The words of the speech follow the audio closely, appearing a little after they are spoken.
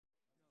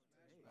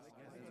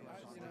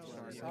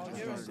This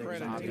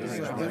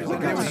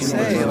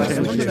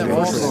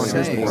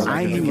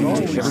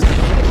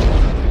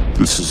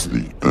is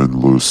the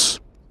Endless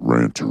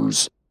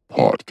Ranters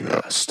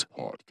Podcast.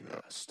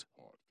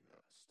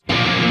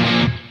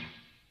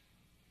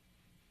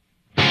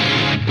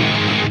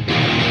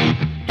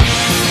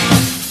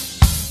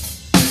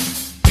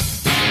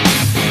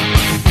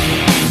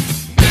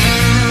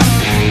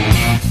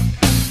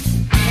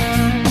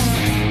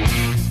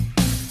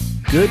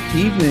 Good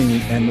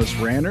evening, Endless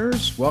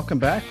Ranters. Welcome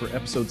back for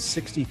episode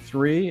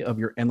 63 of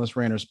your Endless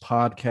Ranters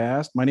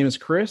podcast. My name is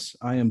Chris.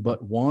 I am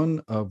but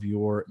one of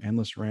your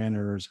Endless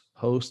Ranters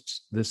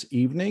hosts this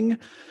evening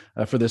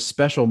for this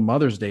special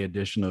Mother's Day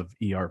edition of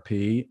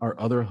ERP. Our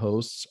other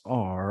hosts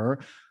are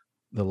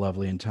the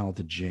lovely and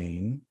talented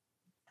Jane.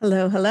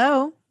 Hello,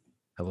 hello.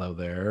 Hello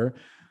there.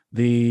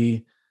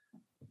 The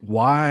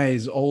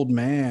wise old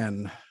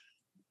man,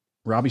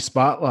 Robbie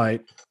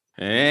Spotlight.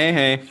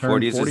 Hey.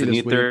 40s is the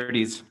new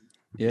 30s.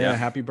 Yeah,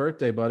 happy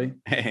birthday, buddy.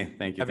 Hey,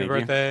 thank you. Happy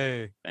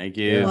birthday. Thank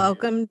you.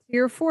 Welcome to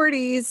your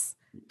 40s.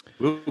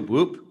 Whoop,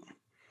 whoop.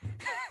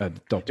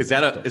 Is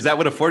that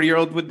what a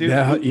 40-year-old would do?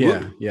 Yeah. Whoop.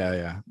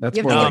 That's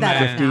You more have to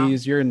like do that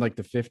 50s. You're in like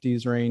the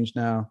 50s range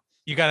now.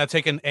 You got to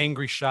take an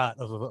angry shot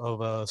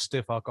of a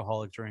stiff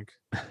alcoholic drink.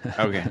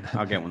 Okay,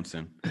 I'll get one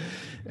soon.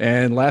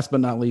 And last but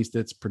not least,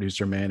 it's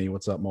producer Manny.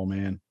 What's up, Mo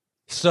man?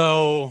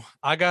 So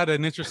I got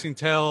an interesting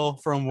tale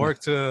from work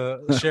to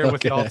share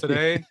with y'all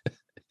today.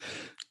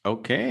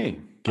 Okay.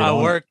 I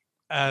work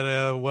at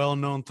a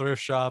well-known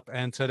thrift shop,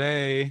 and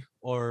yesterday,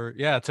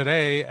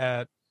 the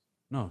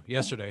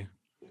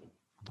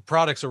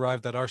products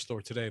arrived at our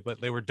store today, but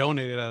they were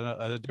donated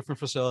at a different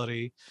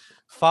facility.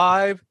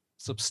 5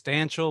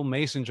 substantial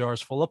mason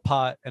jars full of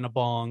pot and a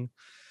bong.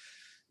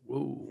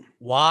 Ooh.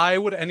 Why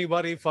would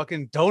anybody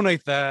fucking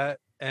donate that?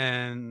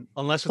 And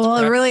unless it's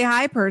a really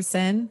high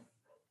person.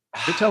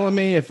 You're telling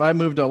me if I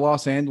move to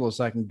Los Angeles,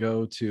 I can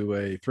go to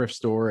a thrift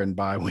store and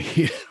buy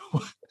weed?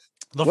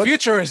 The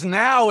future is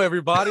now,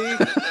 everybody.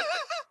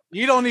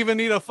 You don't even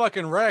need a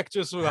fucking wreck.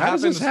 Just what How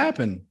does this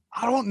happen?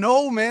 I don't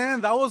know, man.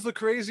 That was the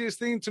craziest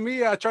thing to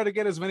me. I tried to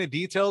get as many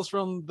details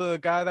from the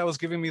guy that was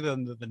giving me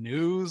the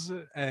news,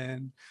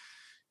 and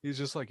he's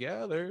just like,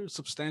 yeah, they're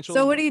substantial.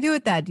 So what do you do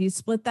with that? Do you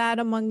split that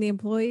among the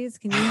employees?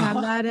 Can you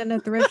have that in a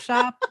thrift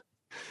shop?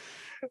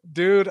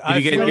 Dude,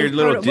 you get your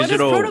little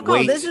digital protocol?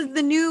 weight? This is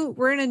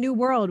we're in a new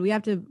world. We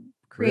have to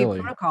create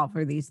protocol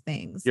for these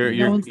things.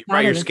 Your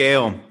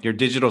scale, your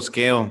digital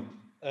scale.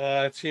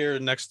 It's here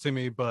next to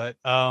me, but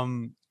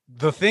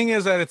the thing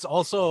is that it's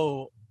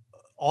also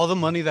all the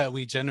money that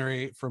we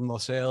generate from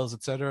those sales,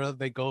 etc.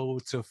 They go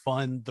to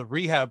fund the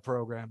rehab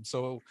program,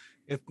 so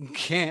it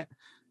can't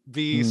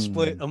be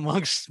split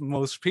amongst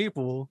most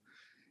people,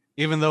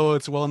 even though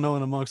it's well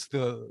known amongst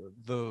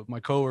my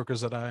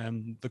coworkers that I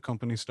am the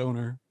company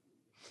stoner,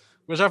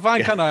 which I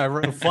find kind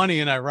of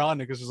funny and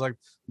ironic. It's just like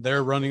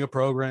they're running a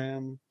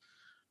program.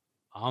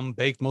 I'm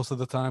baked most of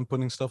the time,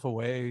 putting stuff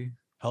away,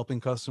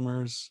 helping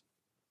customers.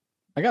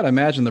 I got to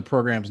imagine the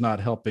program's not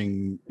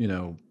helping,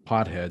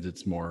 potheads.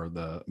 It's more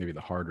maybe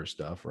the harder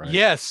stuff, right?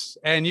 Yes.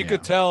 And you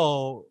could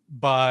tell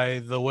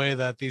by the way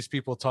that these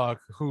people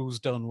talk,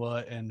 who's done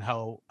what and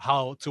how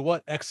to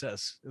what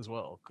excess as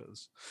well.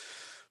 Cause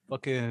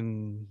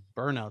fucking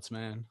burnouts,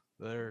 man,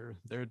 they're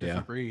a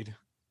different breed.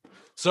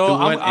 So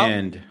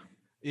I'm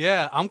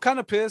kind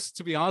of pissed,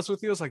 to be honest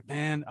with you. It's like,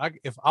 man,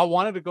 if I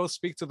wanted to go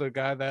speak to the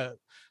guy that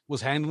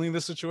was handling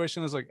the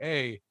situation, it's like,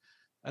 hey,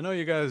 I know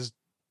you guys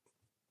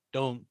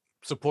don't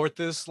support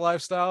this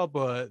lifestyle,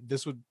 but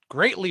this would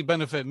greatly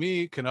benefit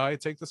me. Can I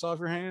take this off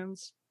your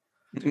hands?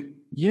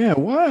 Yeah.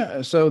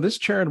 What? So this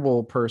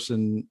charitable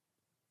person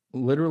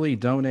literally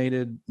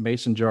donated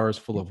mason jars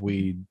full of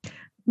weed.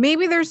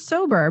 Maybe they're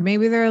sober.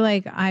 Maybe they're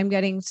like, I'm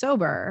getting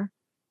sober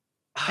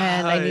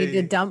and I need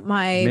to dump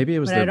my, maybe it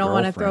was, but I don't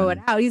want to throw it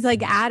out. He's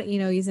like,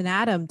 he's an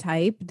Adam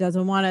type,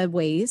 doesn't want to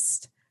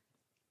waste.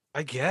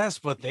 I guess,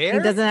 but he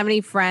doesn't have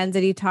any friends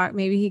that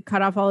maybe he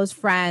cut off all his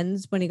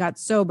friends when he got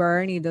sober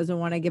and he doesn't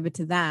want to give it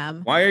to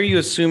them. Why are you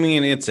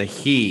assuming it's a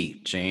he,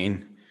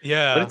 Jane?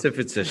 Yeah. What if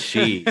it's a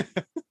she?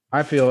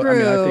 I think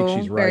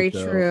she's right. Very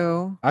though.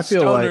 True. I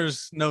feel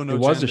Stoners, like no it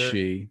was gender. a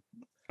she.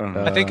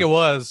 I think it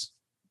was.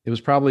 It was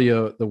probably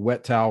the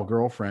wet towel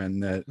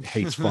girlfriend that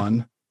hates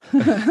fun.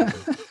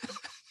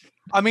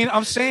 I mean,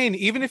 I'm saying,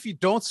 even if you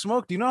don't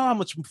smoke, do you know how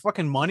much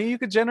fucking money you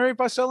could generate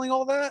by selling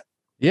all that?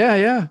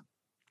 Yeah.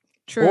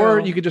 True. Or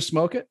you could just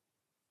smoke it.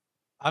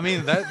 I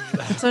mean, that.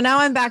 So now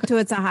I'm back to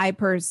it's a high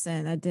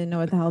person. I didn't know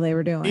what the hell they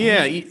were doing.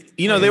 Yeah,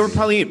 they were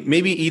probably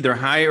maybe either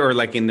high or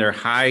like in their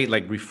high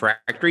like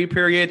refractory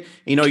period.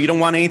 You don't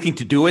want anything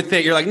to do with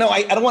it. You're like, no,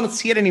 I don't want to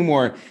see it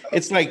anymore.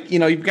 It's like,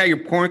 you've got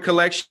your porn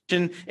collection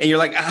and you're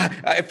like,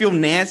 I feel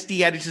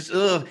nasty. I just,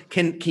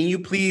 can you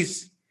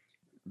please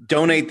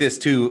donate this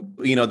to,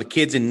 the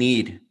kids in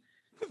need?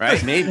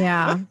 Right? Maybe.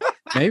 Yeah.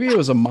 Maybe it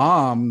was a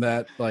mom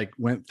that like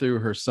went through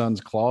her son's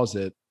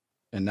closet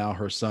and now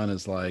her son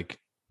is like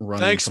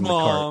running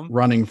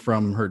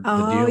from the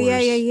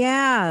dealers.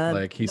 Yeah.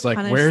 Like he's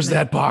like, where's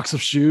that box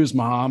of shoes,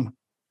 mom?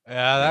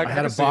 Yeah, I I had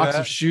a can see box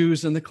that. of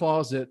shoes in the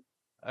closet.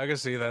 I can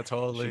see that She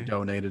totally.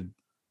 donated.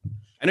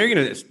 I know you're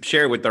gonna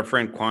share it with our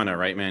friend Quana,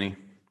 right, Manny?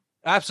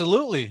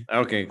 Absolutely.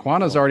 Okay.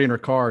 Quana's cool. already in her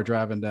car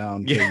driving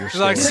down to Yeah. your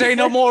She's like, store. say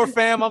no more,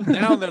 fam. I'm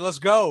down there. Let's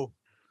go.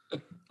 All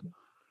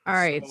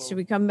right. So- Should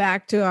we come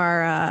back to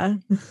our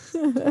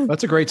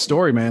That's a great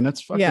story, man.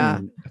 That's fucking Yeah.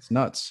 that's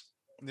nuts.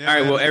 Yeah, All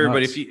right, well, man.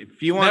 everybody, nuts.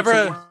 if you want Never-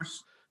 some more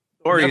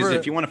stories, never-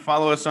 if you want to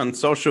follow us on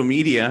social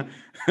media,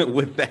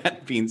 with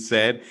that being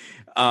said,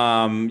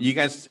 you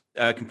guys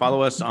can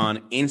follow us on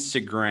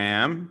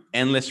Instagram,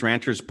 Endless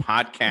Ranters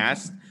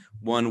Podcast,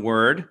 one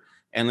word,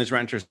 Endless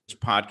Ranters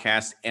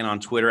Podcast, and on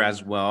Twitter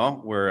as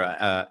well.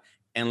 We're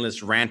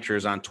Endless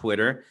Ranters on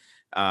Twitter.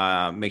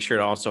 Make sure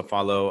to also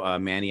follow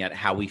Manny at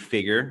How We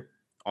Figure.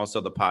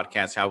 Also, the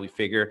podcast How We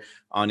Figure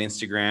on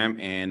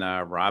Instagram, and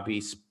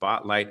Robbie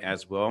Spotlight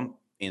as well,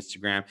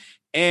 Instagram,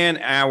 and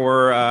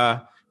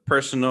our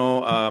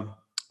personal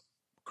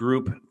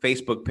group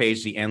Facebook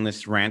page, the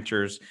Endless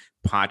Ranters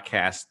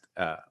Podcast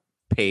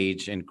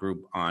page and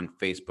group on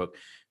Facebook.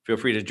 Feel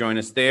free to join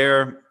us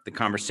there. The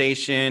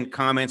conversation,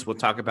 comments, we'll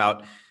talk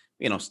about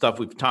stuff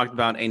we've talked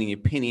about. Any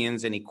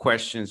opinions, any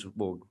questions,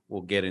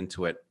 we'll get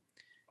into it.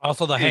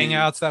 Also, the And-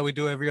 hangouts that we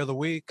do every other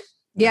week.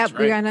 Yep, That's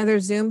we right. got another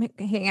Zoom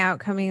hangout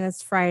coming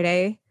this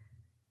Friday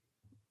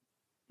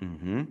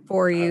Mm-hmm.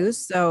 for you.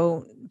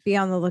 So be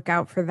on the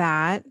lookout for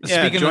that.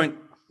 Yeah, Speaking of-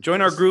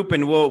 join our group,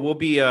 and we'll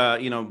be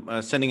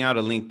sending out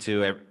a link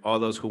to all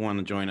those who want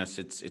to join us.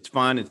 It's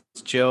fun, it's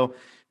chill.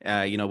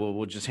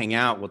 We'll just hang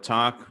out, we'll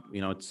talk.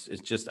 It's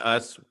just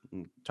us,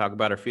 talk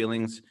about our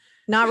feelings.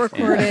 Not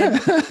recorded.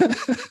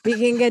 We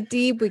can get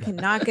deep. We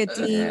cannot get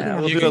deep. Yeah,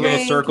 we'll You do a can little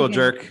drink, circle you can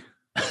jerk.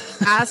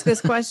 Ask us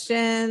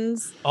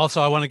questions.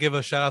 Also, I want to give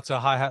a shout out to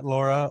Hi Hat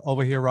Laura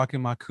over here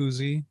rocking my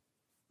koozie.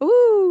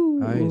 Ooh.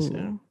 Nice.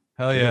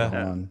 Hell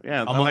yeah.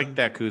 Yeah, I I'm like on-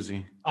 that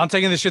koozie. I'm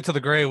taking this shit to the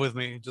grave with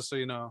me, just so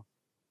you know.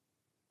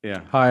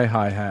 Yeah. Hi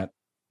hat.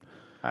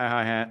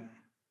 Hi hat.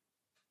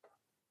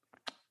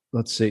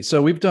 Let's see.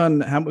 So we've done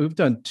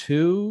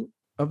 2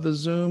 of the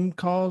Zoom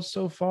calls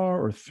so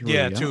far, or 3?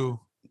 Yeah, I don't- 2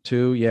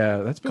 2. Yeah,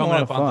 that's been coming a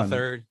lot up of on fun. the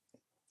 3rd.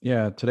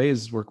 Yeah,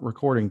 we're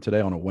recording today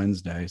on a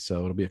Wednesday,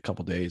 so it'll be a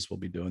couple days we'll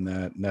be doing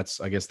that. And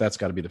I guess that's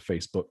got to be the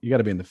Facebook. You got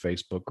to be in the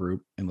Facebook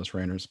group, Endless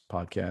Ranters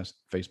Podcast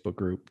Facebook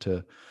group,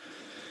 to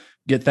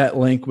get that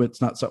link. It's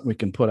not something we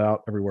can put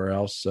out everywhere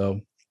else, so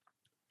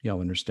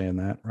y'all understand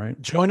that,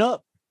 right? Join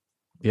up.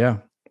 Yeah.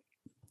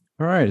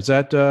 All right. Is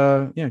that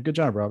yeah, good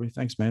job, Robbie.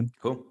 Thanks, man.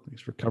 Cool.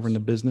 Thanks for covering the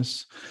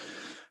business.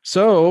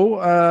 So,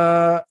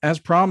 as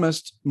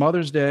promised,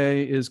 Mother's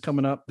Day is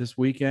coming up this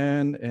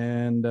weekend,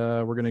 and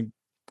we're going to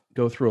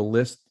go through a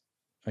list.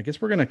 I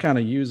guess we're going to kind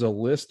of use a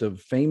list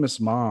of famous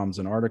moms,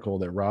 an article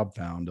that Rob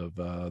found of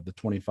the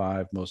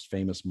 25 most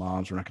famous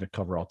moms. We're not going to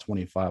cover all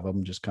 25 of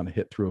them, just kind of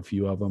hit through a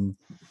few of them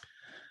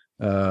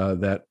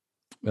that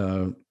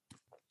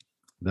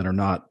are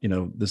not,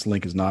 this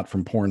link is not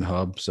from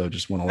Pornhub. So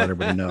just want to let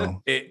everybody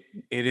know. It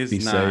is Be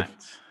not.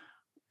 safe.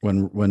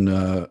 When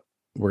we're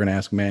going to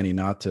ask Manny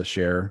not to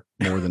share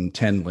more than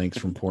 10 links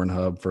from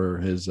Pornhub for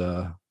his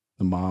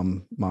the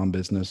mom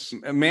business.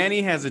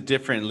 Manny has a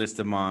different list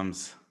of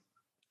moms.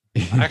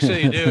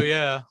 Actually, you do,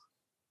 yeah.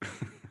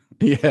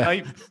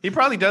 Yeah. He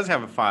probably does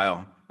have a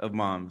file of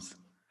moms.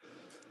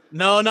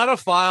 No, not a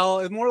file.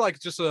 It's more like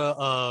just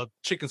a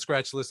chicken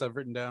scratch list I've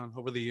written down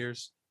over the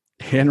years.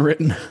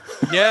 Handwritten.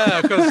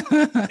 Yeah, because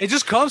it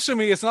just comes to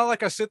me. It's not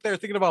like I sit there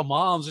thinking about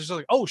moms. It's just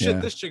like, oh shit,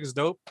 Yeah. this chick is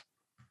dope.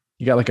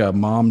 You got like a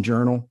mom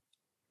journal,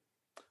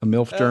 a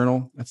MILF Yeah.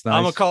 journal. That's nice.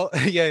 I'm gonna call.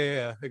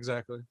 Yeah,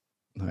 exactly.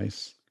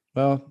 Nice.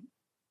 Well,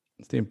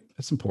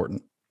 it's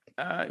important.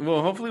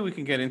 Well, hopefully we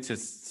can get into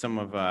some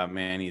of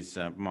Manny's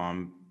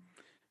mom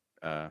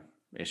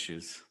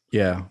issues.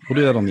 Yeah, we'll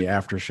do that on the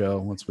after show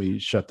once we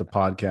shut the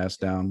podcast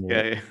down. We'll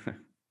Yeah.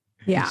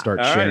 Yeah. start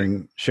All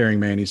right. sharing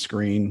Manny's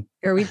screen.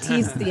 Or we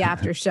tease the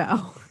after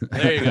show.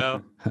 There you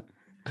go.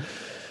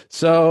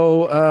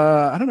 So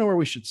I don't know where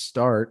we should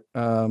start.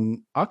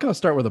 I'll kind of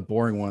start with a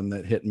boring one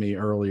that hit me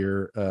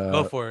earlier.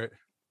 Go for it.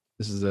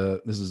 This is a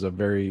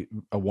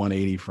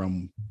 180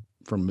 from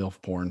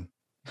MILF porn.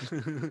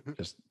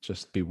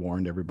 Just be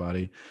warned,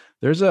 everybody.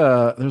 There's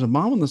a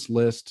mom on this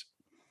list.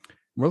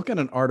 We're looking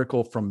at an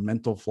article from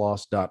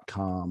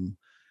mentalfloss.com,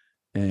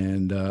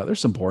 and there's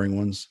some boring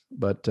ones,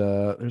 but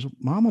there's a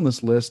mom on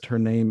this list. Her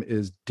name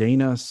is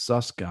Dana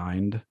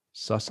Suskind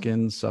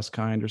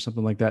or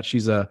something like that.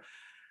 She's a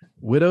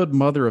widowed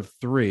mother of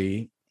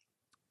 3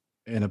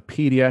 and a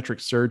pediatric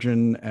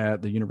surgeon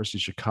at the University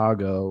of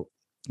Chicago.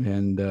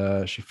 And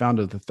she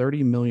founded the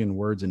 30 Million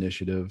Words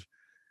Initiative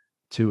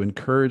to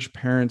encourage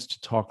parents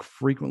to talk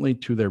frequently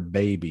to their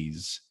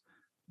babies.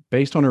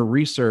 Based on her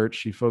research,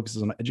 she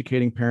focuses on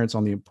educating parents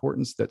on the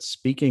importance that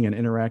speaking and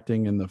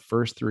interacting in the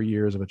first 3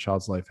 years of a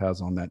child's life has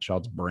on that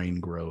child's brain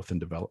growth and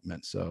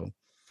development. So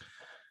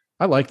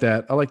I like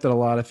that. I like that a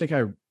lot. I think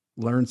I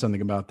learned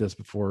something about this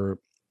before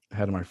I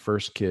had my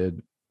first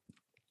kid,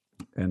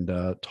 and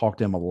talked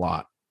to him a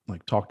lot,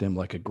 talked to him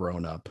like a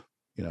grown-up,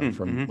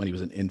 from when he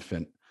was an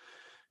infant.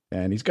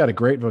 And he's got a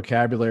great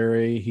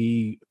vocabulary.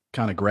 He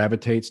kind of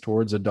gravitates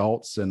towards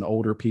adults and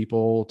older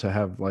people to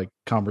have like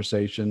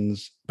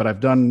conversations. But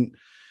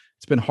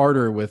it's been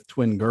harder with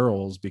twin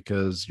girls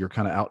because you're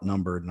kind of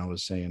outnumbered. And I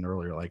was saying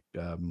earlier, like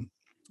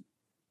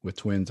with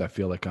twins, I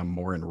feel like I'm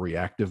more in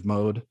reactive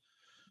mode,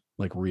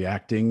 like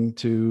reacting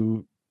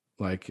to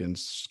like in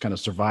kind of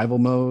survival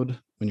mode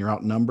when you're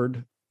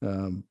outnumbered,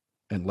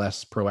 and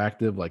less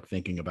proactive, like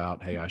thinking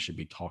about, hey, I should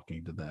be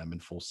talking to them in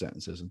full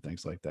sentences and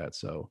things like that.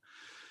 So,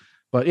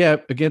 but yeah,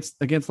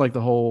 against like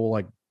the whole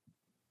like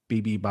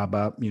BB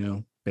bop,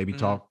 baby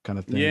talk kind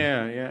of thing.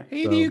 Yeah.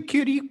 Hey, so, you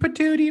cutie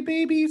patootie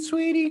baby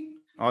sweetie.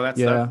 All that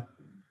stuff.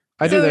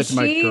 I do that to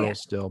my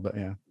girls still, but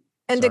yeah.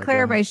 And to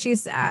clarify,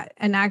 she's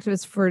an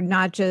activist for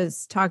not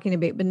just talking to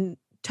baby, but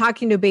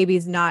talking to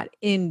babies not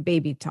in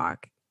baby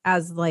talk,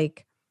 as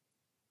like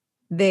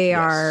they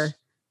are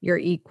your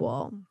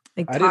equal.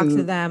 Like talk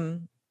to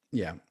them.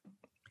 Yeah.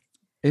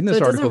 In this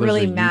so it article, doesn't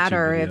really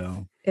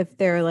matter if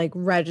they're like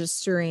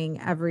registering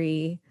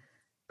every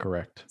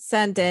correct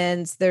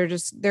sentence.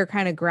 They're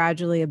kind of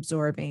gradually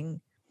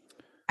absorbing.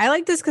 I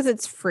like this because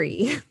it's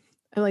free.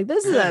 I'm like,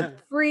 this is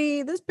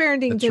this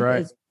parenting tip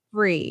is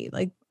free.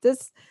 Like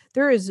this,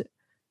 there is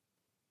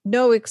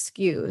no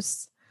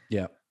excuse.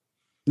 Yeah.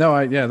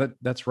 No,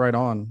 that's right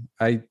on.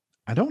 I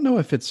don't know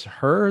if it's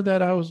her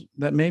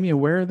that made me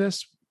aware of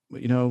this,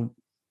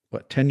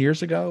 10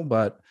 years ago,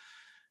 but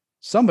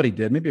somebody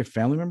did. Maybe a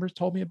family member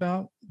told me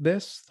about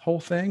this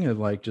whole thing of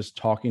like just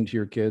talking to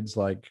your kids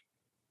like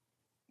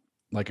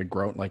a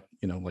grown, like,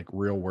 like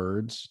real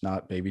words,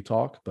 not baby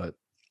talk. But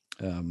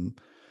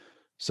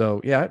so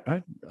yeah,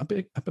 I'm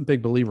a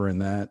big believer in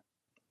that.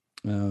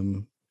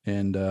 And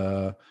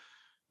what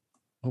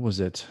was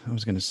it? I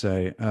was going to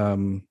say, I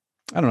don't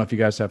know if you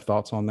guys have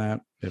thoughts on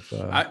that. If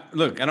I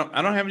don't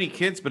have any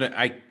kids, but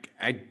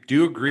I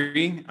do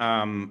agree.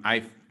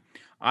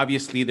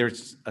 Obviously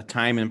there's a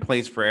time and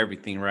place for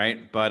everything,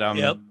 right? But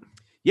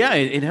yeah,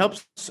 it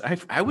helps.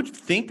 I would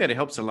think that it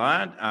helps a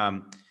lot.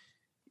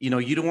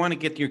 You don't want to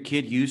get your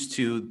kid used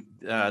to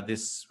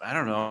this, I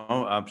don't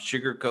know,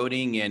 sugar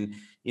coating and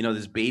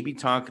this baby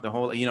talk, the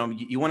whole,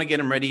 you want to get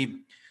them ready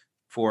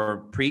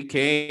for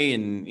pre-K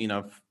and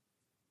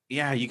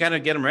yeah, you got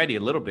to get them ready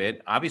a little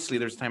bit. Obviously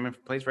there's time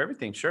and place for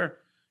everything. Sure.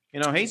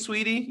 Hey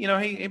sweetie,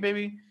 hey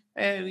baby,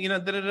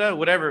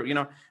 whatever,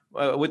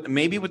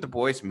 with the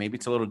boys, maybe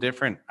it's a little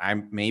different.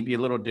 I'm maybe a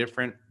little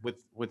different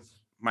with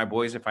my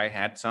boys if I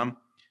had some,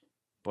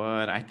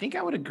 but I think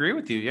I would agree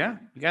with you. Yeah.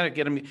 You got to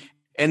get them.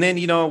 And then,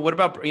 what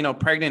about,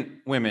 pregnant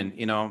women,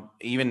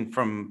 even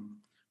from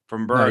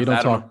birth?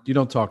 No, you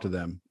don't talk to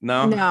them.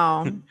 No.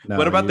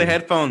 What about the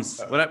headphones?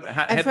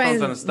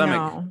 Headphones on the stomach?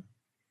 No.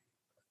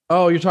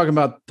 Oh, you're talking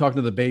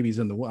to the babies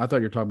in the womb. I thought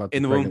you were talking about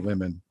the pregnant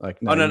women.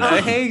 Like, no,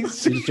 Hey, you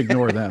just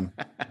ignore them.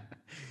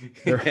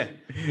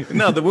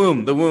 No, the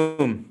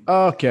womb.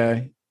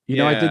 Okay.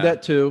 I did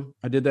that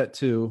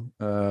too.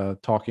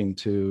 Talking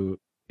to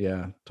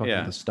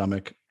the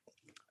stomach.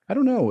 I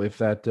don't know if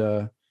that,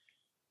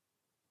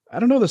 I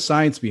don't know the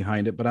science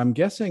behind it, but I'm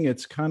guessing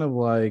it's kind of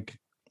like,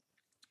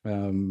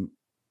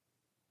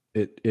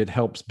 it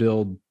helps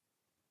build,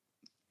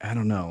 I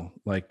don't know,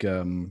 like,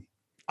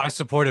 I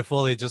support it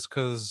fully just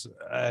because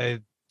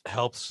it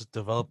helps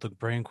develop the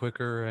brain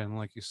quicker. And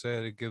like you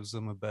said, it gives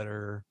them a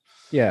better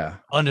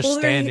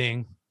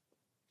understanding.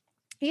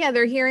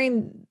 They're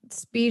hearing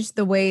speech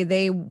the way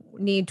they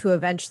need to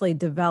eventually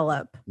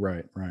develop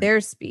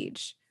their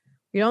speech.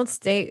 You don't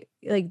stay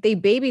like they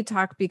baby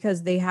talk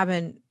because they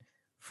haven't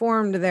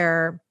formed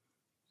their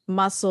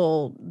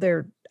muscle,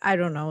 their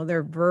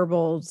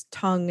verbal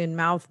tongue and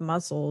mouth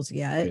muscles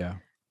yet. Yeah.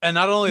 And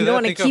not only you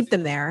don't want to keep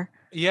them there.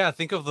 Yeah,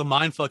 think of the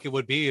mind fuck it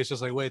would be. It's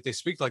just like, wait, they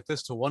speak like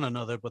this to one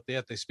another, but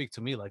yet they speak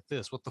to me like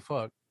this. What the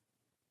fuck?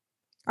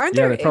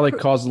 They probably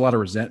cause a lot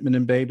of resentment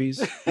in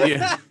babies.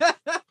 Yeah.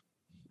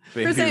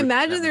 Chris, I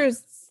imagine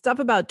there's stuff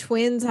about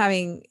twins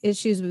having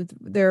issues with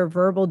their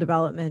verbal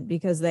development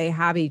because they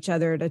have each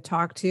other to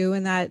talk to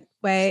in that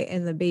way,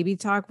 in the baby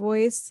talk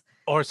voice.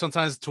 Or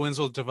sometimes twins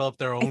will develop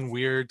their own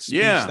weird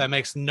speech that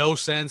makes no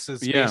sense.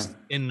 It's based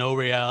in no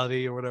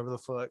reality or whatever the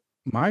fuck.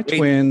 My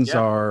twins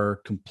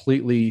are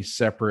completely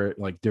separate,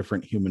 like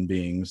different human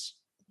beings,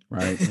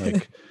 right?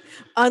 Like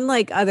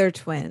unlike other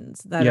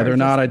twins that they're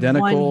not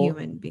identical. One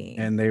human being.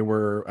 And they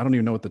were, I don't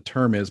even know what the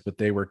term is, but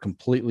they were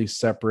completely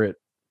separate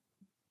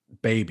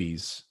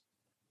babies.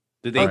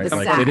 Did they? Right?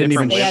 Like they didn't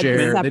even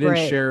share. They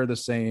didn't share the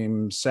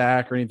same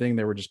sack or anything.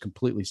 They were just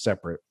completely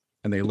separate,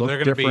 and they look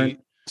different.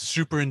 Be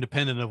super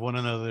independent of one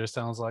another. It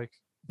sounds like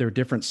they're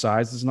different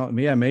sizes. Not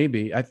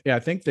maybe. I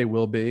think they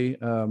will be.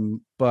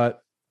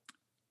 But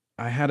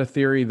I had a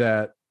theory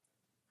that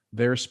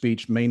their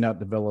speech may not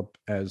develop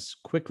as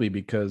quickly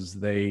because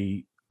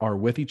they are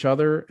with each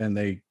other and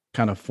they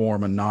kind of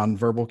form a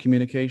nonverbal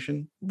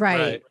communication.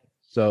 Right.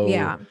 So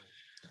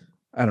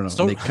I don't know.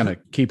 So, they kind of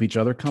keep each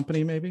other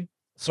company, maybe.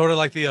 Sort of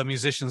like the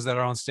musicians that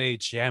are on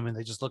stage jamming.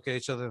 They just look at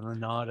each other and they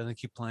nod and they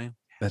keep playing.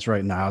 That's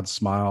right. Nod,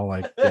 smile,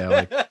 like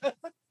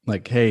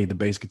like hey, the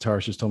bass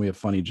guitarist just told me a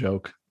funny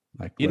joke.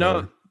 Like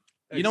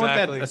You know what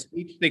that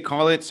speech they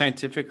call it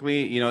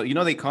scientifically?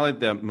 They call it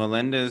the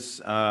Melendez,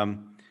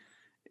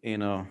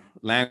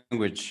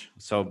 language.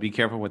 So be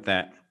careful with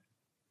that.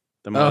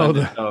 The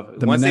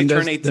once they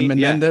turn 18, the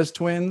Menendez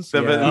twins.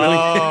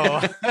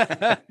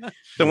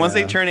 Once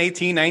they turn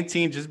 18,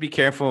 19, just be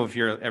careful if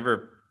you're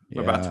ever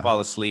about to fall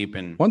asleep.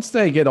 And once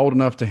they get old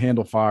enough to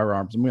handle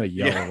firearms, I'm going to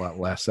yell a lot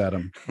less at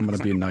them. I'm going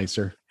to be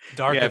nicer.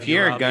 If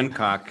you're a gun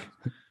cock.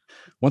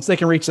 Once they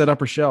can reach that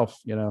upper shelf,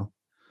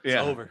 it's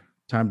over.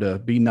 Time to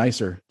be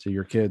nicer to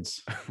your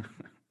kids.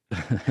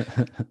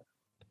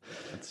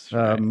 That's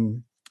right.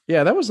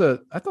 That was I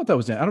thought that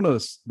was, I don't know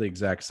the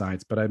exact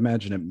science, but I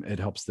imagine it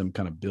helps them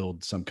kind of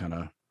build some kind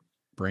of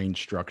brain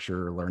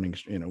structure, learning,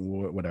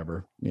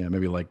 whatever.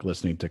 Maybe like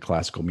listening to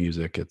classical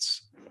music.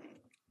 It's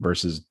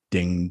versus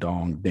ding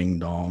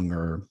dong,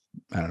 or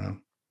I don't know.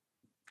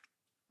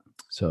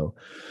 So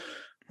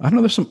I don't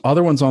know. There's some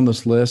other ones on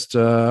this list.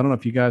 I don't know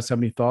if you guys have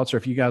any thoughts, or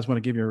if you guys want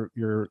to give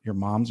your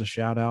moms a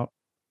shout out.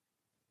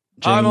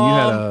 Jane,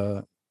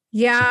 you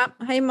had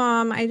Hi,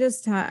 Mom. I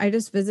just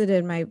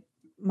visited my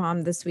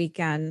mom this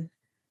weekend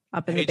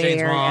up in the Bay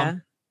Area.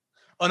 Mom.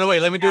 Oh no,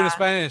 wait. Let me do it in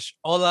Spanish.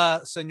 Hola,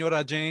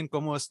 señora Jane.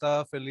 ¿Cómo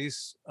está?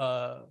 Feliz.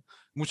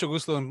 Mucho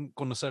gusto en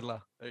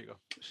conocerla. There you go.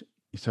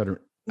 You said her.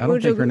 I don't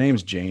think her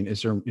name's Jane.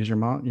 Is your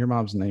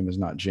mom's name is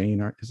not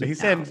Jane? Or is it? He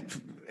said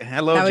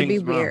hello. That would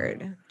Jane's be mom.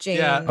 Weird. Jane.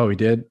 Yeah. Oh, he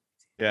did.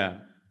 Yeah.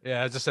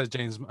 Yeah. I just said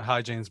Jane's.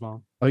 Hi, Jane's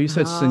mom. Oh, you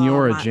said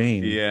Senora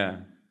Jane. Yeah.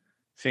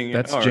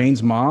 That's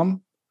Jane's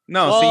mom?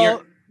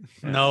 No,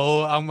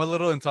 no, I'm a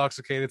little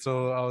intoxicated,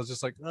 so I was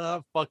just like,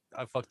 fuck,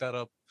 I fucked that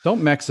up.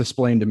 Don't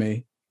Mex-explain to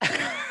me.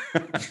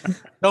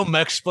 Don't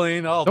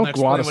Mex-explain. Don't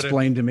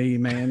Guada-explain to me,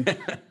 man.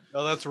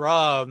 Oh, that's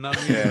Rob, not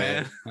me,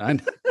 man.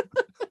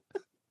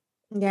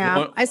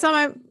 Yeah, I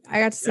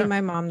got to see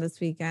my mom this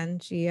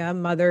weekend. She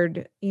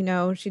mothered,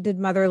 she did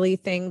motherly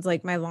things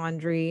like my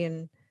laundry,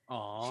 and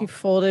she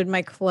folded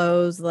my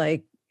clothes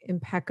like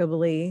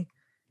impeccably.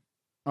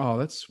 Oh,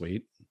 that's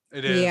sweet.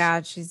 It is.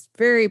 Yeah, she's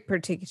very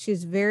particular.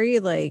 She's very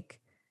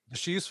like. Does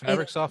she use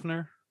fabric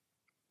softener?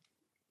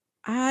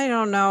 I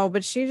don't know,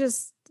 but she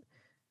just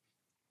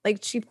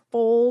she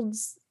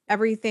folds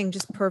everything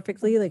just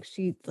perfectly. Like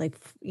she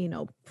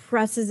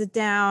presses it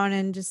down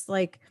and just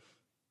like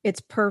it's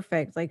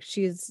perfect. Like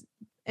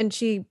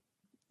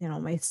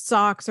my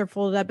socks are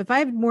folded up. If I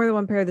have more than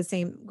one pair of the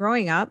same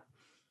growing up,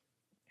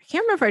 I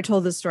can't remember if I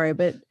told this story,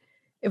 but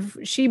if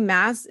she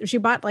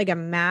bought like a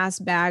mass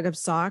bag of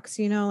socks,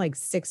 like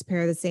 6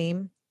 pair of the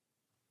same,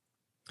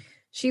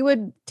 she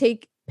would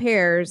take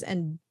pairs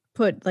and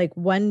put like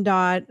 1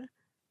 dot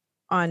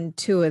on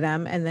 2 of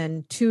them and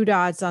then 2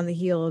 dots on the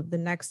heel of the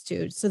next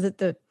 2, so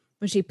that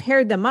when she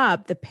paired them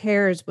up, the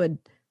pairs would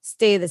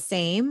stay the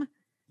same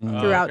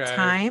throughout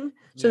time,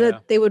 so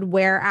that they would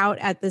wear out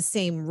at the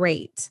same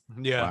rate.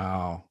 Yeah.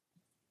 Wow.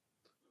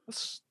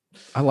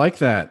 I like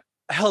that.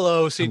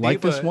 Hello, CD. I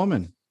like this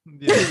woman.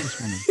 Yeah.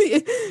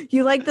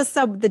 You like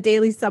the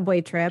daily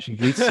Subway trip. She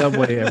eats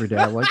Subway every day.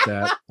 I like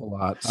that a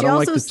lot. I don't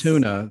like the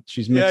tuna.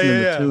 She's mixing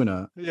in the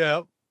tuna.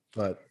 Yeah.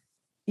 But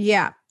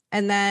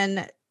and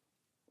then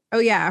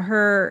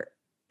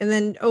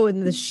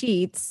in the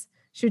sheets,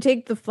 she would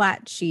take the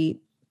flat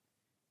sheet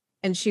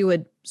and she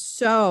would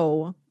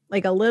sew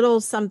like a little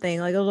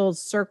something, like a little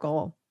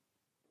circle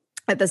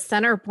at the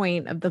center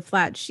point of the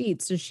flat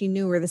sheet, so she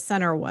knew where the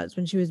center was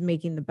when she was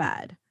making the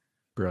bed.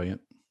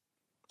 Brilliant.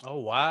 Oh,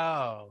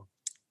 wow.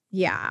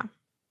 Yeah.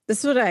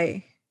 This is what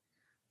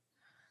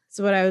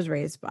I was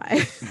raised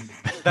by.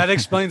 That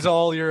explains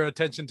all your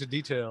attention to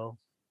detail.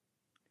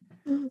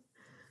 And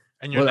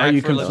are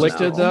you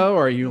conflicted though?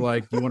 Or are you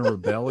like, you want to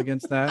rebel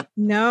against that?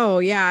 No.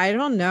 Yeah. I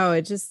don't know.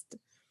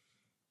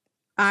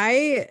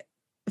 I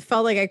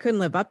felt like I couldn't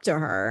live up to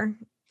her.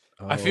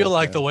 I feel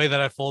like the way that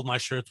I fold my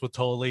shirts would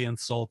totally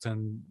insult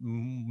and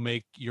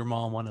make your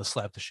mom want to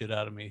slap the shit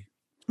out of me.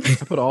 I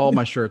put all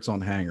my shirts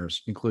on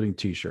hangers, including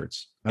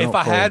t-shirts. If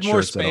I had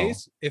more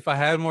space,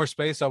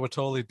 I would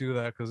totally do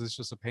that, because it's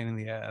just a pain in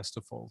the ass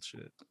to fold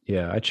shit.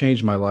 Yeah, I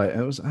changed my life.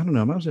 I don't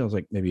know. I was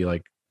like maybe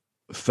like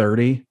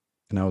 30,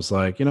 and I was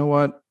like, you know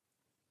what?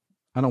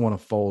 I don't want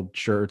to fold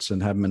shirts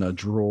and have them in a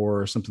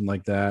drawer or something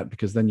like that,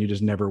 because then you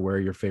just never wear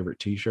your favorite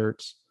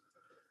t-shirts,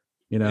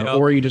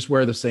 or you just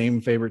wear the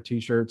same favorite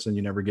t-shirts and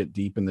you never get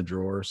deep in the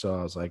drawer. So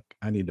I was like,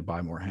 I need to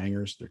buy more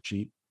hangers. They're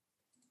cheap.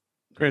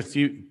 Chris,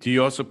 do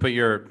you also put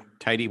your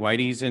tidy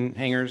whities in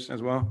hangers as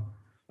well?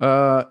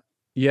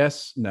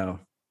 Yes. No,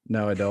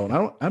 I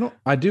don't.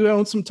 I do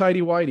own some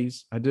tidy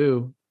whities. I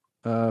do,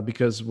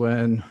 because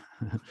when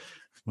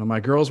my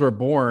girls were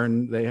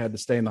born, they had to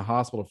stay in the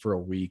hospital for a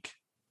week.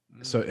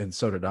 So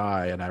did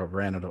I, and I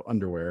ran out of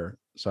underwear.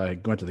 So I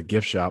went to the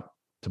gift shop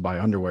to buy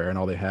underwear, and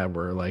all they had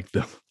were like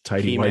the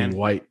tidy whitey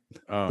white,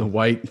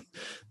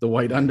 the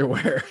white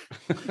underwear,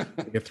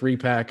 like a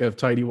 3-pack of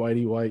tidy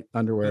whitey white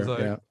underwear. Like,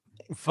 yeah.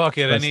 Fuck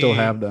it. I still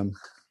have them.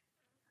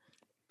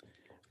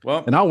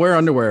 Well, and I'll wear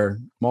underwear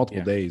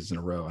multiple days in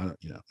a row. I'm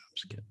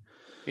just kidding.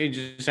 You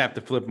just have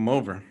to flip them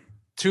over.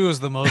 2 is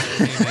the most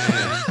for me,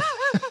 man.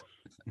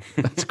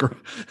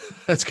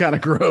 That's kind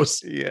of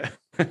gross. Yeah.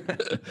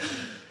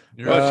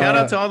 Well, shout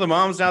out to all the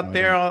moms out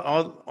there,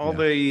 all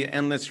the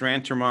Endless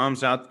Ranter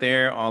moms out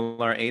there,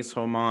 all our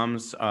Acehole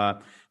moms.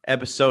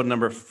 Episode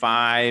number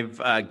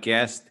 5,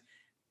 guest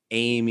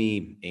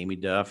Amy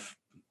Duff.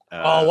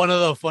 One of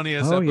the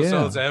funniest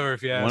episodes ever,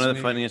 if you ask me. One of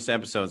the funniest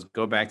episodes.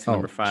 Go back to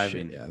number 5.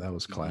 And that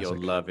was classic.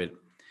 You'll love it.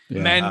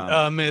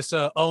 Yeah. Miss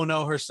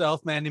Ono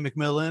herself, Mandy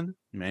McMillan.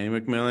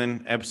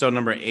 Episode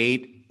number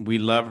 8. We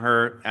love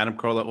her. Adam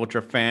Carolla,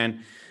 ultra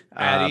fan.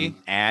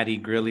 Addie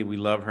Grilly, we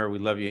love her. We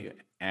love you,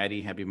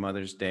 Addie. Happy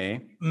Mother's Day.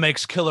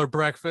 Makes killer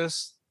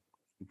breakfast.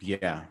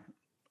 Yeah.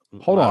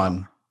 Hold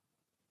on.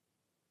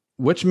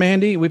 Which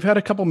Mandy? We've had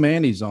a couple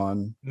Mandys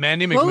on.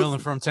 Mandy McMillan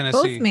from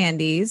Tennessee. Both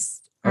Mandys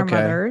are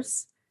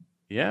mothers.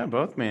 Yeah,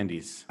 both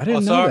Mandys. I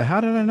didn't know that.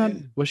 How did I not?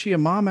 Was she a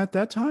mom at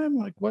that time?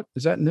 Like, what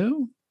is that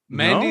new?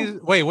 Mandy's. No.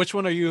 Wait, which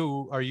one are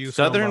you? Are you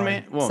Southern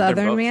Man? Well,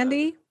 Southern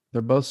Mandy.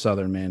 They're both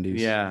Southern Mandys.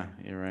 Yeah,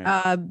 you're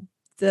right.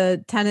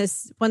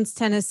 One's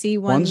Tennessee,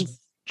 one's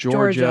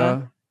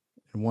Georgia,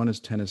 and one is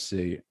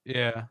Tennessee.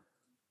 Yeah.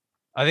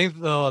 I think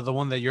the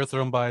one that you're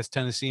thrown by is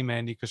Tennessee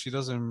Mandy because she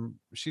doesn't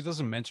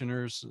mention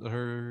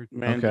her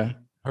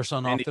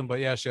son often, but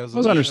yeah, she has. It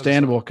was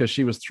understandable because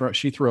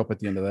she threw up at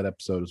the end of that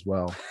episode as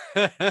well.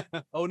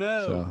 Oh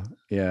no! So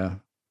yeah.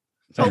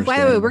 Oh,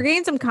 by the way, we're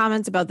getting some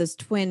comments about this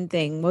twin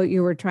thing. What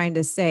you were trying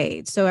to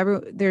say.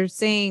 So they're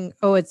saying,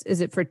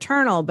 is it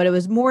fraternal? But it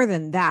was more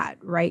than that,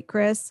 right,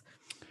 Chris?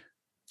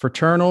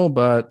 Fraternal,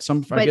 but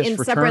I guess in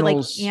separate like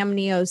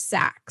amnio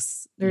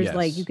sacs. There's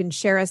like you can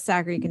share a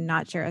sac or you can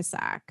not share a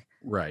sac.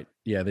 Right.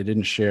 Yeah, they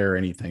didn't share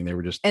anything. They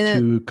were just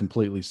two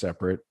completely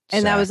separate.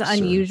 And that was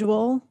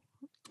unusual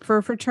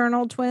for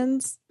fraternal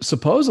twins.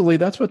 Supposedly,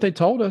 that's what they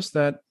told us.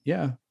 That's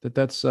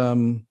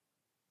okay.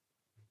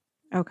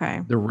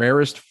 The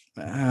rarest.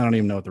 I don't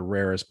even know what the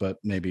rarest, but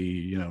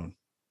maybe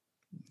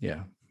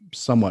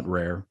somewhat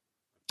rare.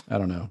 I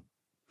don't know.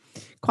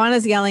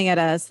 Quana's yelling at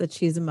us that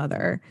she's a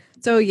mother.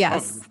 So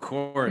yes, of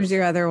course. Here's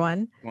your other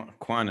one.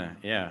 Quana,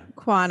 yeah.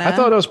 Quana. I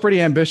thought it was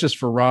pretty ambitious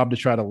for Rob to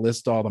try to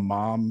list all the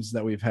moms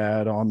that we've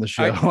had on the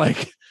show.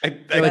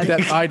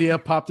 That idea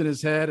popped in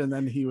his head, and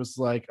then he was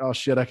like, "Oh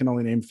shit, I can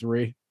only name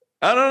 3."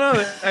 I don't know.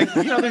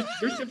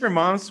 There's different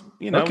moms.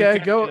 Okay,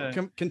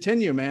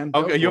 continue, man.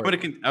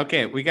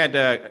 Okay, we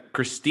got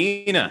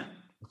Christina.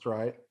 That's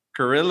right.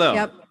 Carrillo.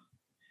 Yep.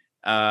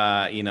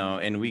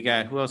 And we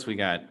got who else? We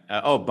got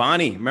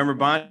Bonnie. Remember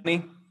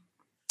Bonnie?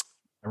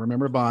 I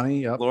remember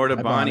Bonnie. Yep. Florida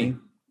Bonnie.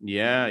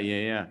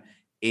 Yeah.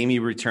 Amy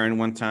returned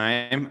one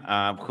time.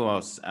 Who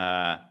else?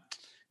 That's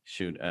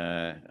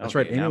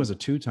right. Amy was a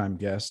 2-time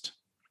guest.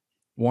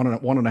 One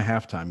and a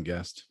half time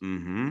guest.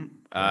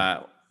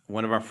 Mm-hmm.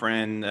 One of our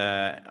friend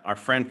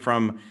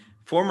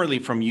formerly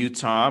from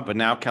Utah, but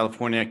now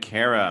California,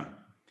 Kara.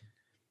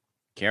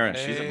 Kara,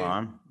 she's a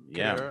mom.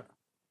 Kara.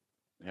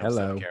 Yeah.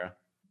 Hello, Kara.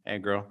 Hey,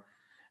 girl.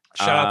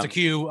 Shout out to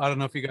Q. I don't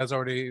know if you guys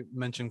already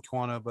mentioned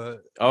Quana,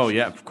 but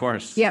yeah, of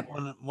course. Yep.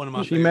 One of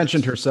my. She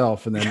mentioned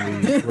herself, and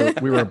then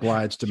we were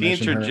obliged to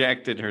mention her. She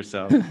interjected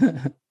herself.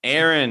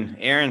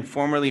 Aaron,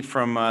 formerly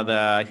from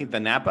the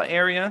Napa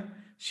area.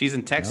 She's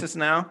in Texas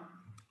now.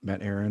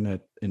 Met Aaron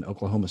in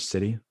Oklahoma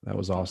City. That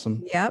was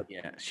awesome. Yep.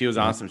 Yeah, she was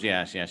awesome.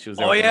 Yeah, she was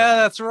there. Oh yeah,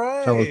 that's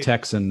right. Fellow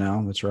Texan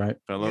now. That's right.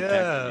 Fellow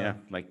Texan. Yeah,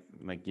 like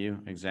you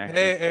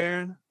exactly. Hey,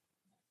 Aaron.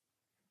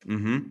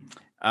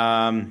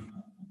 Mm-hmm.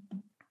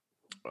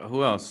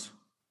 Who else?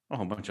 A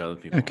whole bunch of other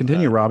people. Yeah,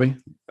 continue, Robbie.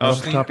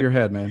 Off the top of your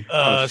head, man.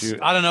 I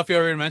don't know if you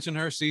already mentioned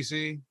her,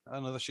 Cece. I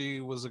don't know that she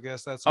was a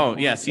guest.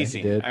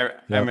 Cece.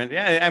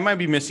 I might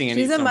be missing.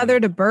 She's a mother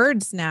to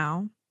birds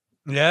now.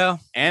 Yeah,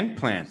 and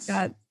plants.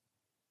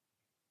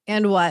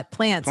 And what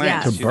plants?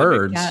 Yeah, to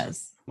birds.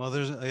 Yes. Well,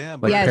 there's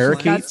like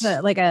parakeets.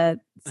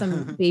 That's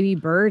some baby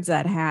birds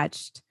that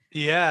hatched.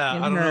 Yeah, I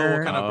don't know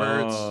what kind of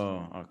birds.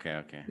 Oh,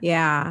 okay.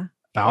 Yeah.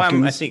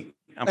 Falcons. Well, I think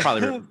I'm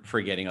probably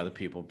forgetting other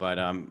people, but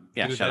Dude,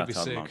 shout out to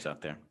all the moms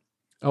out there.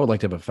 I would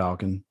like to have a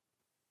falcon.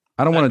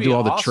 I don't want to do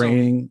all the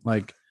training,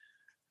 all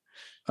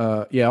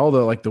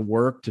the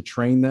work to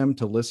train them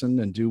to listen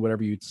and do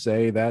whatever you'd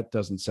say. That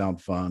doesn't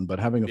sound fun, but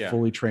having a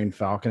fully trained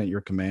falcon at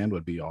your command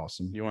would be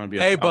awesome. You want to be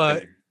a falcon?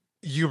 But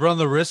you run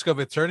the risk of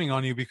it turning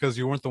on you because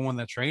you weren't the one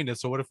that trained it.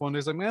 So what if one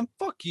day's like, man,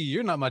 fuck you,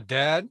 you're not my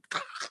dad.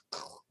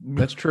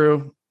 That's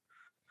true.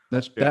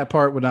 That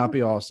part would not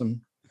be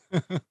awesome.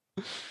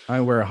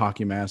 I wear a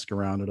hockey mask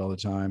around it all the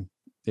time.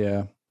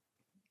 Yeah.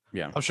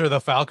 I'm sure the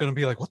falcon would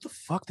be like, what the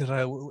fuck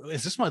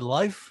is this my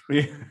life?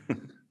 Yeah.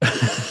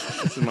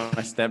 This is my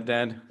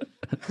stepdad.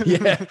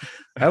 Yeah.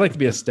 I'd like to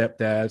be a step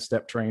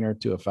trainer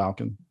to a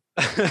falcon.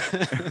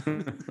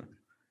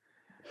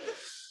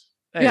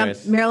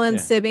 Marilyn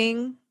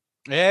Sibbing.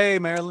 Hey,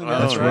 Marilyn.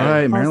 That's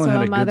right. Marilyn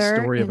had a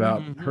good story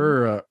about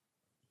her.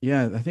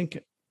 I think.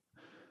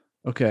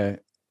 Okay.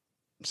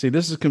 See,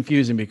 this is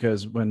confusing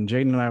because when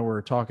Jaden and I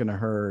were talking to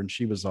her and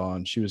she was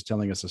on, she was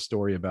telling us a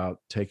story about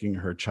taking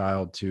her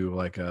child to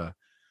like a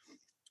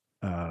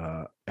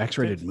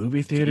X-rated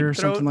movie theater or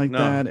something like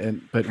that.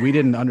 But we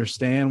didn't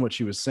understand what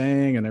she was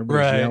saying, and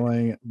everybody was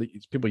yelling.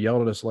 People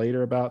yelled at us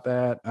later about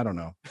that. I don't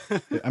know.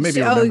 I may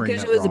be remembering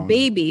because it was wrong. A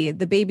baby.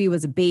 The baby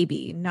was a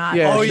baby, not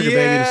sugar baby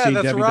to see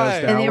that's Debbie right. Does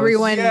and Dallas.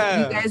 everyone,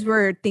 you guys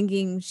were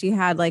thinking she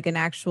had like an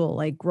actual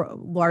like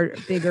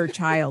bigger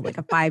child, like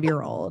a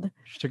 5-year-old.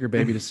 She took her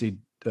baby to see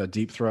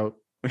Deep Throat.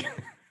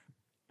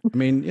 I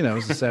mean, it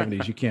was the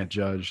 70s. You can't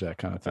judge that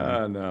kind of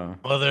thing. No.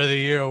 Mother of the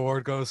Year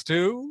award goes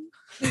to.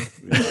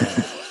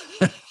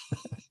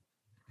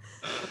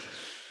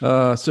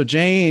 So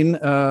Jane,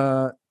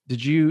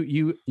 did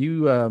you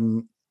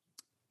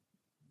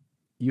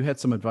had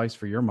some advice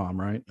for your mom,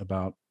 right,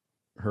 about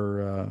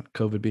her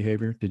COVID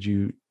behavior? Did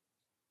you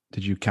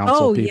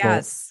counsel people?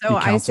 Yes. So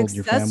I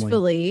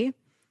successfully,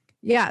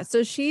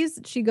 so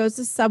she goes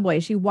to Subway.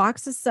 She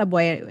walks to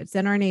Subway. It's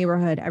in our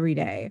neighborhood every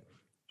day.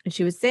 And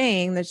she was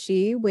saying that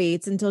she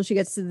waits until she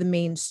gets to the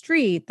main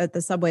street that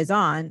the Subway's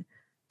on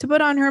to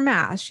put on her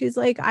mask. She's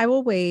like, I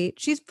will wait.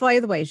 She's, by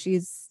the way,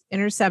 she's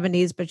in her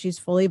 70s, but she's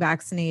fully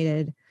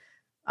vaccinated.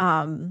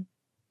 And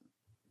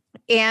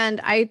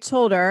I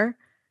told her,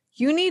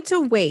 you need to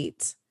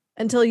wait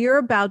until you're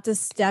about to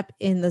step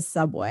in the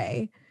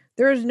Subway.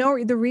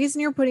 The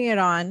reason you're putting it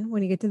on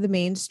when you get to the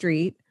main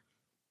street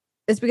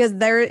is because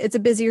it's a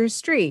busier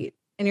street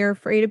and you're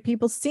afraid of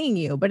people seeing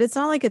you, but it's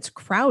not like it's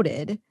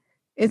crowded.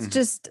 It's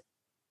just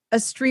a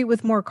street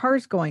with more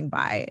cars going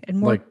by and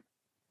more.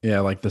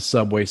 Like the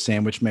Subway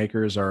sandwich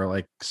makers are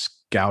like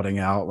scouting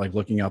out, like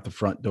looking out the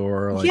front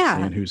door, like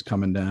seeing who's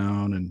coming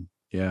down. And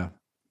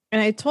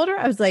And I told her,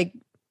 I was like,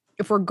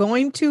 if we're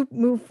going to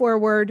move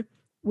forward,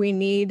 we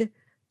need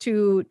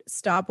to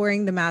stop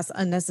wearing the mask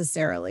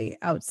unnecessarily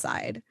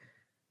outside.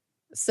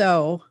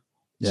 So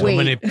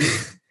many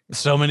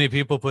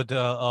people put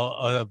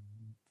a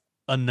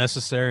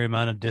unnecessary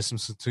amount of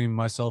distance between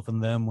myself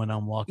and them when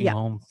I'm walking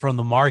home from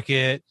the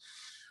market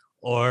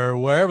or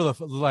wherever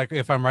like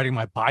if I'm riding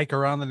my bike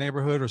around the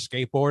neighborhood or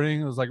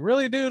skateboarding. It was like,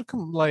 really, dude,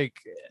 come, like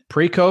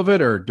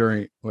pre-COVID or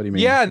during, what do you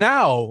mean? Yeah,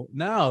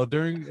 now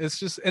during, it's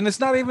just, and it's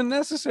not even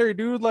necessary,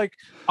 dude. Like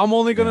I'm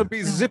only gonna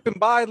be zipping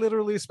by,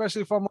 literally,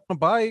 especially if I'm on a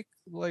bike.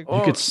 Like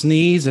you could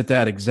sneeze at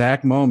that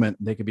exact moment.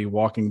 They could be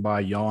walking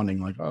by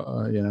yawning, like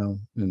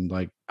and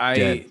like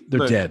dead.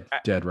 They're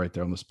dead right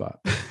there on the spot.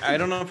 I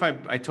don't know if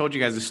I told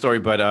you guys the story,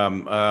 but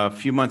a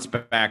few months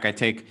back, I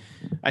take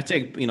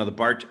the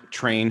BART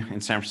train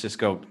in San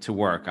Francisco to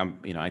work.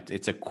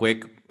 It's a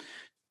quick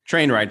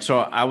train ride. So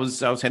I was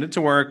headed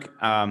to work,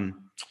 and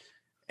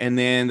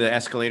then the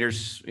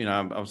escalators.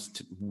 I was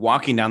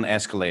walking down the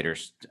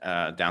escalators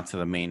down to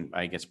the main,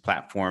 I guess,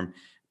 platform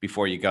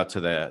before you go to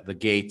the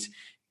gate.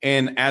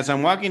 And as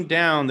I'm walking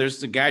down, there's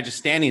the guy just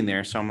standing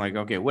there. So I'm like,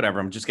 okay, whatever.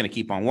 I'm just gonna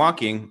keep on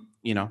walking.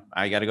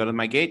 I got to go to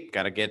my gate.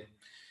 Got to get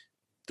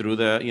through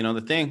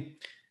the thing.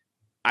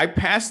 I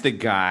passed the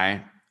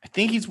guy. I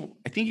think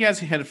he has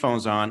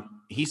headphones on.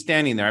 He's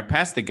standing there. I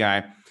passed the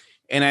guy.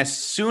 And as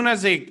soon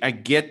as I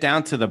get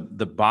down to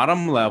the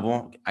bottom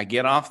level, I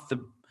get off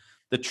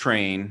the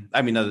train.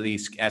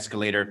 The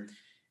escalator.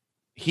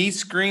 He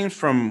screams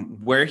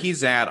from where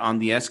he's at on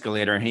the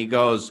escalator. And he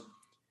goes,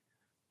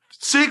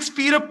 6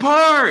 feet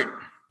apart.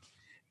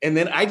 And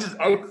then I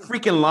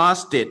freaking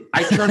lost it.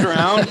 I turned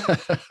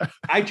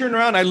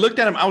around. I looked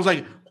at him. I was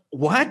like,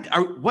 what?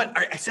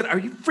 I said, are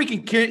you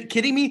freaking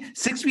kidding me?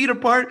 6 feet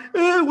apart?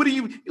 What are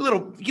you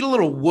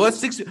little wuss?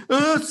 6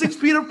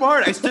 feet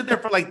apart. I stood there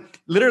for like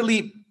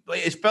literally,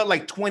 it felt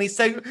like 20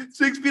 seconds.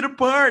 6 feet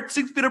apart.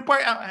 6 feet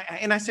apart.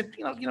 And I said,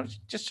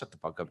 just shut the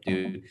fuck up,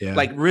 dude. Yeah.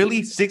 Like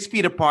really, 6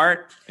 feet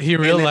apart. He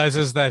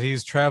realizes that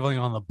he's traveling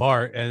on the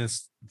BART and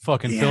it's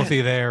fucking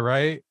filthy there,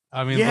 right?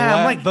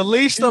 The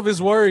least of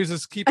his worries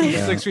is keeping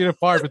 6 feet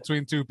apart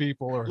between two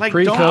people. Or like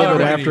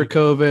pre-COVID, after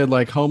COVID,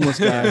 like homeless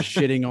guys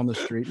shitting on the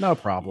street, no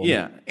problem.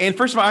 Yeah, and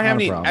first of all, I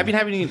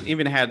haven't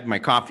even had my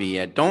coffee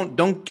yet. Don't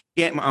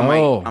get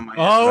on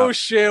my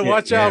shit!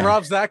 Watch out,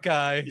 Rob's that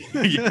guy.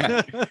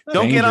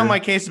 Don't get on my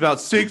case about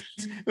 6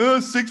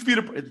 feet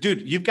apart,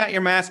 dude. You've got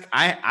your mask.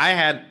 I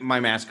had my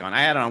mask on.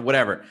 I had it on.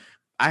 Whatever.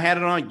 I had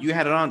it on. You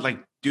had it on.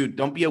 Like, dude,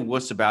 don't be a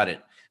wuss about it.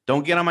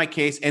 Don't get on my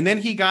case. And then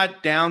he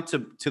got down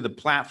to the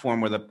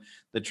platform where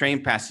the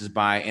train passes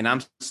by, and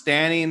I'm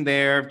standing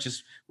there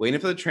just waiting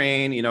for the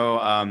train,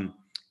 a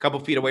couple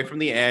feet away from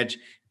the edge.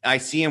 I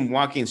see him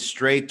walking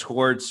straight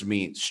towards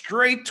me,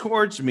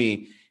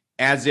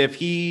 as if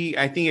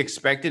I think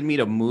expected me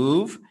to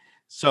move.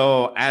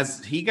 So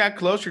as he got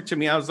closer to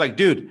me, I was like,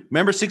 dude,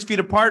 remember 6 feet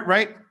apart,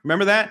 right?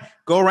 Remember that?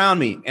 Go around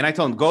me. And I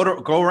told him,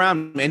 go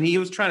around me. And he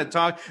was trying to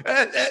talk.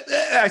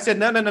 I said,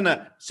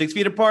 no. 6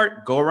 feet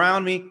apart. Go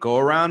around me.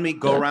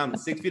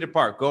 6 feet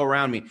apart. Go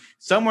around me.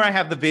 Somewhere I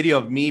have the video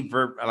of me.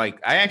 I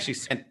actually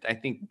sent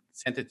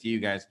it to you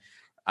guys,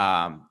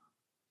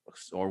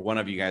 or one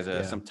of you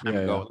guys some time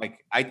ago. Yeah.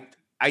 Like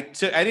I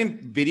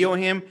didn't video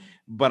him,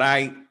 but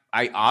I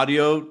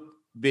audio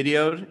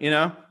videoed,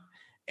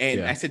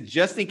 And I said,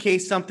 just in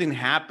case something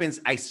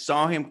happens, I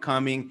saw him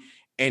coming,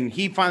 and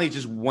he finally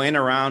just went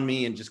around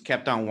me and just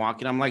kept on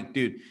walking. I'm like,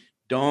 dude,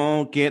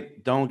 don't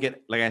get,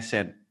 like I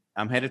said,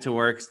 I'm headed to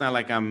work. It's not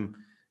like I'm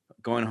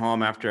going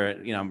home after,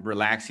 I'm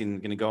relaxing,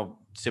 going to go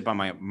sip on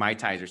my Mai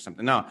Tais or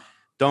something. No,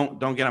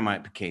 don't get on my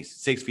case.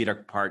 6 feet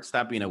apart.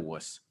 Stop being a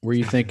wuss. Were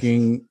you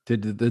thinking,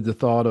 did the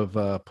thought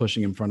of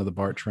pushing in front of the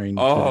BART train,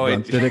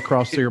 did it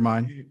cross through your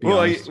mind?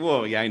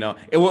 Well, yeah, I know.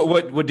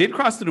 What did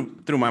cross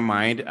through my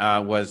mind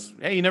was,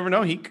 hey, you never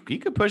know. He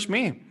could push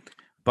me.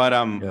 But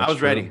I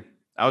was ready.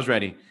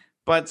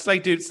 But it's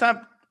like, dude,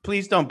 stop.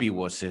 Please don't be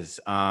wusses.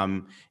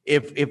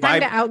 If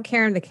Time to out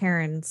Karen the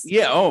Karens.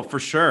 Yeah. Oh, for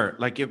sure.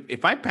 Like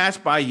if I pass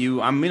by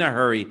you, I'm in a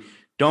hurry.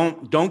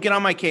 Don't get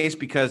on my case,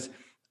 because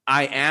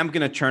I am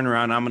going to turn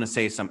around. I'm going to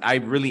say something. I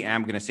really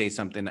am going to say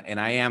something. And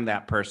I am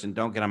that person.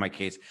 Don't get on my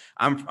case.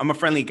 I'm a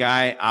friendly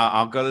guy.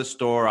 I'll go to the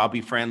store. I'll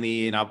be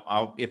friendly. And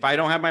I'll if I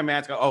don't have my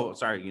mask, oh,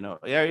 sorry.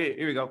 Yeah,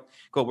 here we go.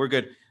 Cool. We're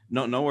good.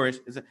 No worries.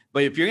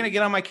 But if you're going to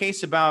get on my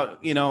case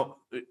about,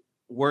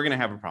 we're going to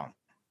have a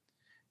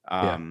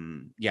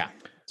problem. Yeah.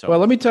 So, well,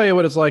 let me tell you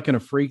what it's like in a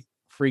free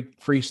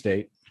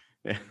state.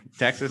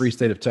 Texas. Free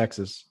state of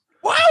Texas.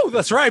 Wow,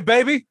 that's right,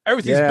 baby.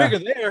 Everything's bigger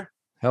there.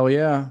 Hell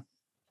yeah.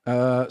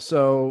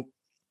 So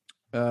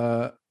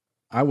I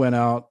went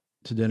out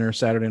to dinner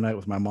Saturday night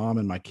with my mom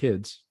and my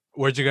kids.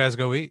 Where'd you guys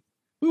go eat?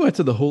 We went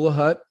to the Hula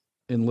Hut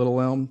in Little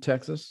Elm,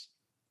 Texas.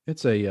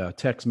 It's a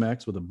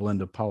Tex-Mex with a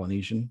blend of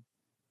Polynesian.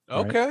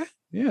 Okay. Right?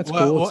 Yeah, it's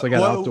cool. It's like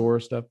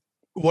outdoor stuff.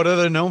 What are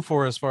they known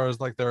for as far as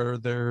like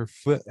their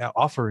food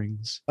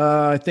offerings?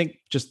 I think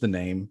just the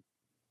name.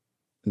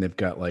 And they've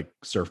got like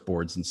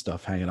surfboards and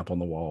stuff hanging up on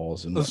the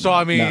walls. And so,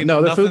 I mean,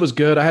 no, the food was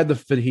good. I had the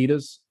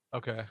fajitas.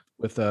 Okay.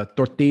 With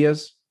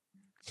tortillas.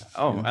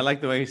 Oh, I like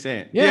the way you say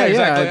it. Yeah,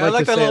 exactly. I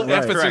like that little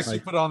emphasis you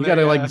put on there.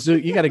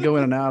 You got to go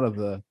in and out of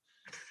the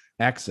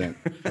accent,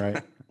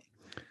 right?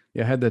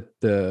 Yeah, I had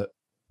the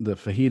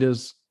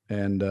fajitas,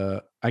 and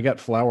I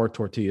got flour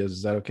tortillas.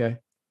 Is that okay?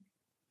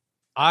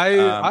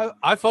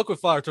 I fuck with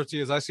flour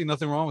tortillas. I see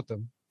nothing wrong with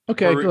them.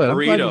 Okay, good.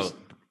 Burrito.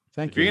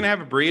 Thank you. If you're gonna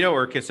have a burrito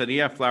or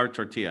quesadilla, flour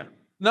tortilla.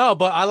 No,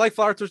 but I like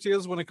flour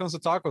tortillas when it comes to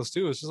tacos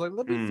too. It's just like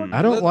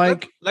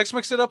let's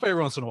mix it up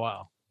every once in a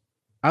while.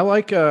 I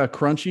like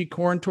crunchy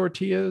corn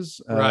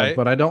tortillas, right?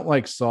 But I don't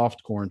like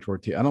soft corn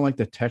tortilla. I don't like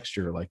the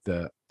texture, like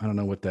I don't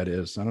know what that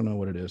is. I don't know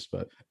what it is,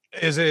 but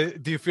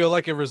do you feel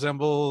like it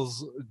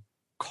resembles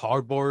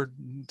cardboard?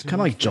 Kind of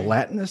like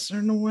gelatinous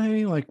in a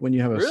way, like when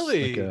you have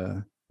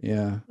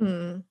yeah.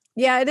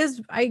 Yeah, it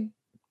is.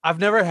 I've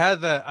never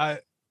had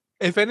that.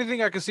 If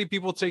anything, I can see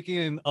people taking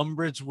an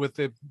umbrage with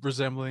it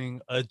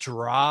resembling a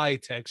dry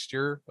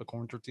texture, a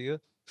corn tortilla,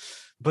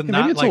 but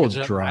not maybe it's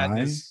like a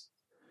dry.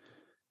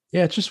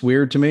 Yeah, it's just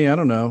weird to me. I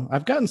don't know.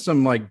 I've gotten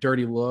some like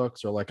dirty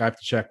looks, or like I have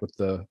to check with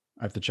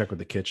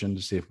the kitchen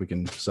to see if we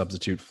can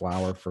substitute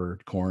flour for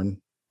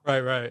corn.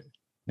 Right.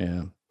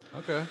 Yeah.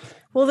 Okay.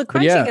 Well, the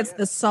crunchy gets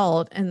the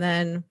salt, and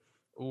then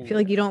I feel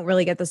like you don't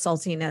really get the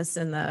saltiness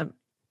in the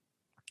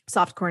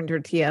soft corn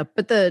tortilla,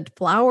 but the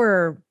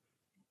flour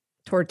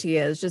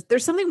tortilla is just,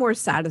 there's something more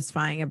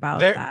satisfying about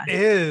that. There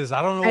is.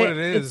 I don't know what it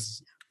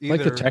is. Either.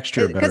 Like the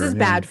texture because it's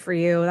bad for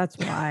you. That's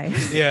why.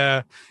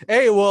 Yeah.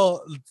 Hey,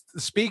 well,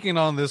 speaking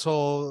on this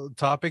whole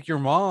topic, your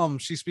mom,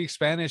 she speaks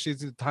Spanish.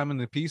 She's at time in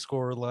the Peace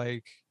Corps.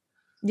 Like,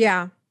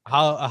 yeah.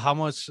 How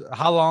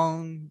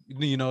long,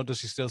 does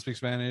she still speak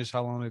Spanish?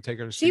 How long did it take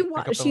her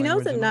to she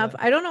knows enough.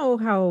 I don't know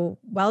how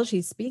well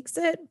she speaks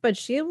it, but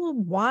she will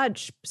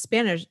watch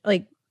Spanish,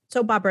 like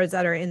soap operas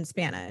that are in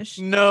Spanish.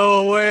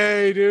 No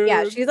way, dude.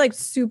 Yeah, she's like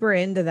super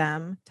into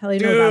them.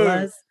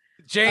 Telenovelas.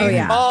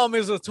 Jane's mom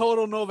is a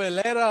total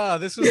novelera.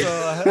 This is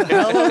a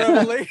hell of a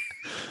revelation.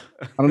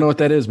 I don't know what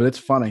that is, but it's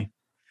funny.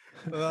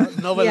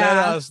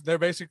 Noveleras, they're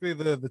basically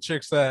the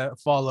chicks that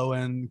follow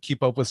and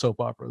keep up with soap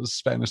operas,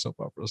 Spanish soap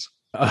operas.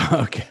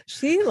 Okay.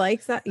 She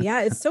likes that.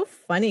 Yeah, it's so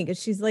funny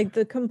because she's like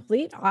the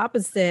complete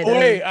opposite.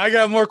 Wait, I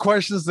got more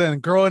questions then.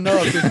 Growing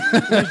up,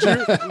 did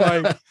you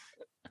like...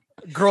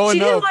 Growing she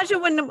didn't up, watch it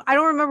when I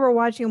don't remember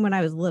watching them when I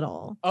was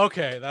little.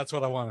 Okay, that's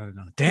what I wanted to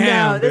know.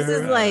 Damn, no, this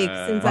is like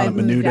since I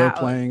moved out.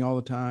 Playing all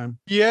the time.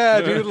 Yeah,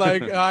 dude.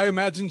 Like I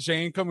imagine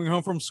Jane coming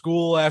home from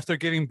school after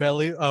getting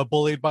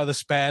bullied by the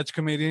Spatch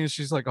comedian.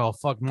 She's like, "Oh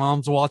fuck,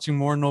 mom's watching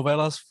more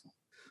novelas.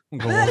 I'm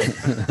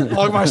going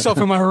lock myself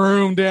in my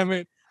room. Damn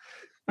it."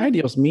 Ay,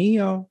 Dios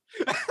mío.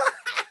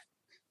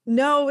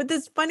 No,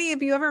 it's funny.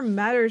 If you ever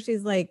met her,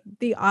 she's like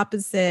the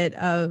opposite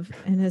of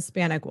an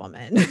Hispanic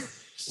woman.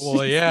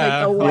 Well,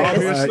 yeah, like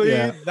obviously,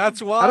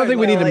 that's why. I don't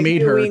think we need to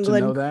meet her to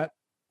know that.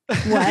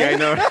 What? Yeah, I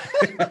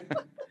know.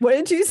 What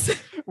did you say?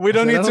 We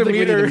don't need to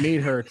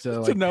meet her to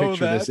like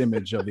picture this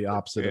image of the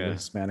opposite of a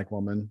Hispanic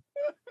woman.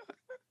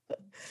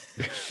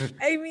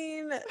 I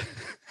mean,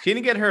 she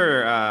didn't get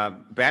her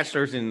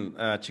bachelor's in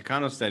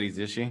Chicano studies,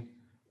 did she?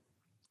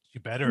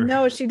 You better.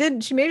 No, she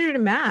did. She majored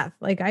in math,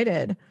 like I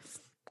did.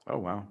 Oh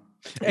wow.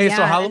 Hey,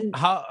 so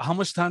how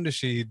much time does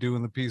she do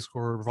in the Peace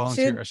Corps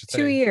volunteer? I should say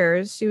 2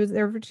 years. She was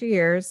there for 2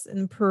 years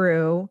in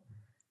Peru,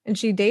 and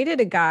she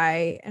dated a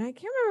guy, and I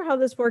can't remember how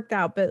this worked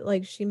out, but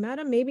like she met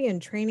him maybe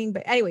in training.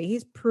 But anyway,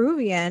 he's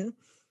Peruvian,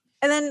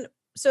 and then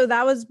so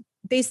that was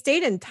they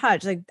stayed in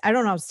touch. Like, I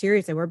don't know how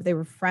serious they were, but they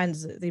were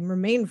friends. They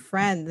remained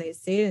friends. They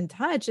stayed in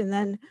touch. And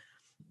then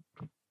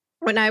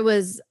when I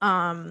was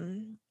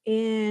when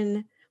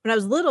I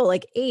was little,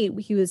 like 8,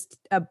 he was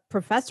a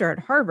professor at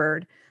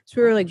Harvard. So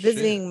we were like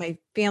visiting my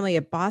family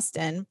at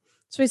Boston.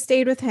 So I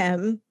stayed with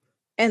him.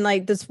 And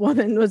like this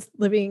woman was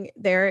living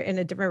there in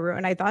a different room.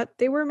 And I thought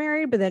they were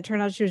married, but then it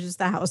turned out she was just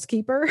the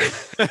housekeeper.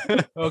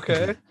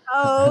 Okay.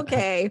 Oh,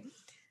 okay.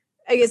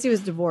 I guess he was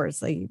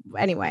divorced. Like,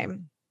 anyway.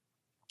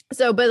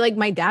 So, but like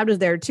my dad was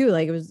there too.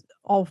 Like it was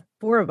all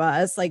 4 of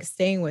us like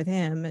staying with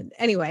him. And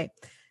anyway,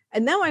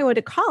 and then when I went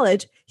to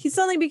college, he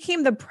suddenly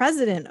became the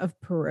president of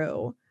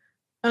Peru.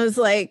 I was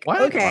like,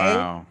 what? Okay.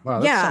 Wow,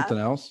 that's something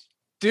else.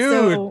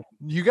 Dude, so,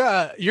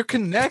 you're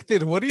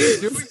connected. What are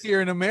you doing here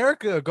in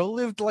America? Go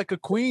live like a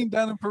queen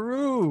down in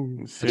Peru.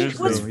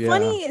 What's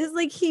funny is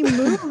like he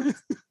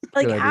moved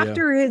like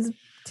after his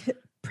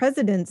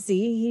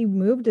presidency, he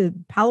moved to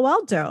Palo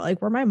Alto, like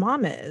where my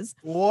mom is.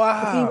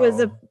 Wow. He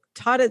was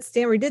taught at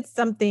Stanford. He did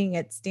something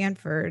at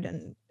Stanford,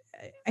 and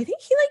I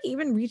think he like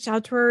even reached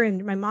out to her.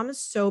 And my mom is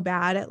so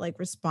bad at like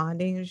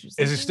responding. Is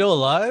he still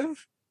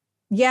alive?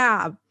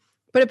 Yeah,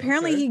 but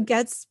apparently he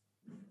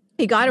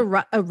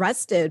got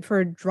arrested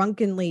for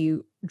drunken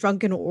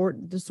or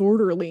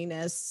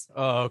disorderliness.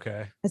 Oh,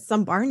 okay. At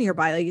some bar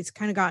nearby. Like, it's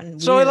kind of gotten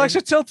so weird. He likes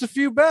to tilt a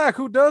few back.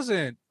 Who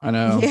doesn't? I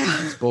know.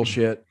 Yeah. It's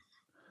bullshit.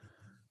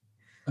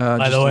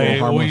 By the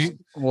way,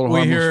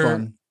 we hear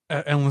fun.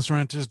 Endless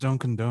Ranters don't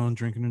condone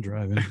drinking and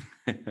driving.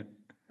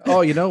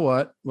 Oh, you know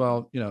what?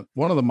 Well,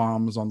 one of the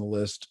moms on the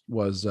list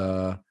was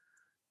the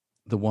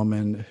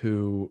woman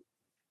who,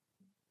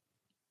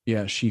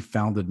 she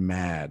founded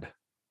MAD.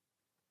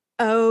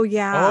 Oh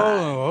yeah.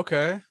 Oh,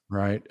 okay.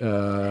 Right.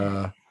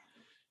 You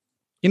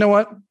know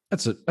what?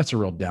 That's a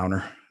real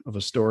downer of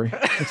a story.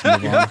 Let's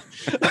move on.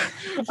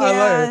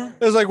 I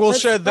like it. We'll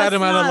shed that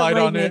amount of light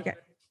on it.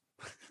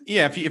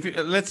 Yeah, if you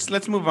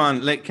let's move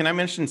on. Like, can I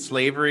mention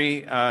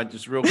slavery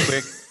just real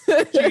quick?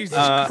 Jesus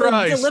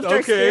Christ! To lift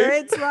our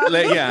spirits,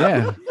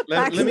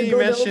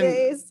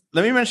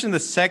 let me mention the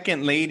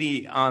second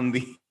lady on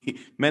the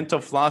Mental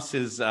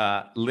Floss's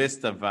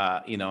list of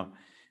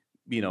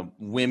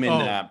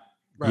women.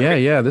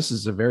 Right. Yeah. This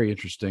is a very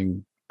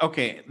interesting.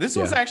 Okay, this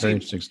was actually very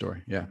interesting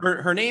story. Yeah,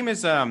 her name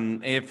is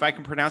if I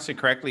can pronounce it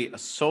correctly,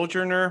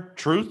 Sojourner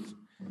Truth.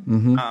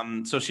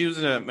 Mm-hmm. So she was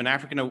an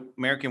African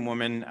American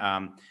woman.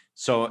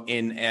 So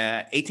in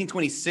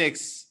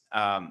 1826,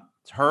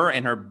 her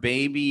and her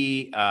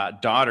baby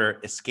daughter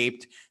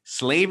escaped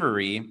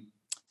slavery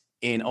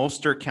in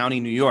Ulster County,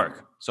 New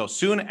York. So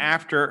soon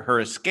after her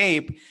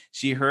escape,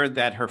 she heard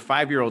that her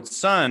 5-year-old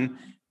son,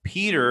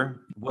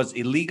 Peter, was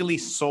illegally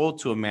sold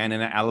to a man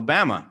in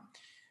Alabama.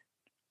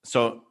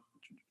 So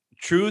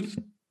Truth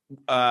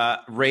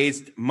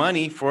raised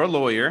money for a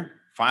lawyer,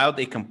 filed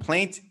a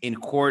complaint in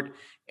court,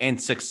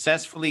 and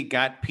successfully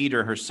got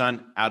Peter, her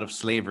son, out of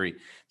slavery.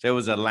 So it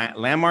was a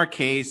landmark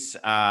case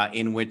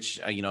in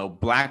which,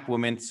 Black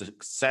women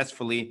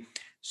successfully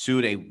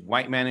sued a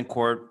white man in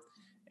court.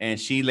 And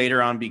she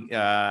later on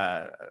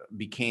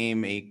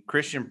became a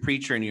Christian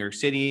preacher in New York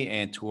City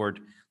and toured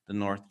the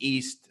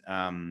Northeast.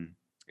 And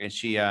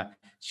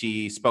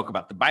she spoke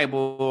about the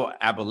Bible,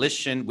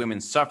 abolition,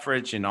 women's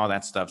suffrage, and all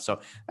that stuff. So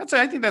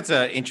I think that's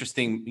an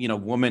interesting,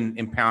 woman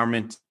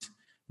empowerment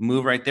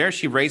move right there.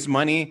 She raised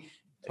money,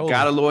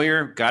 got a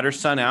lawyer, got her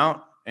son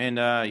out, and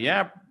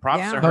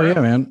props to her. Oh yeah,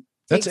 man,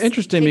 that's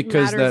interesting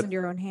because that in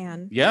your own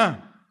hand. Yeah,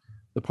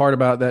 the part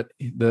about that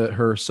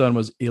her son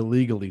was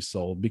illegally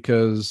sold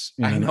because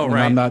I know,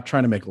 right? I'm not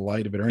trying to make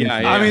light of it or anything.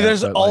 I mean,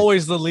 there's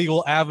always the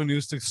legal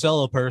avenues to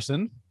sell a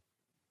person.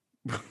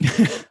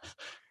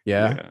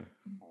 Yeah.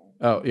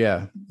 Oh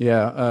yeah.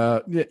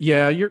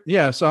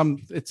 So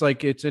it's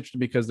interesting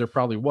because there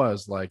probably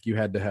was you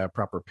had to have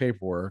proper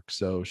paperwork.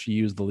 So she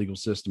used the legal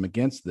system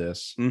against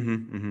this.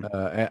 Mm-hmm,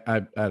 mm-hmm.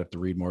 I'd have to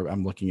read more.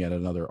 I'm looking at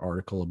another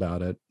article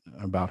about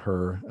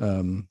her.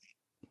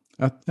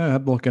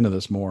 I'd look into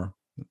this more.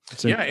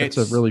 It's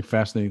a really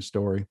fascinating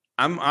story.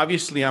 I'm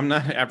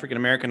not African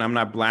American. I'm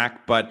not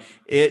Black, but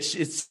it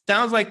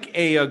sounds like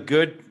a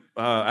good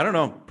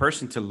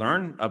person to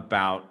learn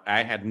about.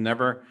 I had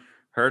never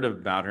heard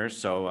about her,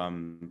 so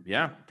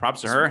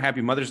props to her. Happy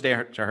Mother's Day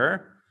to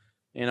her,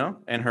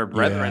 and her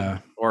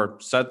brethren or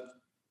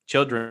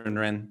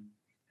children,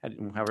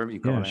 however you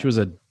call it. She was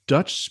a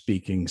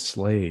Dutch-speaking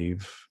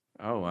slave.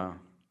 Oh wow,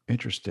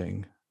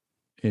 interesting.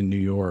 In New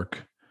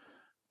York.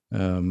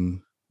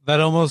 That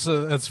almost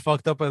as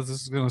fucked up as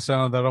this is gonna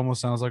sound, that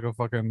almost sounds like a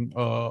fucking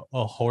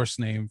a horse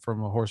name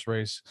from a horse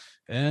race.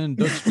 And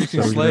Dutch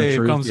speaking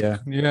slave comes,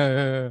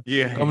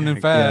 coming in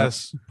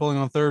fast, pulling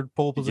on third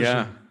pole position.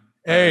 Yeah.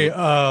 Hey,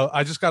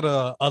 I just got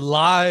a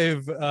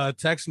live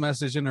text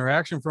message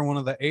interaction from one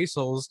of the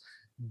ASOLs.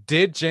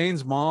 Did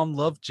Jane's mom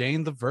love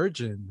Jane the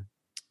Virgin?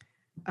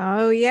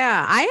 Oh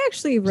yeah, I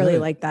actually really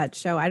like that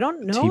show. I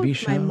don't know TV if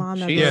show? my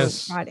mom ever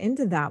got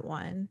into that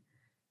one.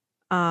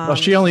 Well,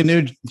 she only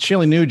knew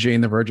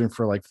Jane the Virgin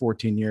for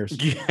 14 years.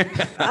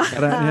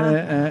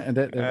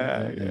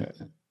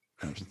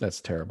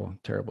 That's terrible.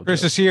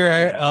 Chris is here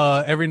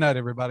every night,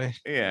 everybody.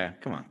 Yeah,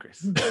 come on, Chris.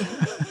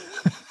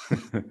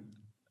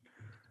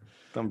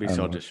 Don't be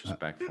so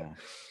disrespectful.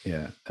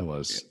 Yeah, it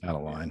was out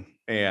of line.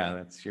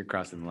 Yeah, you're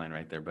crossing the line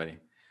right there, buddy.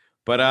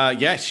 But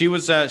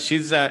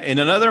she's in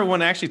another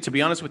one. Actually, to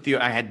be honest with you,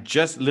 I had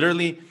just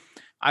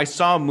I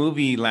saw a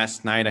movie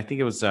last night. I think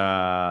it was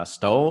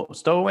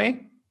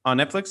Stowaway on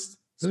Netflix.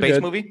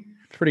 Space movie.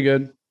 Pretty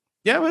good.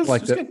 Yeah, it was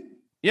good.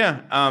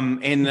 Yeah.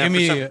 And give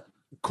me a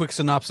quick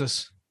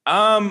synopsis.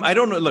 I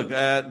don't know. Look,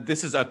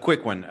 this is a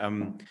quick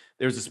one.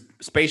 There's a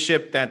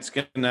spaceship that's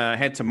gonna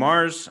head to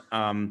Mars.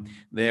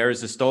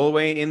 There's a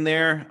stowaway in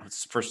there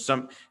for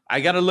some. I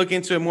got to look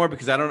into it more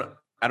because I don't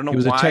know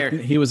why.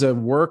 He was a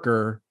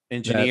worker,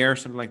 engineer,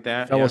 something like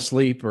that. Fell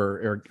asleep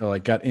or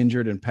like got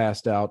injured and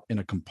passed out in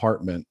a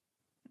compartment.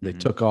 They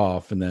took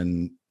off, and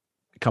then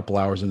a couple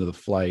hours into the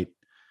flight,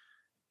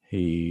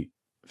 he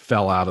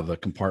fell out of the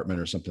compartment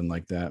or something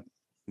like that.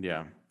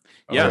 Yeah.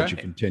 I'll let you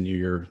continue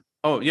your.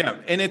 Oh yeah,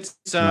 and it's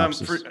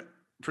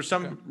for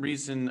some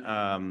reason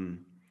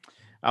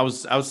I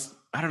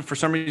don't know, for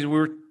some reason we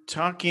were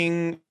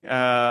talking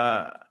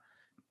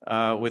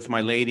with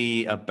my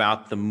lady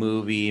about the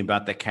movie,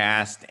 about the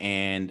cast,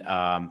 and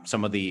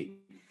some of the.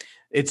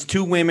 It's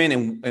two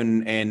women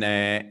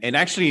and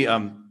actually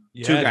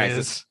two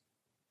guys.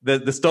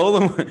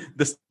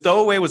 The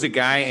stowaway was a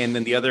guy, and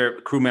then the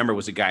other crew member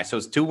was a guy. So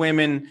it's two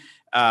women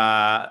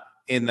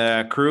in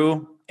the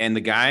crew, and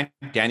the guy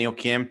Daniel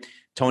Kim,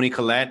 Toni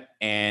Collette,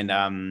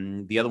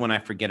 and the other one I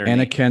forget her name.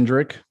 Anna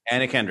Kendrick.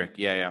 Anna Kendrick.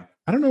 Yeah.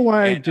 I don't know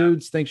why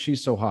dudes think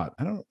she's so hot.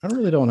 I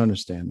really don't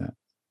understand that.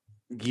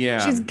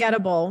 Yeah, she's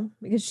gettable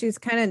because she's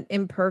kind of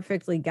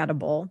imperfectly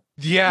gettable.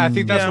 Yeah, I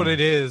think that's what it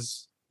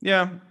is.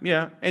 Yeah,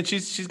 and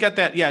she's got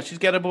that. Yeah, she's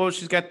gettable.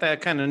 She's got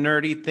that kind of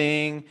nerdy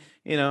thing.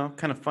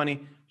 Kind of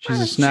funny. She's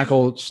a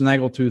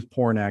snaggletooth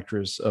porn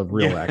actress of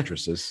real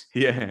actresses.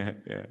 Yeah.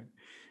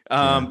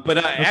 But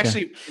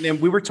actually,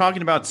 we were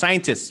talking about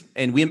scientists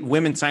and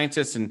women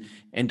scientists and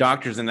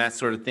doctors and that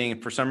sort of thing.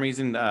 For some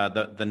reason,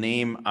 the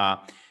name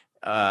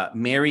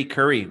Mary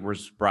Curry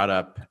was brought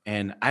up,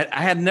 and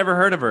I had never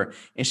heard of her.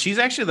 And she's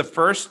actually the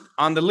first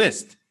on the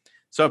list.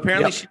 So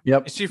apparently,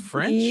 is she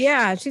French?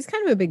 Yeah, she's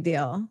kind of a big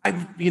deal.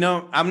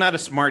 I'm not a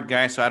smart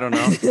guy, so I don't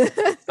know.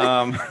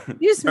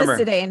 You just missed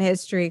a day in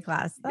history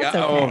class. That's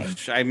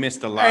okay. I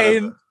missed a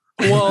lot.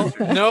 Well,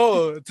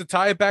 no, to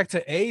tie it back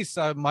to Ace,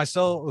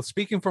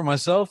 speaking for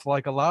myself,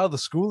 like a lot of the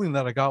schooling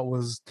that I got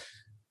was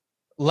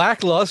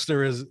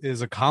lackluster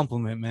is a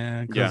compliment,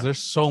 man. Because there's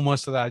so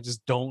much that I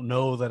just don't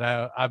know that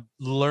I've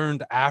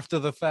learned after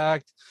the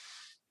fact.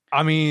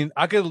 I mean,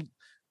 I could,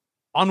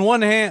 on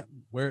one hand,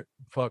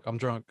 I'm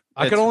drunk.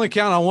 I could only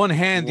count on one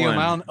hand the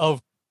amount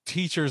of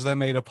teachers that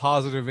made a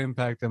positive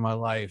impact in my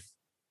life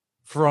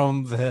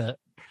from at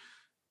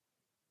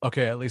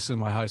least in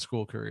my high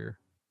school career.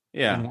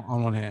 Yeah,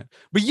 on one hand,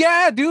 but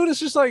dude, it's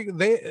just like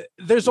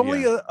there's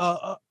only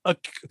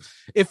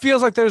it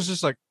feels like there's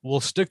just like, we'll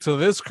stick to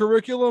this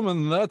curriculum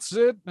and that's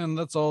it, and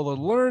that's all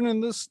they'll learn in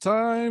this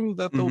time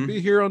that they'll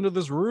be here under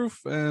this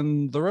roof,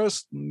 and the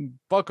rest,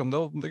 fuck them,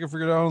 they can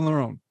figure it out on their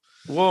own.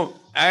 Well,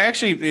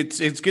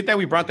 it's good that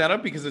we brought that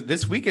up, because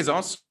this week is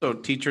also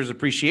Teachers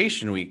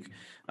Appreciation Week,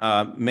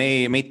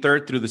 May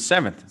 3rd through the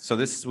 7th. So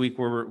this week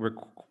we're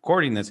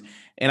recording this,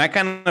 and I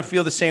kind of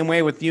feel the same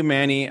way with you,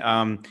 Manny.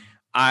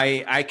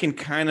 I can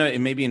kind of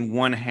maybe in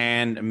one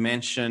hand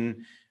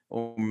mention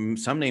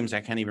some names I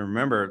can't even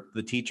remember,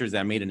 the teachers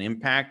that made an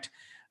impact.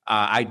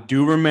 I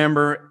do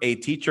remember a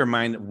teacher of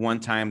mine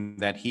one time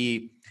that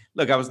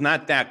I was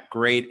not that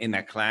great in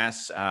that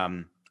class.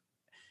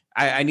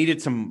 I needed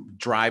some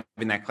drive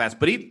in that class,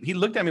 but he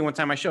looked at me one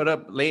time. I showed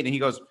up late and he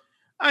goes,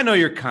 "I know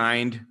you're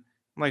kind."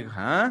 I'm like,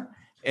 "Huh?"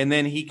 And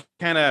then he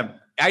kind of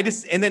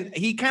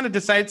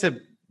decided to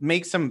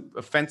make some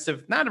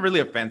offensive, not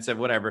really offensive,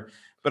 whatever.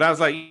 But I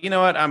was like, you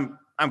know what? I'm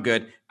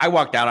good. I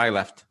walked out. I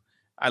left.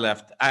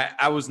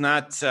 I was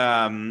not.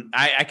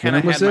 I kind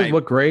of had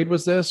what grade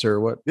was this, or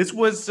what? This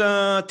was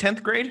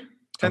 10th grade.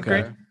 10th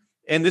grade,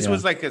 and this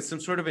was like some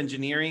sort of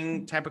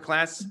engineering type of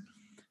class.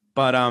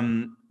 But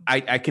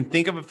I can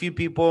think of a few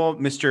people.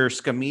 Mr.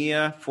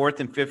 Scamilla, 4th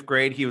and 5th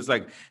grade. He was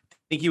like, I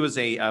think he was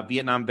a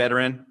Vietnam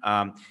veteran.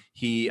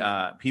 He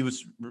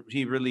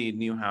really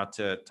knew how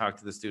to talk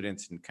to the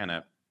students and kind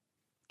of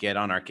get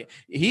on our.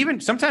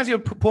 Sometimes he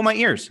would pull my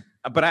ears,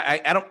 but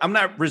I'm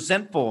not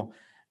resentful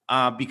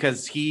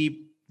because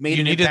he made.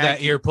 You needed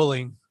that ear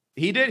pulling.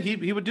 He did.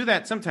 He would do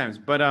that sometimes,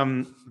 but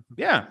I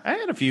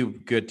had a few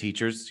good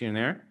teachers here and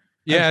there.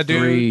 Yeah, dude.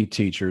 3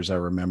 teachers I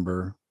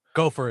remember.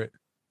 Go for it.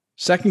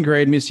 2nd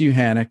grade, Miss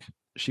Uhanek.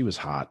 She was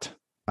hot.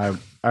 I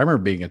remember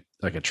being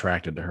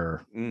attracted to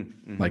her.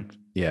 Mm-hmm. Like,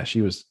 yeah,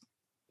 she was.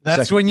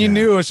 That's when you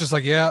knew it's just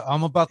like, yeah,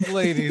 I'm about the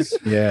ladies.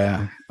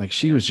 Yeah, like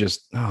she was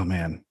just. Oh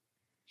man,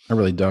 I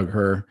really dug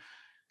her.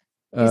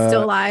 She's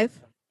still alive?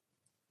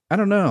 I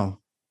don't know.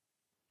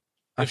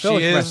 I feel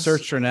like if I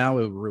searched her now,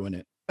 it would ruin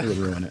it.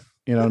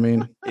 You know what I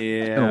mean? Yeah,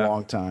 it's been a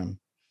long time.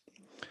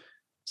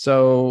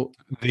 So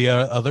the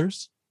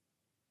others.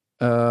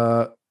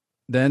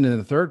 then in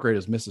the third grade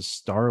is Mrs.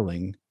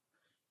 Starling.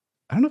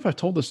 I don't know if I've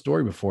told this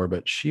story before,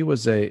 but she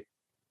had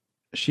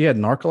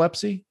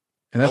narcolepsy,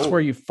 and that's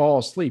where you fall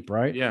asleep,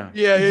 right?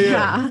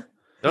 Yeah.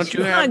 Don't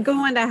you have not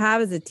going to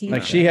have as a teacher?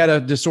 Like she had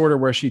a disorder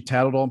where she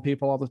tattled on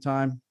people all the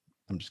time.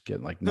 I'm just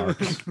kidding, like narc.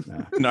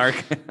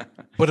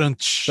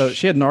 Narc. So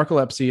she had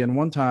narcolepsy, and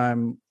one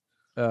time,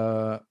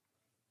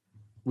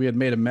 we had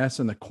made a mess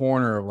in the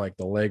corner of like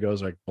the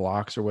Legos, like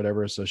blocks or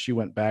whatever. So she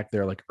went back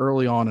there like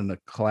early on in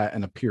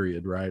a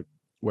period, right?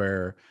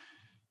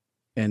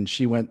 And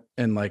she went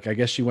and like, I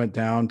guess she went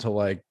down to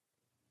like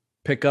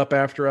pick up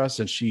after us,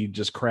 and she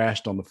just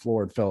crashed on the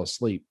floor and fell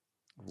asleep.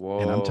 Whoa.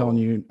 And I'm telling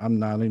you, I'm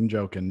not even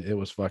joking. It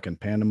was fucking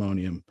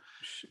pandemonium.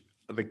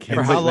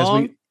 For how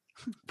long?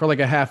 For like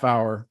a half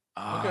hour.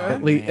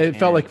 At least it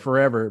felt like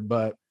forever,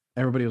 but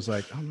everybody was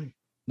like, "Oh my,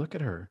 look at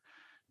her."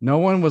 No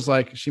one was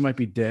like, "She might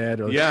be dead,"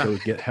 or "Let's go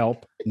get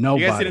help."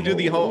 Nobody. You guys didn't do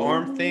the whole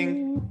arm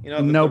thing,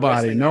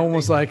 Nobody. No one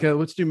was like,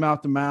 "Let's do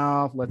mouth to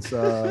mouth. Let's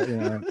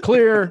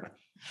clear."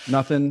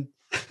 Nothing.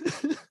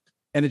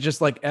 And it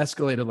just like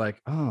escalated,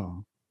 like,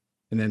 oh.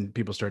 And then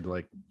people started to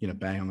like,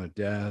 bang on their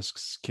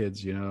desks,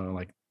 kids,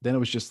 like, then it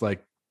was just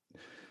like,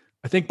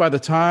 I think by the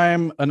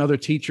time another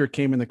teacher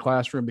came in the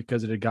classroom,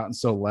 because it had gotten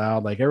so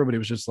loud, like everybody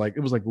was just like, it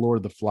was like Lord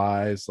of the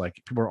Flies. Like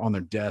people were on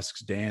their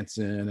desks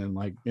dancing and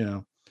like,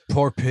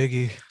 poor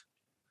Piggy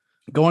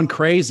going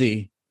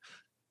crazy.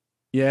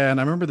 Yeah. And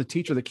I remember the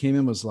teacher that came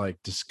in was like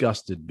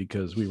disgusted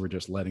because we were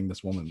just letting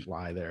this woman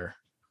lie there.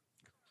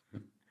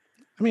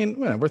 I mean,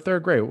 we're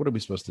third grade. What are we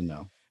supposed to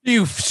know?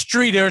 You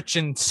street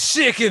urchin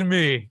sicken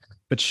me.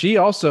 But she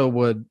also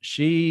would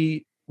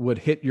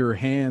hit your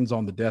hands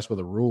on the desk with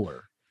a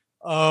ruler.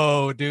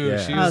 Oh, dude.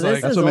 Yeah. She was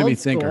like, that's what made me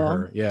think of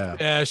her. Yeah.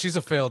 Yeah. She's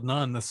a failed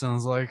nun. That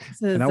sounds like.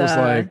 And I was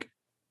like,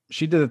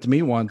 she did it to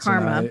me once.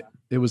 Karma. And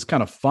it was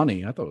kind of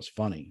funny. I thought it was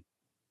funny.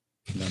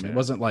 It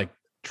wasn't like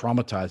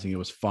traumatizing. It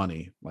was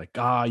funny. Like,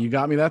 you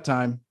got me that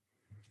time.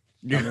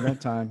 Got me that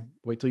time.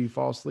 Wait till you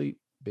fall asleep,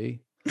 B.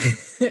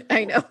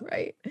 I know,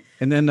 right?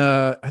 And then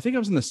I think I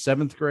was in the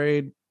 7th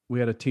grade. We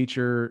had a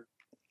teacher.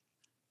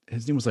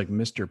 His name was like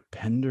Mr.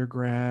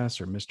 Pendergrass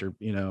or Mr.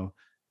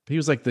 He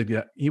was like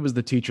he was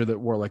the teacher that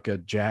wore like a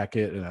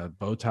jacket and a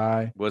bow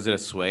tie. Was it a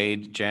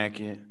suede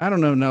jacket? I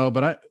don't know. No,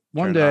 but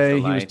one day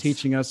he was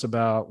teaching us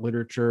about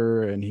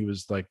literature, and he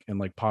was like in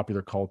like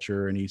popular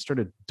culture, and he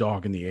started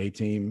dogging the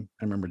A-Team.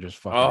 I remember just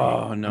fucking.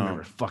 I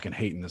remember fucking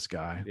hating this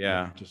guy.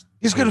 Yeah, like,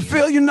 he's gonna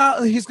fail your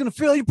knowledge. He's gonna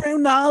fail your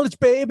brain knowledge,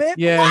 baby.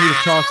 Yeah, he was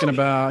talking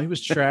about. He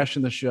was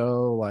trashing the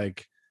show,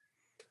 like.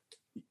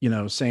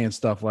 Saying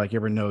stuff like, you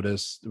ever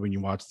notice when you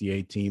watch the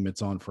A-Team,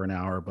 it's on for an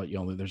hour, but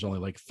there's only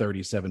like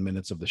 37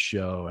 minutes of the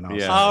show. And I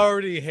was I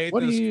already hate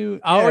what this. Do you,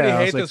 I already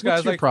hate this guy.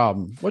 What's your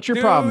problem? What's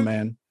your problem,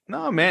 man?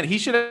 No, man, he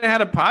should have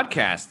had a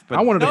podcast. But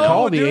I wanted to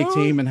call the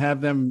A-Team and have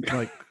them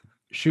like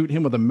shoot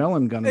him with a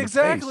melon gun.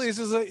 Exactly. It's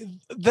just like,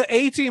 the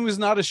A-Team is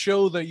not a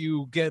show that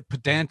you get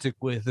pedantic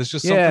with. It's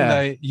just something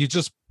that you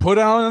just put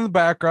out in the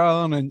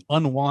background and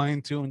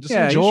unwind to and just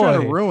enjoy. He's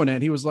trying to ruin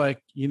it. He was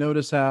like, you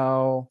notice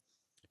how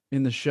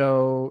in the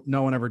show,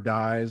 no one ever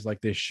dies. Like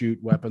they shoot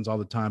weapons all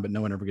the time, but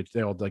no one ever gets.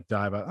 They all like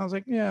die. But I was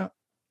like, yeah,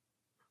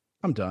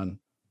 I'm done.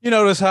 You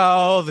notice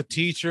how the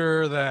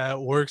teacher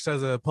that works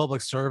as a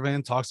public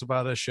servant talks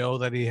about a show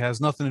that he has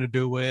nothing to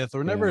do with,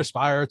 or never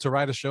aspired to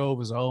write a show of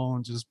his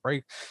own. Just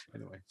break.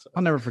 Anyway,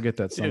 I'll never forget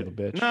that son of a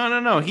bitch.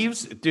 No. He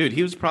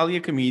was probably a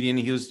comedian.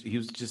 He was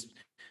just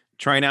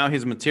trying out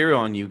his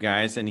material on you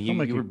guys, and you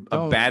were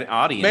a bad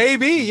audience.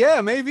 Maybe.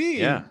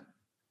 Yeah.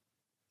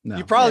 No.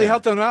 You probably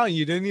helped them out and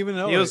you didn't even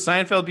know. He was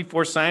Seinfeld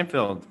before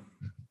Seinfeld.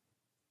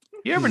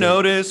 You ever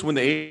notice when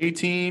the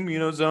A-Team,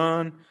 is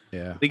on?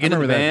 Yeah. They get in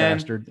the van. That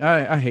bastard.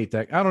 I hate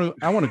that. I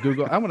want to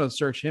Google. I want to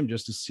search him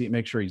just to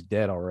make sure he's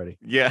dead already.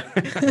 Yeah.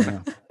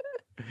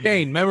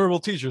 Gain, memorable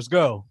teachers,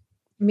 go.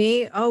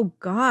 Me? Oh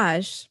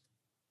gosh.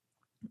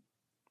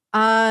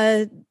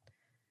 The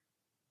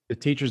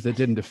teachers that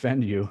didn't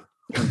defend you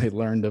when they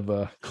learned of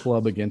a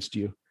club against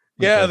you.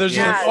 Yeah, there's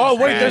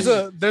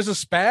there's a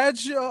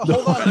Spadge. Hold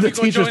on, the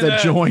teachers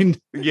that joined.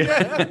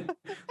 Yeah,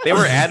 they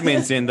were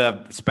admins in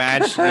the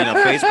Spadge,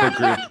 Facebook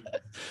group.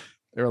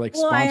 They were like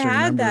sponsored I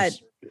had members.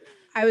 that.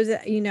 I was,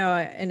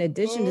 in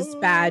addition to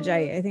Spadge,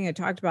 I think I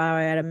talked about.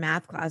 I had a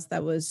math class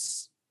that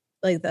was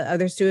like the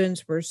other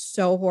students were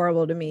so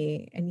horrible to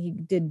me, and he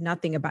did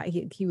nothing about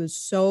it. He was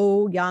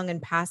so young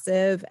and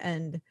passive,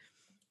 and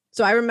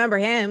so I remember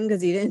him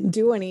because he didn't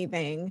do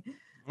anything.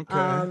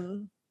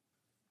 Okay.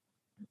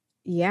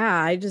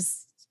 Yeah, I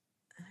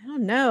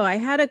don't know. I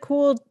had a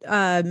cool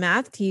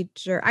math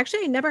teacher.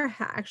 Actually, I never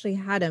actually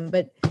had him,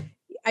 but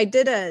I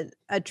did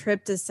a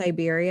trip to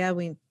Siberia.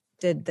 We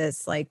did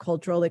this like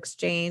cultural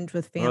exchange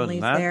with families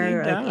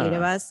there, like 8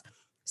 of us.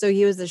 So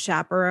he was the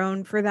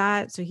chaperone for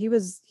that. So he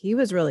was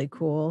really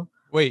cool.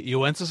 Wait, you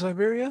went to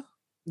Siberia?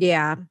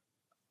 Yeah.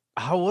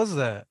 How was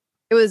that?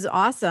 It was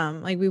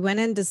awesome. Like we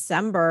went in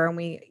December and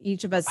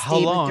each of us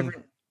stayed with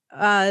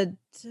different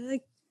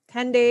like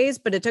 10 days,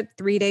 but it took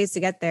 3 days to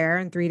get there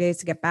and 3 days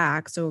to get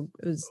back. So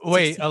it was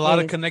a lot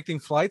of connecting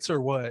flights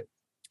or what?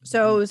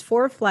 So it was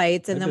 4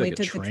 flights, and then we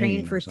took the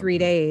train for 3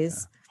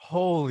 days. Yeah.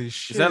 Holy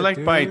shit! Is that like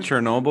dude. by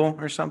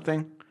Chernobyl or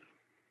something?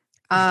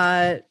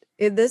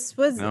 This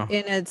was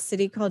in a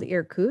city called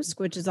Irkutsk,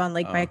 which is on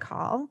Lake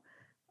Baikal,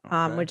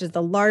 which is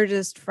the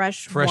largest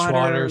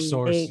freshwater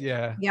source. lake.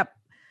 Yeah. Yep.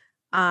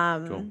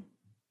 Cool.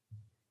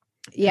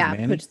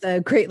 Yeah, puts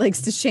the Great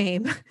Lakes to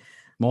shame.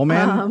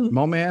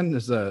 Moleman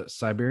is a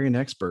Siberian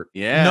expert.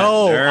 Yeah.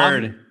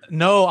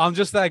 No, I'm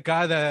just that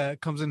guy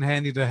that comes in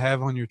handy to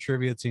have on your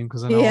trivia team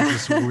because I know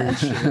this weird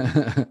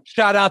shit.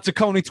 Shout out to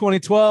Coney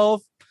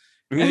 2012.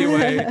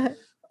 Anyway.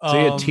 So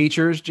you had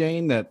teachers,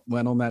 Jane, that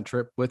went on that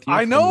trip with you?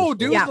 I know,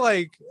 dude. Yeah.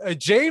 Like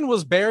Jane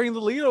was bearing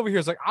the lead over here.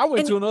 It's like, I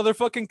went to another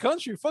fucking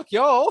country. Fuck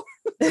y'all.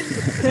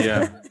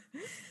 Yeah.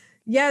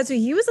 Yeah. So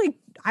he was like,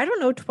 I don't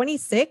know,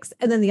 26.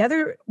 And then the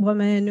other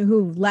woman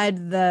who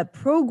led the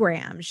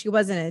program, she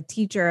wasn't a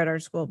teacher at our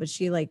school, but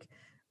she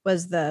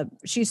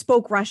she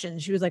spoke Russian.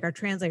 She was like our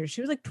translator.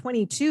 She was like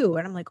 22.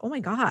 And I'm like, oh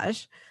my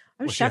gosh,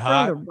 I was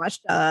chaperoning to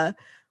Russia.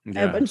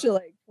 A bunch of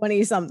like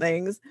 20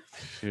 somethings.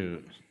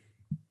 Shoot.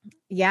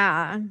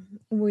 Yeah,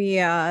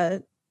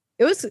 it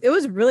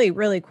was really,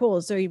 really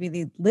cool. So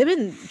they live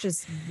in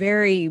just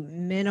very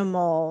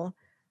minimal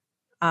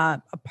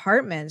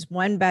apartments,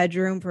 1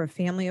 bedroom for a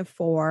family of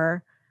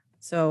 4.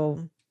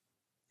 So,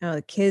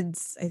 the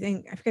kids,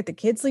 I forget, the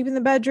kids sleep in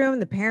the bedroom,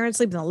 the parents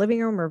sleep in the living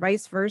room, or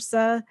vice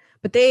versa.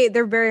 But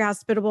they're very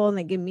hospitable, and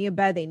they give me a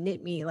bed. They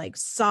knit me like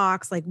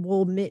socks, like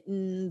wool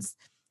mittens,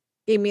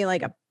 gave me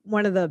like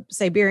one of the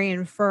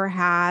Siberian fur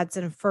hats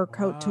and a fur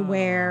coat to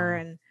wear,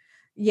 and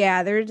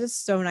yeah, they're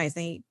just so nice.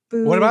 They eat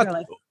food. What about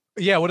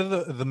what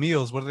are the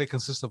meals? What do they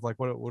consist of? Like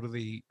what do they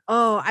eat?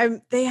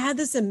 They had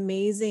this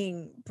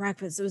amazing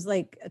breakfast. It was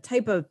like a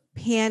type of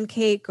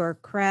pancake or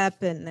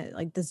crepe and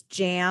like this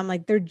jam.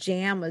 Like their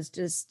jam was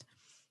just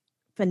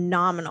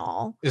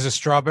phenomenal. Is it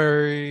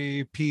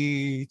strawberry,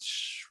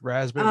 peach,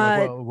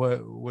 raspberry?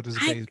 What is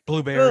it?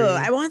 Blueberry?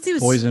 I want to say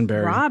it was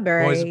boysenberry.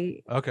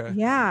 Strawberry. Okay.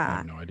 Yeah. I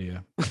have no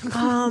idea.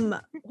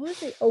 What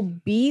was it? Oh,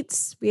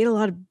 beets. We ate a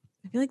lot of.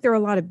 I feel like there were a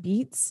lot of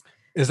beets.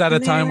 Is that a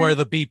time where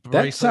the beet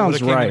that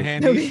sounds right?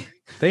 Handy?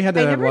 They had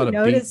to have a lot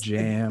of beet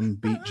jam,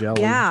 beet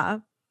jelly. Yeah.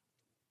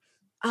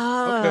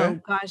 Oh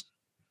gosh,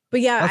 but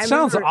yeah, that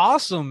sounds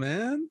awesome,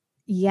 man.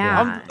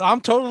 Yeah,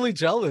 I'm totally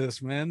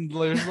jealous, man.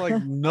 There's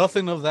like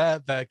nothing of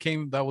that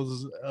came. That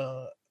was.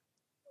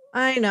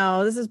 I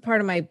know this is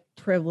part of my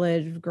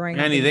privilege growing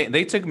up. Manny,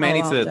 they took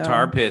Manny to the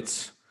tar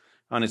pits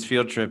on his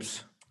field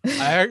trips.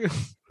 Like.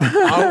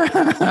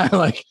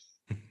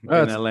 In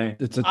LA.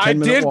 I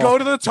did go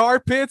to the tar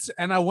pits,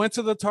 and I went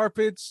to the tar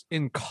pits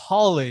in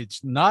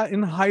college, not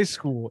in high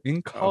school.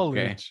 In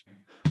college,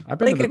 I've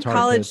been like to a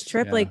college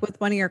trip, like with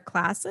one of your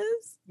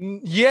classes.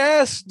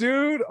 Yes,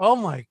 dude. Oh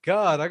my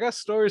god, I got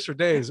stories for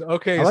days.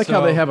 Okay, I like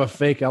how they have a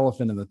fake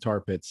elephant in the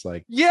tar pits.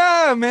 Like,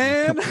 yeah,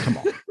 man. Come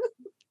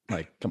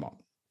on, come on.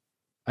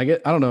 I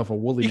don't know if a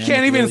woolly. You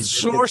can't even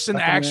source an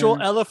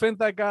actual elephant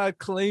that got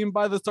claimed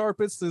by the tar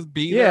pits to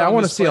be. Yeah, I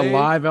want to see a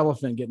live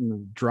elephant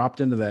getting dropped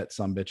into that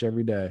sumbitch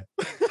every day.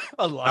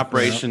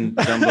 Operation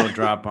Dumbo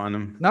drop on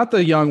them. Not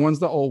the young ones,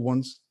 the old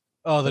ones.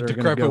 Oh, the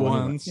decrepit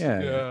ones.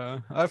 Yeah.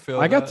 I feel.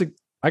 I got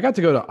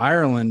to go to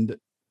Ireland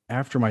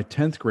after my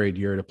 10th grade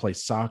year to play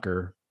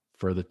soccer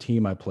for the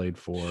team I played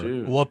for.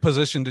 Shoot. What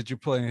position did you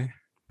play?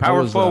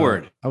 Power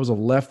forward. I was a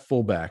left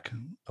fullback,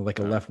 like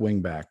a left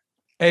wing back.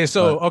 Hey,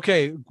 so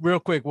okay, real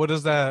quick, what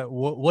is that?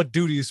 What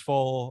duties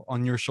fall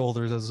on your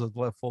shoulders as a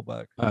left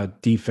fullback?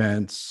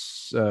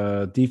 Defense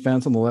on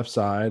the left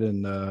side,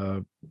 and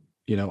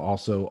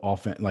also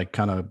offense, like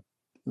kind of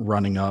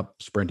running up,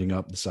 sprinting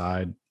up the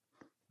side.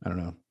 I don't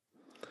know.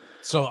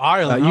 So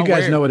Ireland, you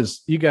guys know what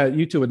is?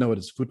 You two would know what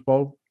is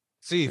football.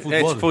 See,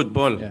 football. It's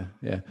football.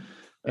 Yeah.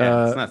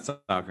 It's not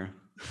soccer.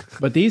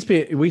 But these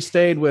people we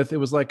stayed with, it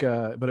was like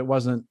but it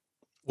wasn't.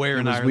 Where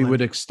in Ireland? We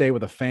would stay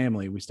with a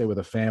family. We stayed with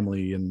a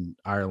family in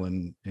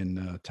Ireland in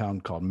a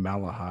town called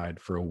Malahide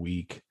for a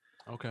week.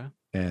 Okay.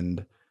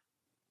 And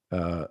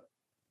the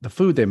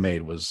food they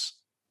made was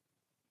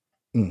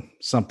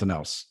something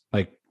else.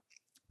 Like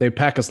they'd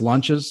pack us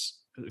lunches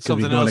because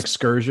we doing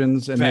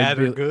excursions. And bad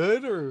or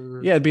good?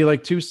 Or yeah, it'd be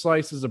like 2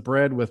 slices of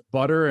bread with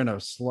butter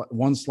and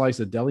 1 slice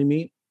of deli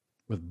meat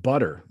with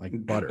butter,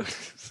 like butter.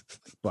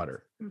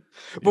 Butter.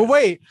 But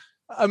wait.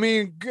 I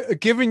mean,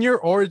 given your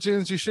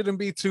origins, you shouldn't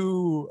be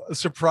too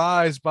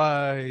surprised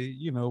by,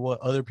 what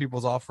other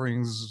people's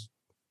offerings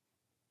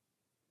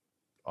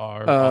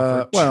are.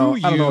 Well, I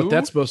don't know what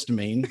that's supposed to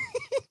mean.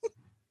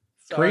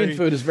 Korean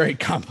food is very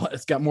complex.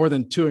 It's got more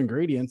than 2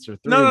 ingredients or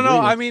 3.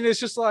 No. I mean, it's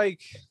just like,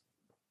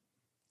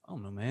 I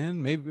don't know,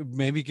 man.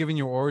 Maybe given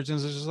your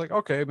origins, it's just like,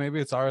 okay,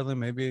 maybe it's Ireland.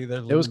 Maybe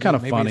there's. It was kind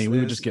of funny. We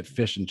would just get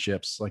fish and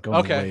chips. Like on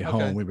the way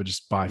home, we would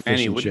just buy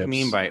fish and what chips. do you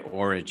mean by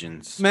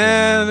origins?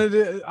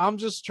 Man, I'm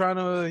just trying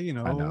to,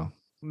 I know.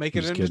 Make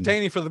it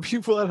entertaining for the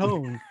people at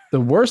home.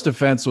 The worst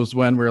offense was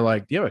when we were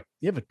like, you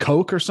have a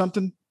Coke or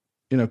something?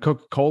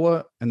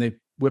 Coca-Cola, and they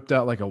whipped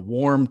out like a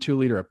warm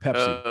 2-liter of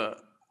Pepsi.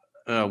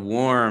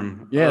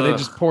 Warm. Yeah, they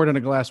just poured in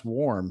a glass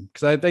warm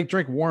because they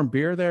drink warm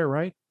beer there,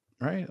 right?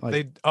 right?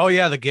 Like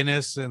the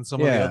Guinness and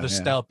some of the other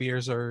stout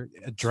beers are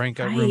drank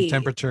at room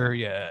temperature.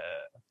 Yeah.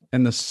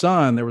 And the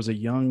son, there was a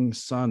young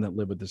son that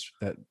lived with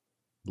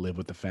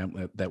the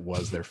family that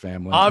was their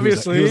family.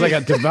 Obviously, he was like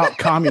a devout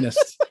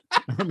communist.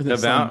 I remember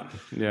this devout,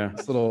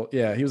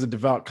 he was a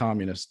devout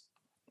communist.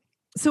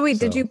 So wait,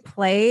 did you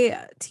play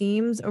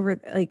teams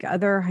over like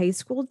other high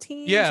school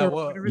teams? Yeah.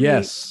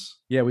 Yes.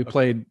 Yeah, we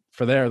played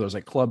for there. There was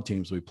like club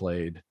teams we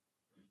played.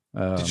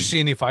 Did you see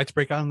any fights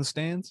break out in the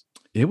stands?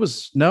 But it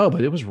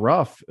was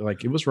rough.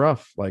 Like it was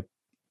rough. Like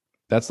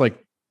that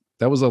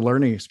was a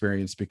learning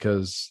experience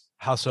because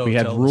how so? We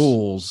had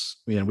rules.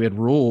 We had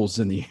rules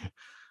in the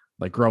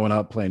like growing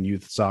up playing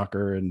youth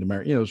soccer and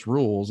those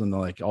rules, and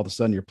like all of a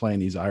sudden you're playing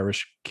these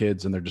Irish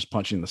kids and they're just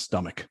punching in the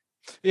stomach.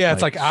 Yeah,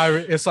 it's like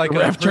the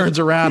ref turns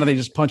around and they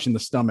just punch in the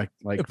stomach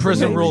like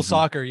prison rule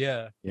soccer.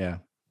 Yeah. Yeah.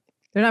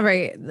 They're not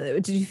very.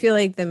 Did you feel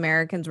like the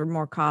Americans were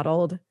more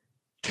coddled?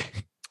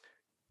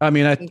 I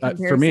mean,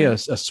 for me, a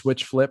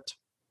switch flipped.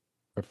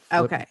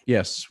 Okay.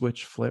 Yeah,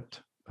 switch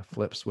flipped. A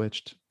flip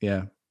switched.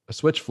 Yeah, a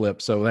switch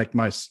flip. So like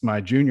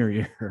my junior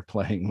year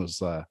playing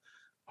was a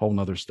whole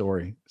nother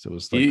story. So it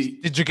was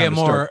like, did you get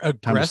more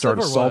aggressive? Time to start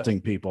assaulting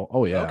people.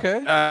 Oh yeah.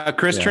 Okay.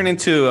 Chris turned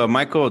into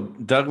Michael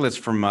Douglas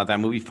from that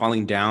movie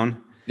Falling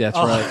Down. That's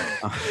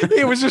right.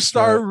 He was just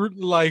start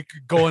like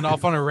going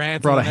off on a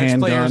rant. Brought a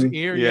handgun.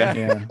 Ear.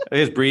 Yeah.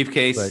 His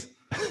briefcase.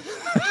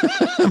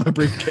 My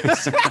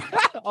briefcase.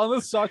 On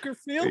the soccer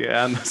field?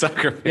 Yeah, on the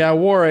soccer field. Yeah, I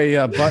wore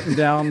a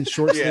button-down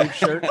short sleeve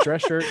shirt,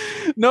 dress shirt.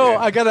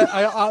 No,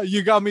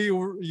 you got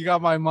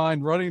my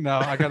mind running now.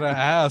 I gotta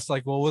ask,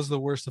 like, what was the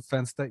worst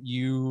offense that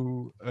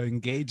you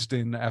engaged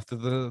in after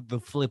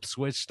the flip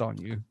switched on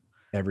you?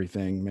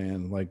 Everything,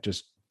 man. Like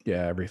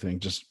everything.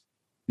 Just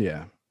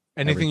Anything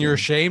everything. You're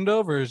ashamed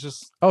of, or is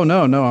just Oh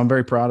no, I'm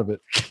very proud of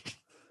it.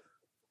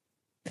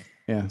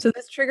 Yeah. So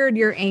this triggered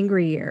your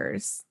angry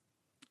years.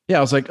 Yeah,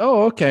 I was like,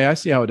 oh, okay, I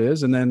see how it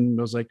is. And then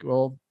I was like,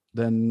 well,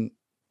 then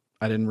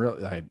I didn't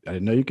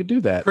know you could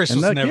do that. Chris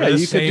was never the you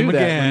could same do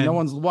that again. when no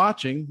one's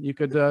watching. You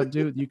could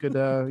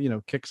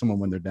kick someone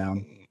when they're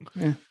down.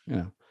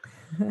 Yeah,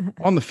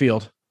 on the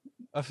field.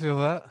 I feel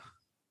that.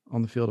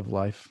 On the field of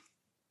life.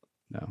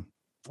 No.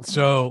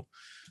 So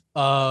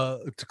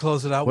to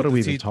close it out, what are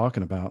we even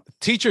talking about?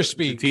 Teacher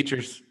speak.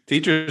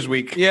 Teachers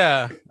week.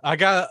 Yeah, I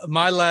got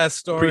my last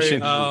story.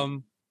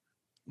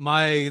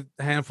 My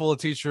handful of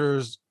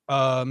teachers,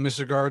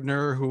 Mr.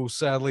 Gardner, who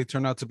sadly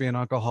turned out to be an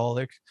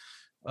alcoholic,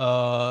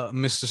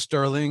 Mr.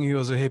 Sterling, he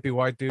was a hippie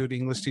white dude,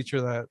 English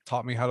teacher that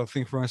taught me how to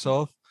think for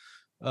myself.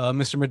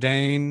 Mr.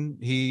 Murdane,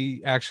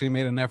 he actually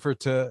made an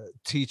effort to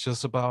teach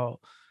us about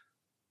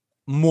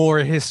more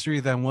history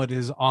than what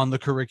is on the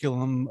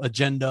curriculum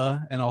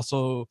agenda, and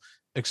also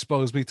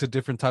exposed me to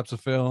different types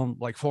of film,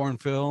 like foreign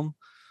film.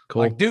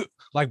 Cool. Like, dude,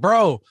 like,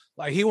 bro,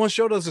 like he once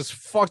showed us this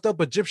fucked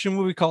up Egyptian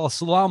movie called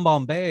Salam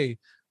Bombay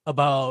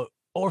about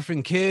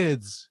orphan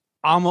kids.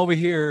 I'm over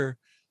here.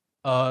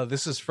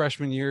 This is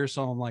freshman year,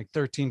 so I'm like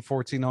 13,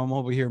 14. I'm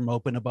over here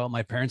moping about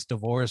my parents'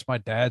 divorce, my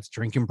dad's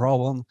drinking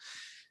problem.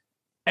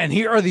 And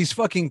here are these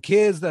fucking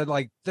kids that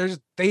like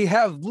they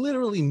have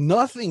literally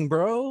nothing,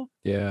 bro.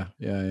 Yeah.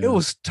 It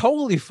was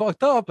totally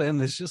fucked up.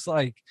 And it's just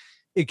like,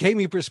 it gave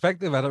me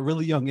perspective at a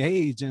really young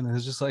age. And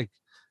it's just like,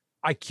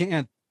 I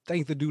can't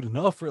thank the dude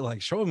enough for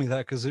like showing me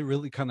that, because it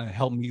really kind of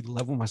helped me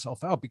level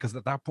myself out, because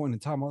at that point in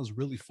time I was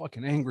really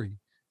fucking angry.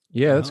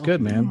 Yeah, that's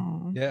good, man.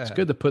 Aww. Yeah, it's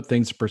good to put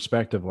things in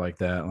perspective like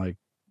that. Like,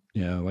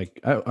 like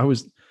I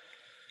was,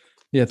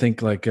 I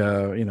think like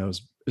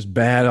as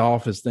bad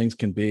off as things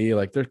can be,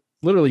 like they're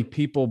literally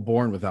people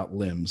born without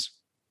limbs.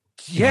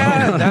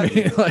 Yeah,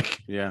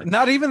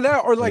 not even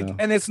that, or like,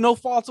 and it's no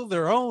fault of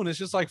their own. It's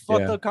just like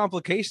fucked up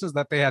complications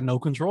that they had no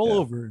control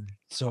over.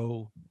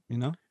 So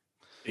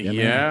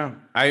Yeah,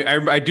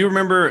 I do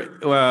remember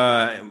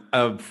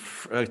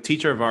a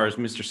teacher of ours,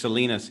 Mr.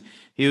 Salinas.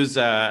 He was,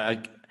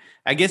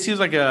 I guess he was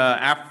like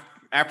a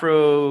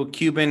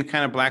Afro-Cuban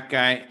kind of black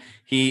guy.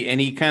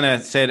 He kind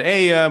of said,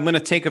 "Hey, I'm going to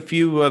take a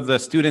few of the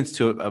students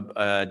to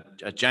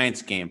a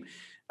Giants game."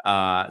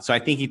 So I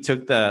think he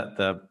took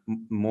the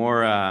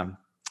more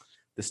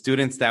the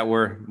students that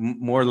were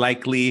more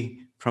likely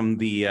from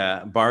the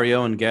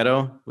barrio and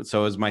ghetto.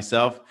 So it was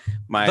myself,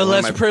 the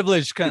less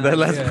privileged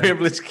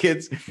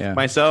kids. Yeah.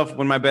 Myself,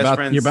 one of my best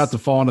friends. You're about to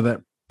fall into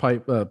that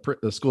pipe,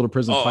 the school to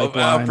prison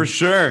pipeline. For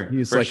sure.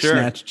 He's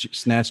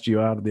snatched you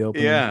out of the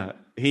open. Yeah.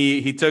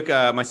 He took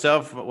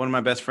myself, one of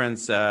my best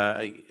friends,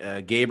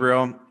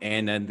 Gabriel,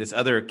 and then this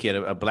other kid,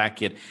 a black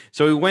kid.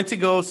 So we went to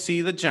go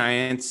see the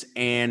Giants,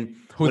 and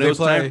who they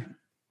play?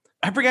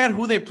 I forgot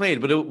who they played,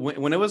 but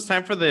when it was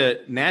time for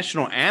the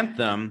national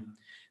anthem,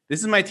 this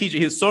is my teacher.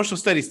 He was a social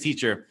studies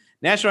teacher.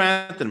 National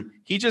anthem.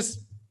 He just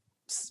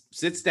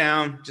sits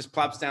down, just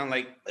plops down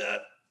like,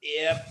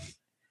 yep.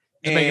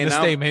 He's making a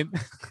statement.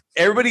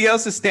 Everybody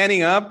else is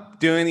standing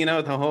up, doing,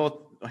 the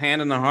whole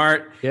hand on the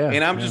heart. Yeah.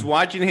 And I'm just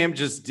watching him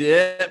just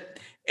dip.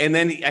 And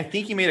then I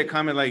think he made a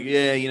comment like,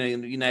 yeah, in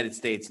the United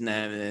States.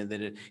 Nah.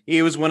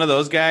 He was one of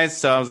those guys.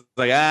 So I was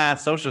like,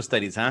 social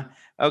studies, huh?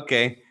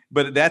 Okay.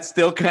 but that's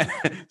still kind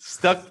of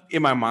stuck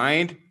in my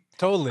mind.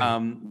 Totally.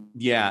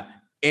 Yeah.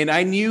 And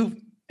I knew,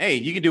 hey,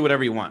 you can do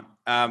whatever you want.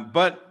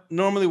 But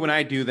normally when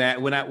I do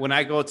that, when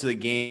I go to the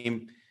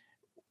game,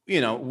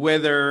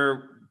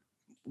 whether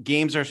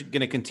games are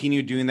going to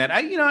continue doing that,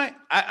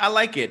 I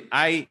like it.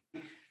 I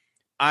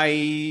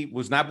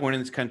was not born in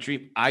this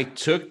country. I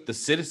took the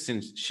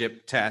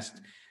citizenship test.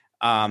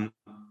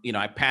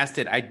 I passed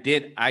it.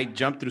 I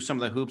jumped through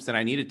some of the hoops that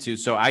I needed to.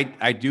 So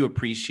I do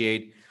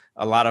appreciate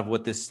a lot of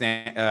what this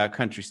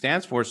country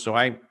stands for. So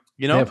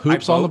they have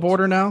hoops on the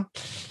border now.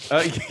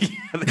 Yeah,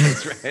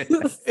 that's right.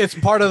 It's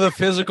part of the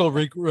physical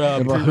hoops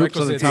on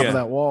the top of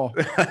that wall.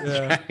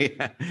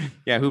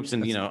 Yeah, hoops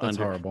and that's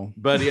under. Horrible.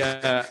 But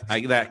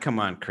come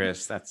on,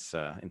 Chris, that's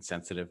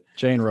insensitive.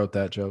 Jane wrote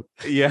that joke.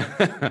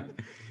 Yeah.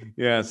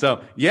 Yeah.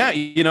 So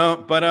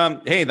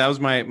but hey, that was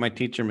my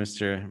teacher,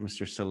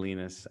 Mr.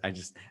 Salinas.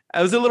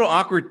 I was a little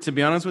awkward, to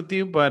be honest with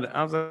you, but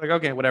I was like,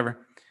 okay,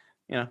 whatever.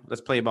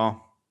 Let's play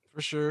ball.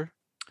 For sure.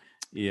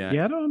 Yeah.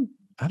 Yeah.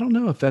 I don't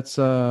know if that's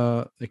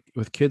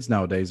with kids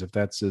nowadays, if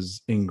that's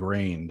as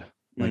ingrained.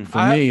 Like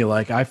for me,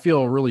 like I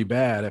feel really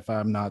bad if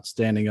I'm not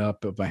standing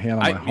up with my hand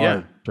on my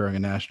heart during a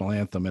national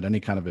anthem at any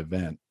kind of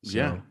event. So.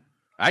 Yeah.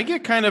 I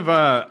get kind of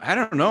I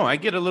don't know. I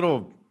get a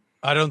little.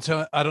 I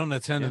don't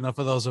attend enough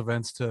of those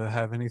events to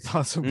have any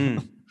thoughts about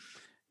them.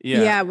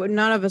 Yeah, but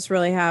none of us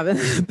really have in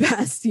the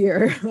past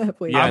year.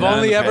 I've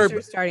only ever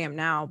starting them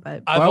now,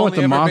 but I went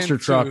to Monster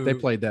Truck. They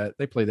played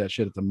that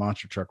shit at the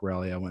Monster Truck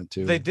rally I went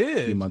to. They did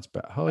a few months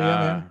back. Oh yeah,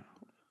 man.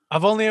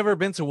 I've only ever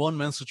been to one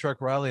Monster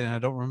Truck rally, and I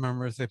don't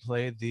remember if they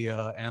played the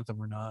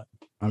anthem or not.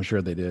 I'm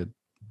sure they did.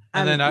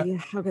 And then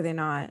how could they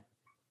not?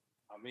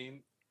 I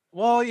mean,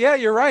 well, yeah,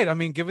 you're right. I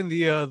mean, given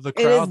the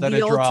crowd that it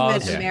draws,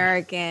 ultimate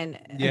American.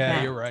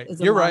 Yeah, you're right.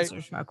 You're right.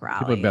 Truck rally.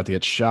 People are about to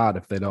get shot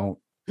if they don't.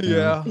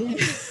 Yeah.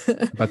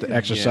 About to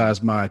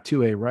exercise my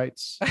 2A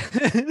rights.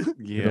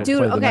 Yeah.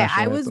 Dude, okay.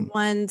 I was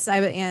once, I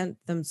have an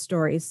anthem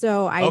story.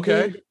 So I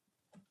did.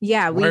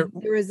 Yeah. There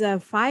was a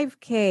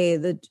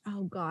 5K,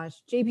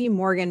 JP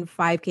Morgan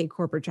 5K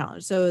corporate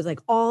challenge. So it was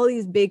like all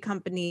these big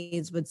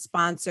companies would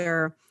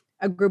sponsor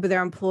a group of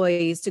their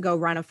employees to go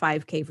run a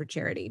 5K for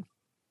charity.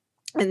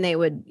 And they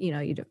would,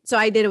 so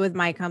I did it with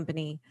my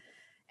company.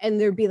 And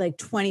there'd be like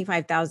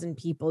 25,000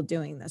 people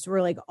doing this.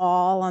 We're like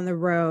all on the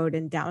road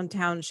in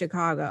downtown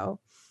Chicago.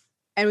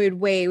 And we'd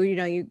wait,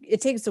 it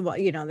takes a while,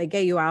 they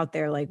get you out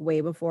there like way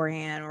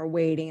beforehand or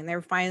waiting. And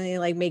they're finally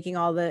like making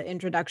all the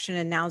introduction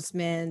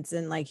announcements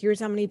and like,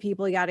 here's how many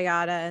people, yada,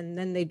 yada. And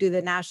then they do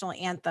the national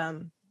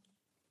anthem.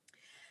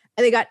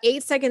 And they got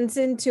 8 seconds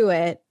into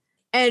it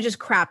and it just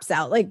craps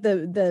out. Like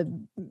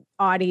the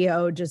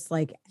audio just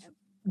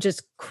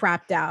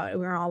crapped out.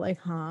 And we were all like,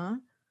 huh?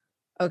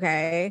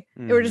 Okay.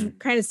 Mm-hmm. They were just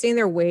kind of sitting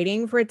there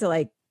waiting for it to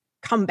like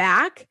come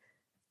back.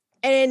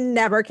 And it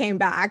never came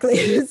back.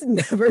 They just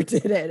never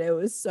did it. It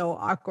was so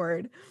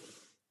awkward.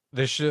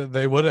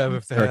 They would have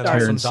if they had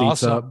tearing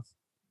seats up,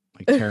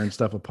 like tearing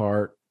stuff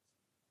apart.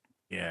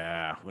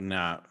 Yeah.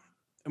 Well,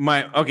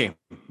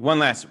 one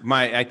last.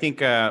 I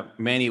think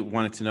Manny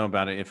wanted to know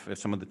about it if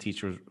some of the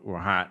teachers were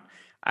hot.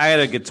 I had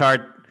a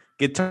guitar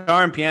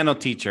and piano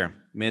teacher,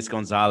 Miss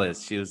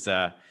Gonzalez. She was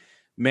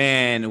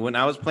man, when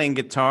I was playing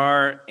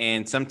guitar,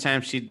 and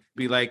sometimes she'd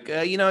be like,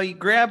 you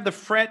grab the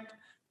fret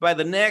by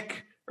the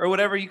neck or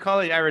whatever you call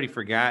it. I already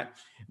forgot.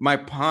 My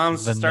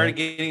palms started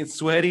getting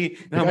sweaty.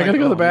 And I gotta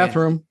go to the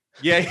bathroom.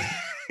 Man. Yeah.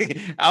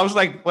 I was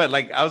like,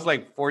 I was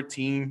like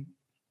 14,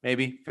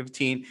 maybe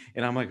 15.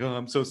 And I'm like, oh,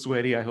 I'm so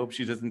sweaty. I hope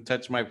she doesn't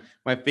touch my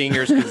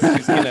fingers because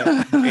she's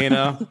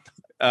gonna,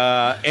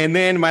 and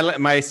then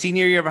my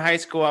senior year of high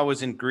school, I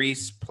was in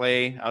Grease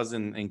play. I was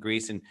in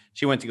Grease, and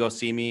she went to go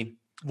see me.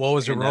 What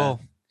was your role?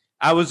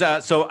 I was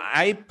so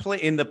I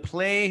play in the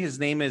play. His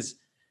name is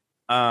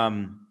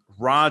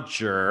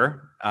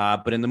Roger,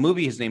 but in the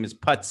movie his name is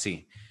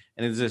Putsy,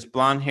 and it's this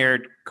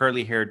blonde-haired,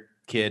 curly-haired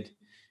kid.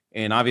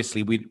 And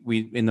obviously,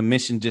 we in the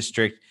Mission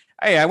District.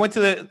 Hey, I went to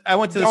the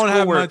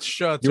school where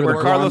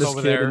Carlos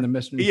over there. In the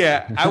Mission.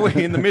 Yeah, I went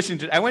in the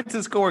Mission. I went to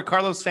the school where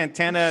Carlos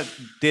Santana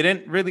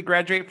didn't really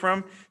graduate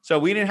from, so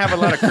we didn't have a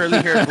lot of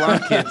curly-haired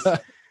blonde kids.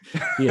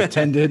 He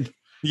attended.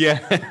 Yeah,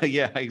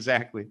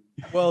 exactly.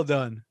 Well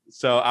done.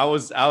 So I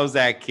was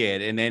that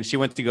kid, and then she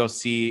went to go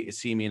see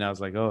me, and I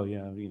was like, oh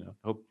yeah,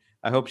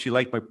 I hope she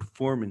liked my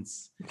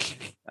performance.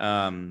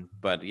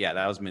 But yeah,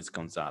 that was Miss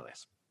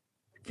Gonzalez.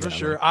 For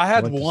sure. I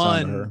had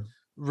one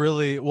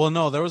really, well,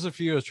 no, there was a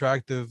few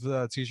attractive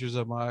teachers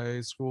at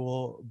my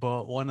school,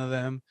 but one of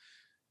them,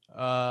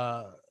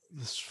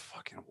 this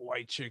fucking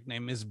white chick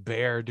named Miss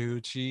Bear,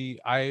 dude.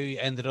 I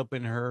ended up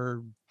in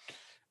her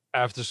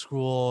after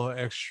school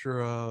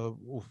extra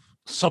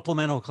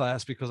supplemental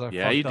class because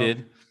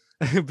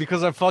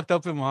because I fucked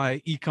up in my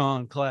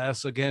econ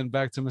class. Again,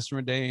 back to Mr.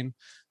 Mundane.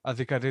 I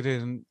think I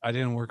didn't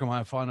work on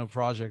my final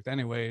project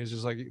anyway. It's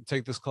just like,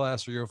 take this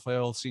class or you'll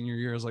fail senior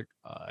year. It's like,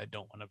 I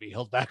don't want to be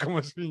held back on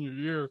my senior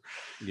year.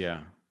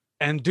 Yeah.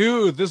 And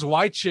dude, this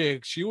white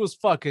chick, she was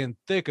fucking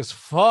thick as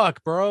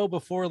fuck, bro.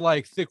 Before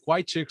like thick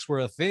white chicks were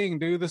a thing,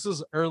 dude. This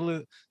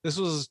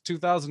was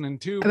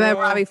 2002. I bet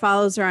Robbie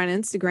follows her on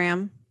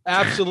Instagram.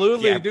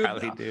 Absolutely, yeah, dude.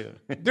 Probably do.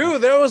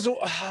 Dude, there was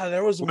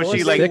Was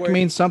she thick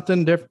means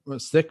something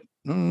different. Thick.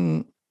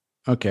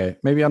 Okay,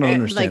 maybe I don't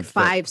understand. Like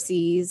 5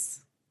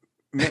 C's.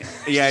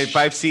 Yeah,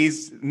 5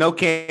 C's. No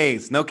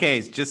K's.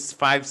 Just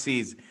 5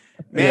 C's.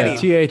 Manny,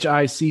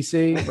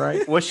 THICC,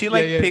 right? Was she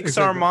like Pixar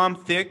exactly. Mom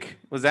thick?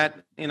 Was that,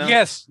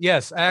 Yes,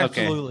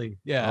 absolutely. Okay.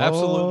 Yeah,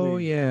 absolutely. Oh,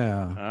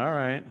 yeah. All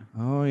right.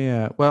 Oh,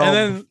 yeah. Well, and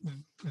then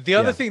the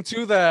other thing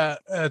too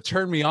that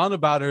turned me on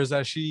about her is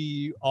that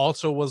she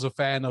also was a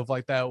fan of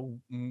like that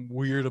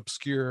weird,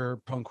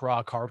 obscure punk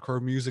rock,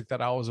 hardcore music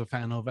that I was a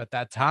fan of at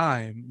that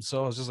time.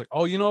 So I was just like,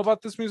 oh, you know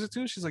about this music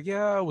too? She's like,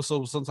 yeah. Well,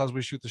 so sometimes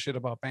we shoot the shit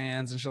about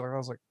bands and shit. I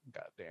was like,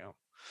 God damn.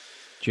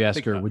 Did you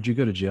ask her, would you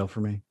go to jail for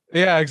me?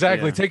 Yeah,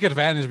 exactly. Yeah. Take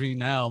advantage of me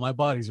now. My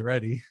body's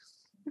ready.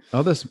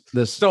 Oh, this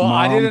so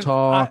mom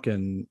talk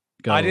and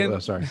go. I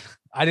didn't. Sorry,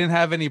 I didn't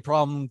have any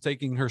problem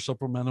taking her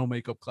supplemental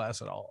makeup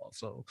class at all.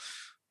 So,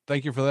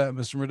 thank you for that,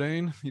 Mr.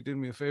 Murdane. You did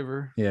me a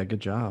favor. Yeah, good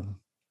job.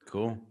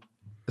 Cool.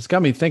 It's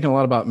got me thinking a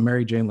lot about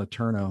Mary Jane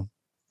Letourneau.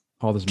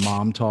 All this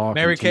mom talk.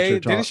 Mary Kay,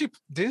 didn't she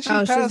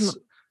pass?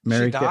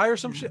 Mary she die or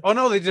some shit? Oh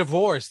no, they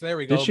divorced. There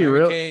we go. Did she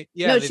really?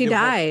 Yeah, no, she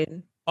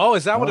died. Oh,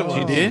 is that what it was?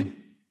 She did?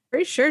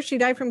 Pretty sure she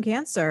died from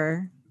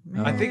cancer.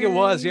 I think it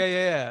was.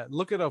 Yeah.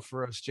 Look it up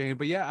for us, Jane.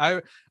 But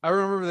yeah, I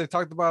remember they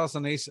talked about us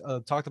on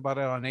talked about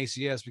it on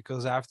ACS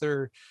because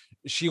after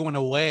she went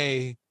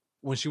away,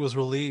 when she was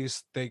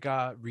released, they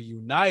got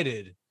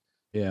reunited.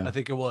 Yeah, I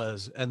think it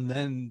was, and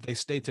then they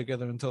stayed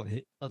together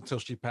until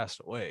she passed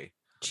away.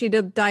 She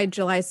died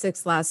July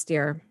 6th last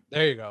year.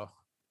 There you go.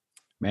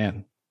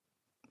 Man,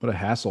 what a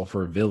hassle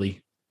for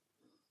Billy.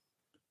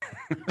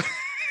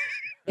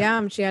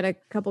 Yeah, she had a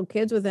couple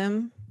kids with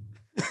him.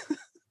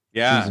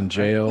 Yeah, he's in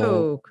jail.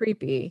 Oh,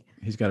 creepy.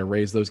 He's got to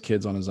raise those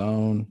kids on his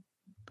own.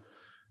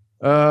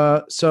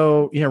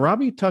 So yeah,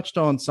 Robbie touched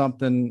on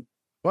something.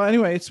 Well,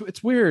 anyway,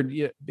 it's weird.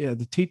 Yeah,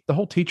 the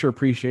whole teacher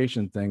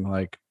appreciation thing.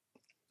 Like,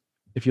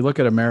 if you look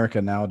at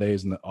America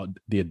nowadays and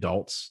the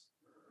adults,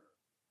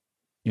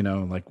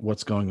 like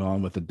what's going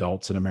on with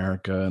adults in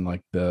America and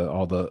like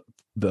all the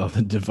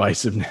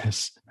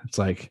divisiveness. It's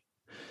like,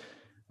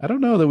 I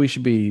don't know that we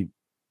should be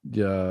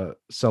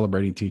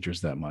celebrating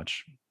teachers that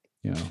much.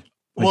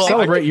 Like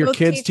celebrate your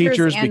kids'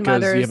 teachers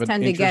because you have an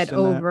tend to get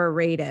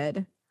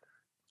overrated.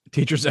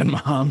 Teachers and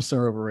moms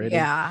are overrated.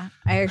 Yeah,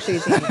 I actually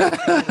think.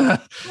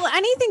 Well,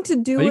 anything to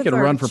do with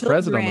our run for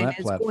president on that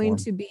is going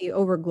to be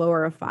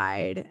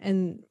overglorified,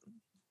 and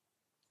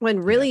when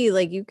really,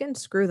 like, you can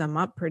screw them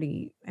up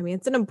pretty. I mean,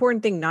 it's an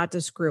important thing not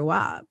to screw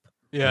up.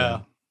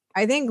 Yeah,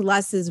 I think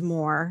less is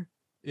more.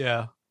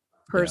 Yeah,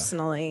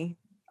 personally,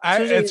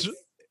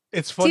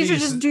 it's funny.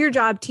 Teachers, just do your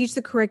job. Teach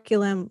the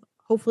curriculum.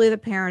 Hopefully, the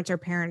parents are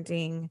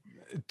parenting.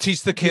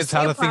 Teach the kids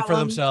how to think for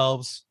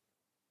themselves.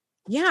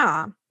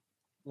 Yeah.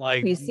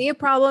 Like, if you see a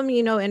problem,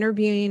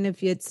 interviewing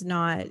if it's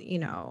not,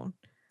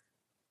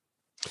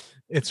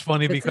 it's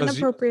funny because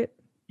inappropriate.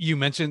 You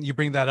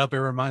bring that up.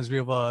 It reminds me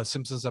of a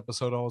Simpsons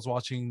episode I was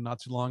watching not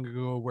too long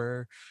ago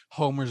where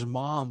Homer's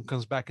mom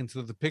comes back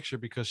into the picture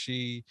because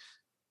she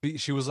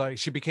was like,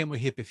 she became a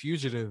hippie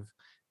fugitive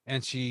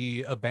and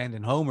she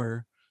abandoned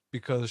Homer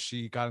because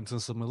she got into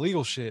some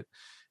illegal shit.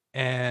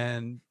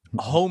 And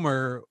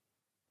Homer,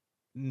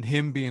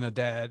 him being a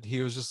dad,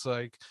 he was just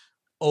like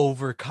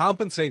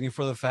overcompensating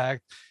for the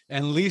fact.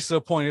 And Lisa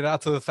pointed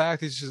out to the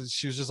fact that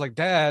she was just like,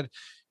 Dad,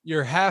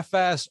 your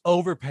half-ass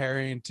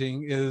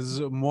overparenting is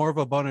more of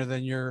a boner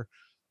than your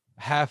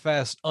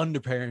half-ass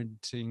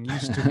underparenting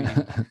used to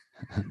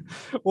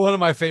be. One of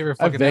my favorite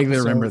fucking vaguely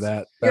episodes. Remember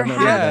that. Your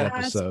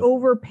half-ass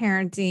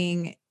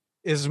overparenting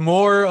is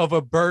more of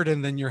a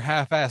burden than your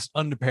half-ass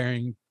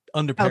underparenting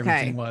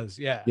was.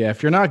 Yeah.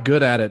 If you're not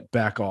good at it,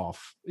 back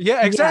off.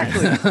 Yeah,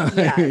 exactly.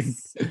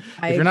 Yes.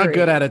 If you're not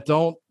good at it,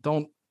 don't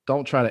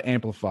try to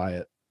amplify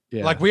it.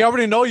 Yeah. Like, we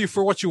already know you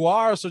for what you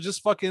are, so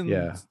just fucking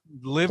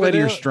live Play it to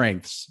your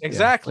strengths.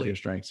 Exactly. Play to your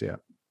strengths,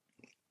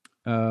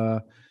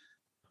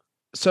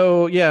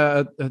 So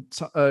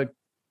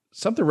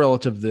something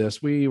relative to this,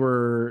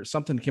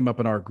 something came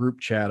up in our group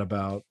chat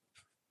about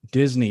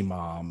Disney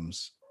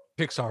moms.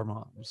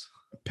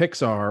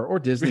 Pixar or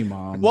Disney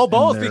moms. Well,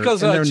 both, because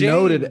their Jane,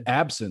 noted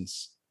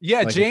absence.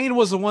 Yeah, like, Jane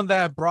was the one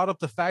that brought up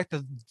the fact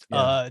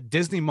that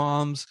Disney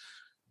moms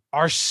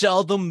are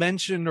seldom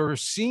mentioned or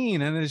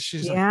seen, and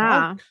she's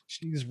like,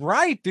 she's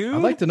right, dude.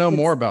 I'd like to know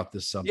more about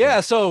this subject. Yeah,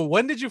 so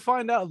when did you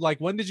find out? Like,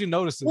 when did you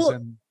notice this?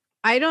 Well,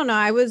 I don't know.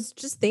 I was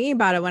just thinking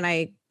about it when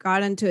I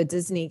got into a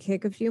Disney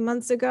kick a few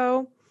months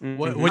ago.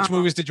 Which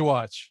movies did you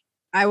watch?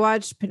 I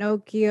watched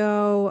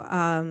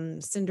Pinocchio,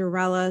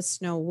 Cinderella,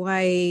 Snow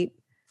White,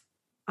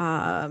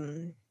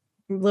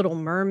 Little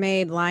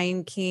Mermaid,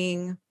 Lion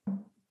King.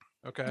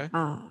 Okay.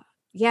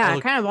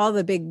 Kind of all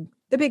the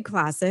big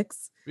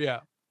classics.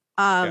 Yeah.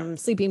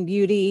 Sleeping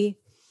Beauty.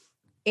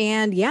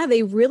 And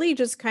they really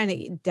just kind of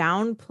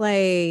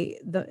downplay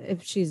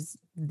if she's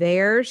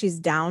there, she's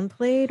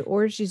downplayed,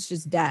 or she's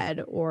just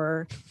dead,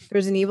 or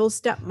there's an evil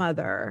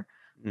stepmother.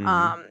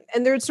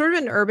 And there's sort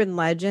of an urban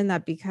legend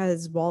that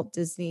because Walt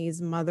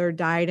Disney's mother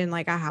died in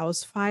like a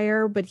house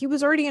fire, but he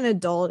was already an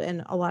adult,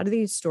 and a lot of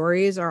these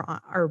stories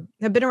have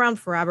been around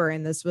forever,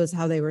 and this was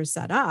how they were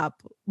set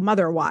up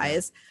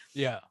mother-wise.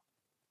 Yeah.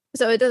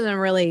 So it doesn't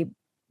really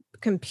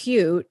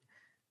compute.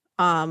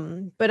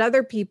 But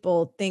other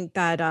people think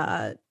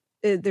that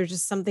there's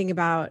just something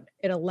about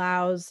it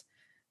allows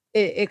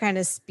it kind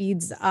of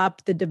speeds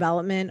up the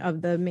development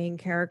of the main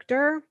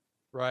character.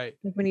 Right.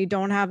 Like when you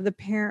don't have the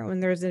parent, when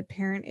there's a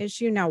parent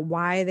issue. Now,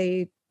 why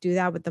they do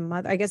that with the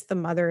mother, I guess the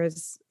mother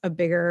is a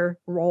bigger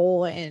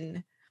role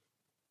in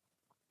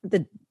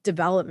the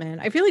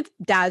development. I feel like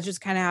dads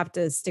just kind of have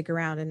to stick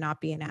around and not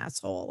be an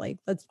asshole. Like,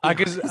 let's be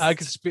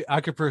honest.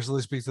 I could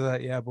personally speak to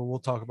that. Yeah, but we'll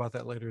talk about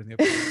that later in the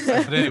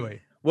episode. But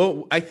anyway.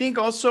 Well, I think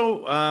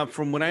also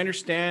from what I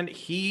understand,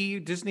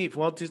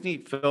 Walt Disney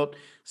felt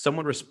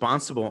somewhat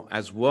responsible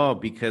as well,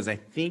 because I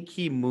think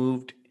he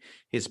moved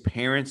his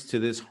parents to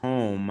this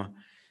home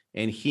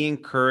and he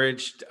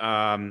encouraged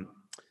some,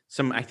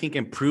 I think,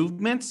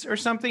 improvements or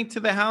something to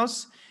the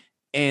house.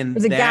 And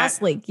there's a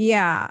gas leak.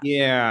 Yeah.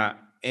 Yeah.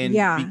 And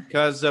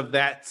because of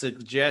that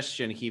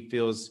suggestion, he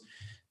feels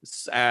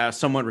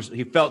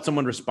he felt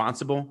someone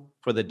responsible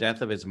for the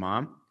death of his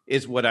mom,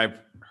 is what I've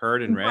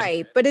heard and read.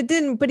 Right. But it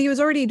didn't, but he was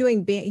already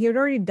he had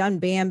already done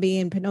Bambi,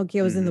 and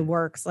Pinocchio was in the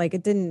works. Like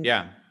it didn't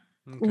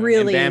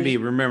really. And Bambi,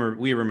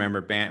 we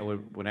remember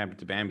what happened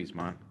to Bambi's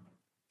mom.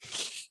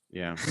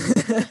 Yeah.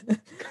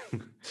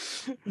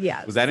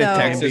 Yeah. Was that in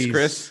Texas,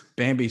 Chris?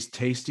 Bambi's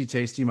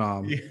tasty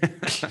mom. Yeah.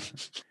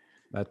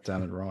 That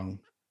sounded wrong.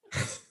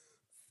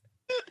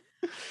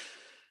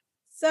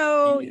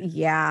 So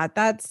yeah,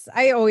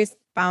 I always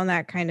found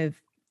that kind of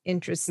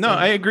interesting. No,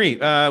 I agree.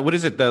 What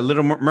is it? The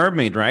Little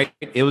Mermaid, right?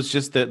 It was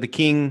just the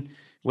king,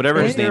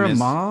 whatever his name is.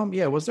 Mom?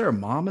 Yeah, was there a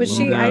mom? But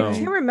I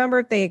can't remember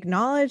if they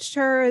acknowledged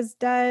her as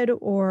dead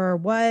or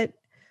what.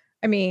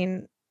 I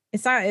mean,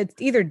 it's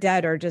either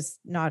dead or just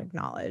not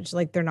acknowledged.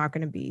 Like they're not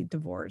going to be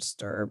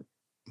divorced or.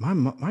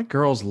 My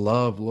girls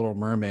love Little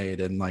Mermaid,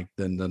 and like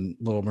the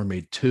Little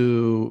Mermaid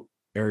 2,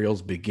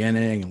 Ariel's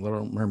Beginning, and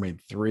Little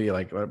Mermaid 3.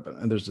 Like,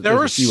 and there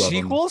were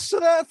sequels to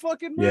that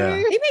fucking movie. Yeah.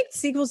 They make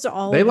sequels to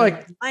all. They of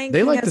like them.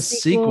 they like the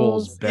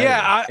sequels better.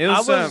 Yeah,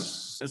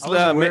 it's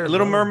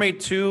Little Mermaid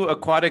 2,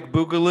 Aquatic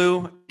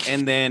Boogaloo,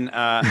 and then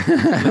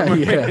Little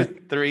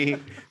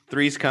Mermaid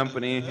 3's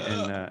Company,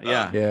 and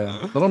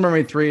yeah. Little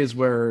Mermaid 3 is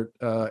where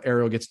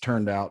Ariel gets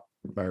turned out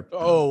by her.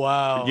 Oh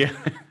wow. Yeah.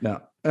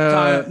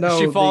 No,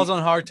 she falls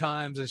on hard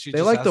times, and she. They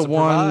just like has the to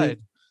one. provide.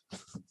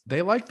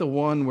 They like the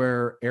one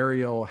where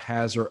Ariel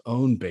has her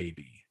own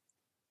baby,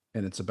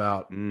 and it's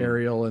about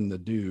Ariel and the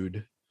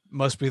dude.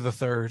 Must be the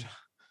third.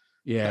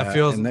 Yeah, that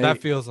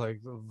feels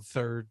like the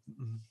third.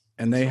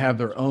 And they have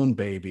their own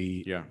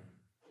baby. Yeah,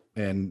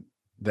 and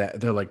that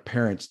they're like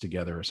parents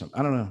together or something.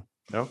 I don't know.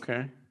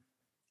 Okay,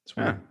 it's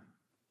weird.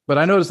 But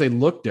I noticed they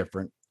look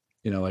different.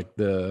 You know, like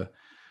the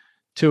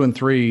 2 and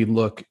 3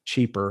 look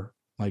cheaper.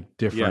 Like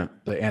different,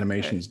 the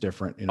animation's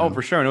different. You know? Oh,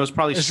 for sure. And it was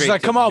probably it's straight. Just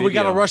like, come on, we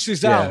got to rush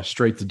these out. Yeah,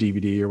 straight to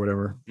DVD or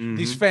whatever. Mm-hmm.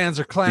 These fans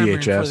are clamoring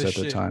VHS for this at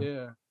shit. the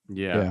time.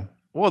 Yeah.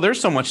 Well, there's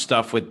so much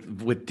stuff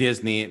with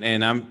Disney,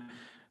 and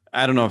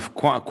I don't know if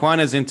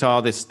Quana's into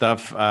all this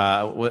stuff,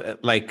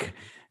 like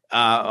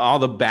all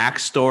the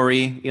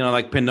backstory. You know,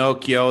 like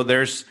Pinocchio.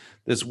 There's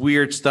this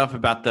weird stuff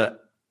about the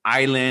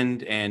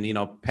island, and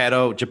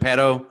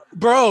Geppetto,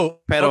 bro,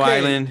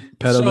 Island,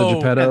 the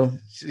Geppetto.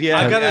 Yeah,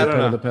 I gotta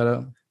the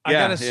Geppetto. I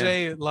gotta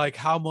say, like,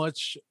 how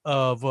much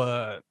of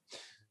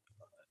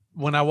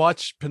when I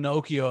watched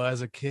Pinocchio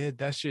as a kid,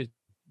 that shit.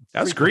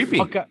 That's creepy.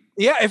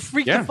 It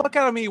freaked the fuck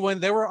out of me when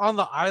they were on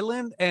the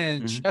island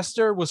and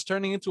Chester was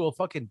turning into a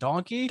fucking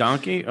donkey.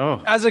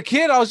 Oh. As a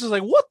kid, I was just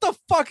like, what the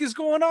fuck is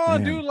going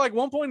on, dude? Like,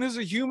 one point he's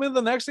a human.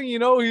 The next thing you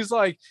know, he's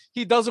like,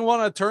 he doesn't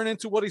want to turn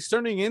into what he's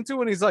turning into.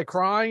 And he's like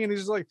crying. And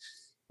he's like,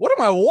 what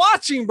am I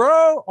watching,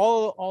 bro?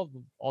 All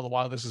the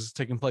while this is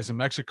taking place in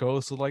Mexico.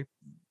 So, like,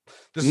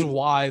 this is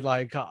why,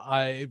 like,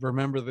 I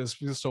remember this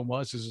so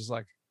much. It's just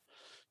like,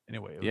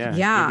 anyway.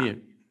 Yeah.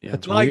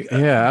 That's like,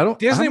 I don't.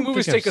 Disney I don't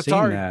movies take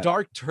a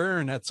dark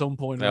turn at some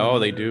point. Oh,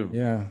 they do.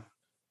 Yeah.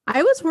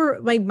 I was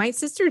like, my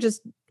sister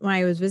just, when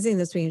I was visiting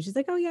this week, she's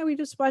like, oh yeah, we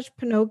just watched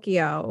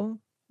Pinocchio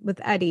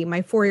with Eddie,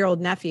 my 4-year-old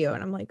nephew.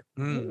 And I'm like,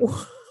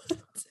 what?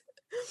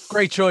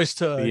 Great choice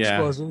to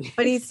expose him.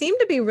 But he seemed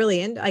to be really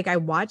into, like, I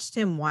watched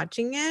him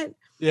watching it.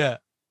 Yeah.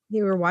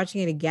 We were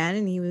watching it again,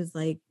 and he was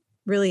like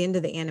really into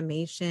the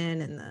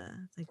animation and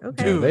like,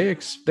 okay.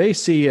 Dude, they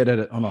see it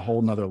on a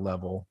whole nother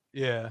level.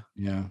 Yeah.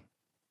 Yeah.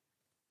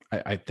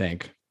 I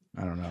think.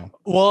 I don't know.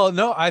 Well,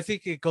 no, I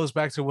think it goes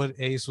back to what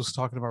Ace was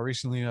talking about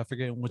recently. I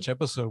forget which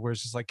episode, where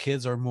it's just like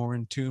kids are more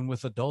in tune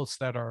with adults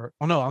that are.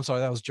 Oh no, I'm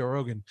sorry, that was Joe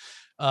Rogan.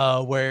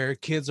 Where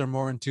kids are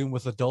more in tune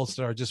with adults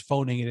that are just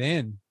phoning it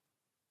in.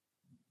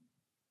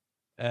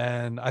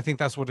 And I think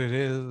that's what it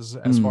is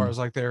as far as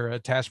like their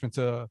attachment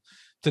to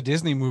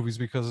Disney movies,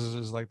 because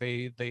it's like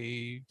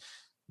they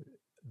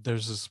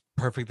there's this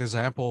perfect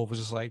example of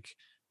just like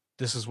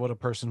this is what a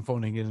person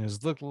phoning in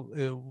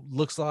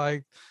looks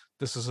like.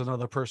 This is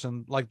another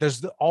person. Like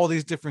there's all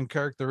these different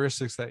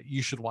characteristics that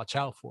you should watch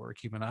out for.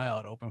 Keep an eye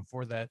out open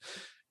for that.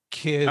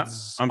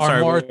 Kids. I'm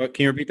sorry.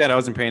 Can you repeat that? I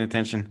wasn't paying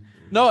attention.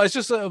 No, it's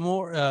just a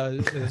more.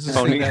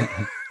 Phoning.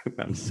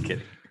 I'm just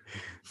kidding.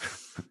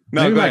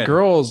 No, maybe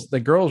the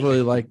girls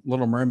really like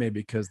Little Mermaid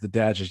because the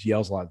dad just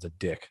yells a lot as a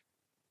dick.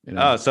 You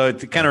know? Oh, so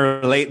to kind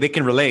of relate, they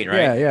can relate,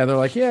 right? Yeah. They're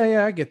like,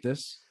 yeah, I get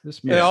this.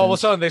 And all of a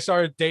sudden they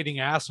started dating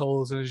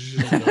assholes, and it's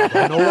just,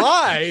 I don't know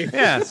why.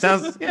 Yeah,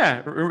 sounds.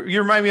 Yeah,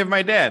 you remind me of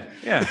my dad.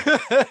 Yeah,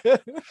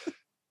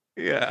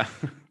 yeah,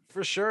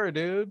 for sure,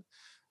 dude.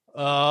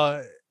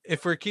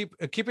 If we're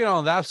keeping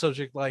on that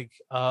subject, like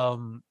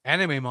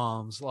anime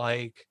moms,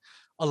 like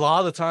a lot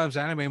of the times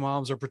anime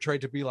moms are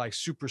portrayed to be like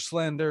super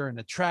slender and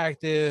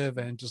attractive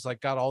and just like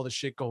got all the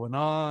shit going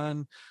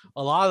on.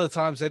 A lot of the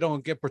times they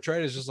don't get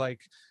portrayed as just like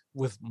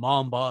with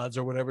mom bods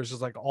or whatever. It's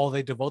just like all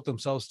they devote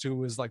themselves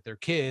to is like their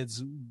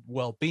kids'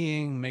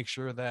 well-being, make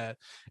sure that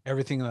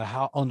everything in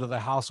the under the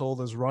household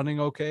is running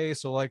okay.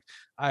 So like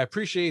I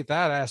appreciate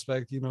that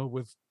aspect,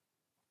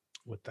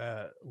 with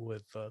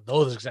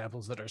those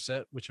examples that are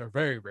set, which are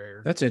very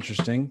rare. That's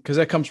interesting because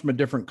that comes from a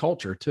different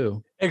culture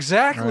too.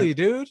 Exactly, right?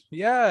 Dude.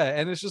 Yeah,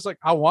 and it's just like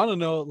I want to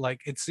know. Like,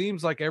 it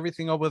seems like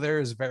everything over there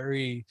is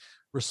very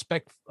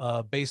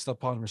based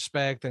upon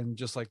respect, and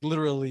just like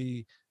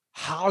literally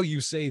how you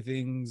say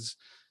things,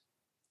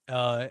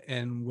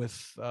 and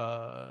with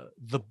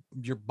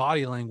your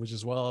body language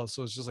as well.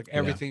 So it's just like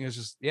everything is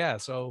just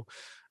So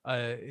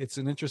it's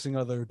an interesting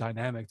other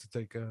dynamic to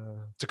take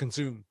to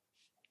consume.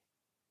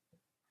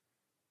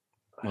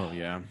 Oh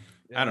yeah,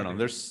 I don't know.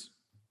 There's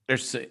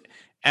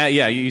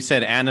you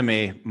said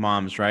anime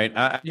moms, right?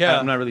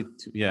 I'm not really.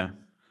 Do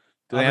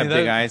they have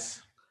big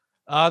eyes?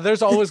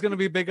 There's always going to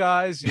be big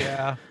eyes.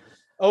 Yeah.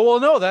 Oh well,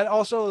 no. That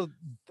also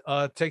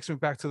takes me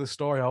back to the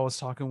story I was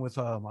talking with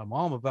my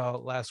mom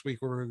about last week.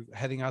 We were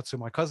heading out to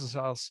my cousin's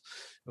house.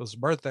 It was her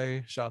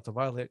birthday. Shout out to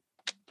Violet.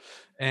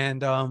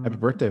 And happy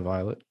birthday,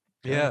 Violet.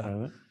 Yeah.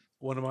 Violet.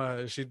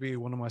 She'd be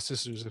one of my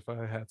sisters if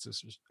I had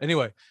sisters.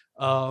 Anyway,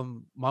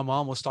 my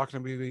mom was talking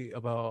to me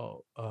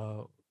about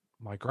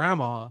my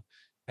grandma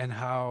and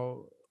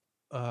how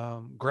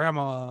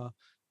grandma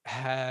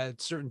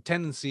had certain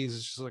tendencies.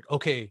 It's just like,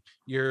 okay,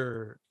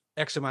 you're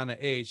X amount of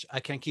age. I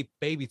can't keep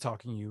baby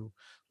talking you.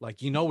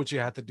 Like, you know what you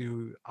have to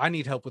do. I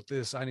need help with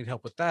this. I need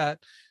help with that.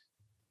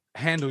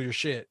 Handle your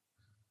shit.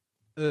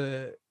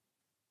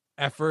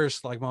 At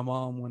first, like my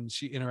mom, when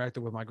she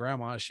interacted with my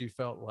grandma, she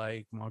felt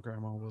like my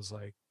grandma was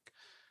like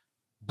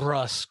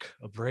brusque,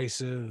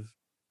 abrasive,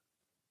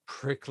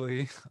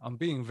 prickly. I'm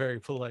being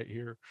very polite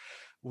here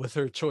with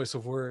her choice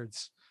of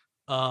words.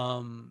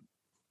 And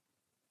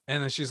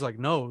then she's like,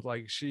 no,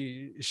 like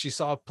she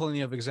saw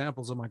plenty of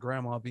examples of my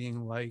grandma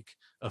being like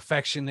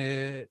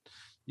affectionate,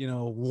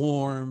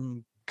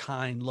 warm,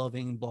 kind,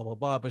 loving, blah blah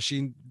blah. But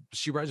she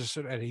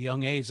registered at a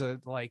young age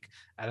that like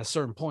at a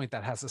certain point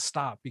that has to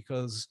stop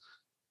because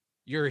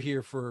you're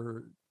here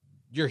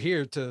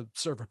to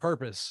serve a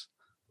purpose.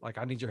 Like,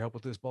 I need your help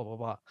with this, blah, blah,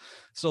 blah.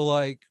 So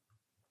like,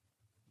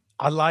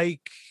 I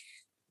like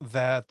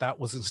that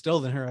was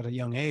instilled in her at a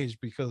young age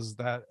because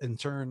that in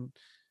turn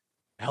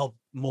helped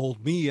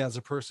mold me as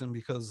a person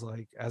because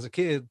like as a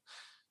kid,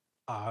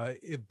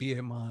 be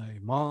it my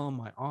mom,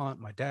 my aunt,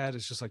 my dad,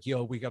 it's just like,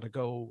 yo, we got to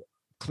go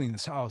clean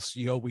this house.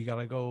 Yo, we got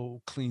to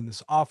go clean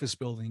this office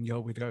building. Yo,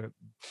 we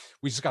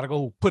just got to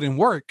go put in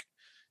work.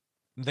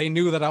 They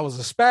knew that I was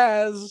a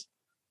spaz.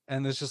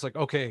 And it's just like,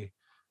 okay,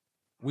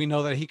 we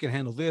know that he can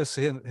handle this,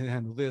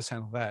 handle this,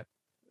 handle that.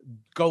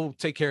 Go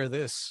take care of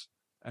this.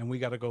 And we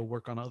got to go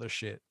work on other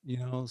shit,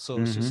 So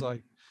it's just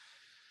like,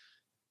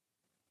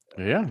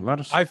 yeah, a lot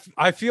of.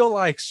 I feel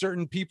like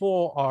certain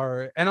people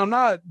are, and I'm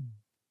not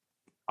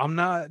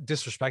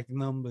disrespecting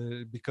them,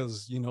 but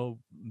because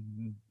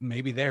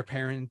maybe their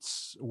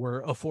parents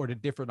were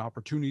afforded different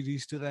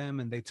opportunities to them,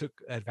 and they took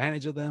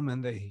advantage of them,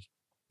 and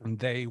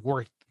they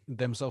worked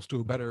themselves to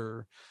a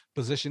better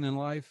position in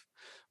life.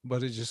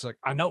 But it's just like,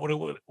 I know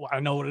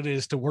what it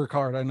is to work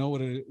hard. I know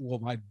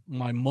what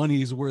my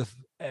money's worth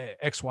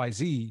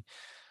XYZ.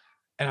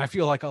 And I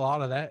feel like a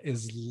lot of that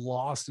is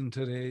lost in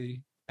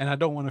today. And I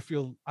don't want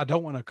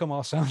to come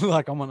off sounding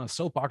like I'm on a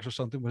soapbox or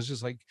something, but it's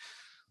just like,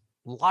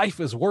 life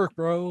is work,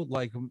 bro.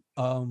 Like,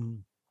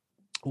 when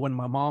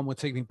my mom would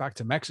take me back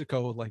to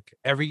Mexico, like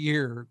every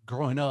year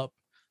growing up,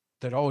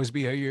 there'd always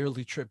be a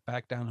yearly trip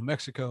back down to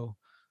Mexico.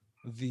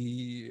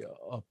 The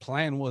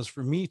plan was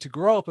for me to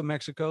grow up in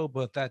Mexico,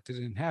 but that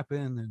didn't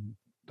happen, and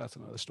that's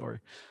another story.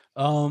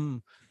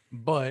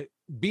 But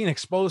being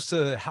exposed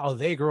to how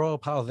they grow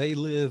up, how they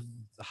live,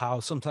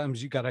 how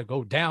sometimes you got to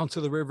go down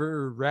to the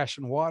river,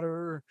 ration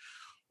water,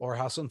 or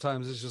how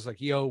sometimes it's just like,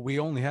 yo, we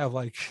only have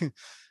like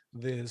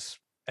this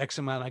X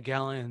amount of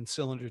gallon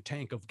cylinder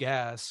tank of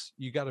gas.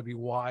 You got to be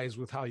wise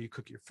with how you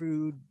cook your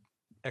food,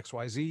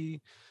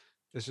 XYZ.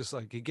 It's just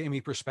like, it gave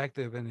me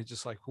perspective. And it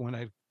just like, when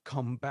I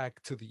come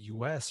back to the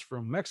US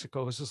from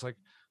Mexico, it's just like,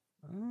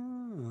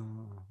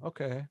 oh,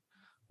 okay,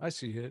 I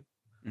see it.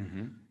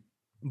 Mm-hmm.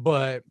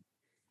 But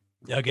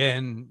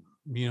again,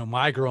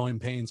 my growing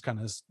pains kind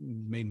of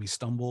made me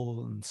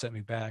stumble and set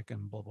me back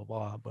and blah blah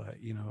blah. But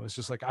it's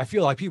just like I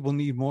feel like people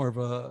need more of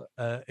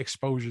a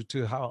exposure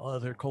to how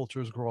other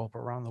cultures grow up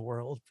around the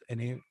world,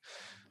 and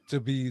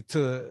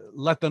to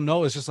let them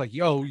know it's just like,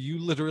 yo, you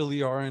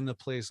literally are in a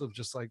place of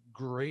just like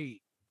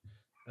great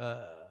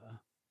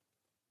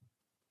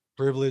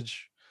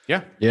privilege.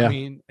 Yeah. I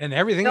mean, and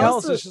everything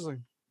else is just like,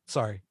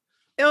 sorry.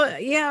 Oh,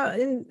 yeah.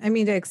 And I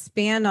mean, to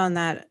expand on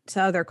that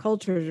to other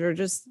cultures, or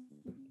just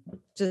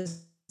you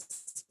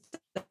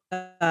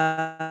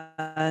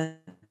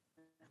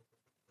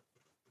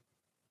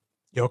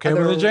okay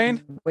with it,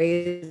 Jane?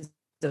 Ways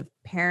of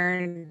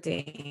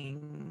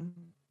parenting.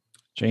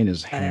 Jane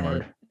is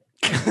hammered.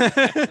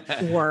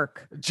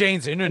 Work.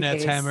 Jane's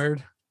internet's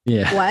hammered.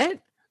 Yeah. What?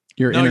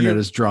 Your internet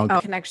is drunk. Oh,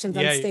 connection's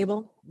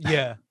unstable.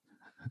 Yeah.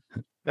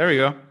 There we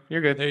go.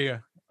 You're good. There you go.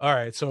 All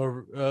right.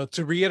 So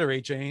to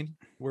reiterate, Jane,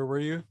 where were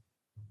you?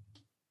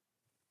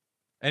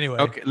 Anyway.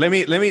 Okay. Let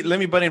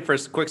me butt in for a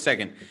quick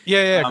second.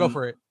 Yeah. Go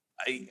for it.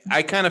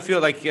 I kind of feel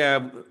like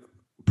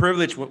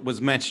privilege was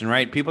mentioned,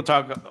 right? People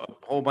talk a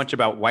whole bunch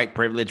about white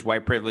privilege.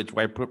 Well,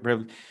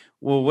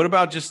 what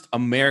about just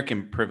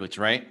American privilege,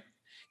 right?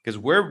 Because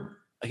we're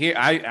here.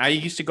 I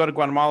used to go to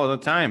Guatemala all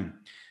the time,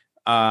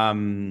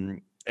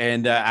 and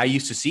I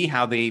used to see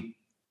how they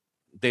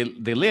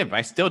live.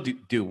 I still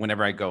do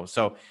whenever I go.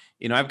 So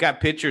I've got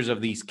pictures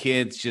of these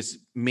kids just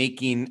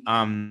making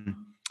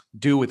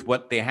do with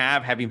what they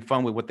have, having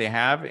fun with what they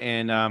have,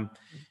 and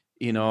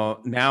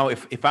now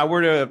if I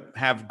were to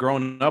have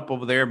grown up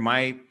over there,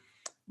 my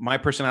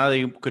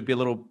personality could be a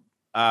little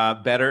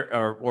better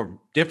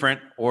or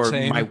different, or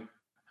Same.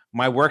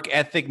 my work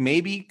ethic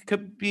maybe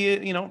could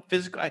be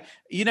physical.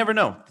 You never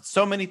know.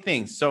 So many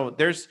things. So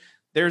there's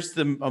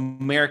the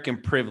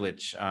American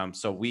privilege.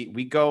 So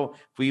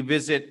we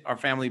visit our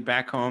family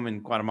back home in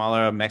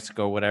Guatemala,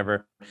 Mexico,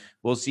 whatever.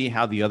 We'll see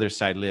how the other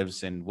side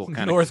lives, and we'll kind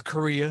of North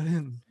Korea.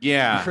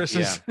 Yeah.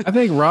 I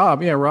think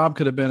Rob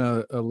could have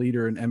been a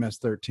leader in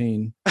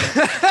MS-13.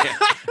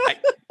 I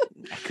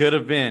could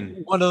have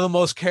been one of the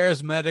most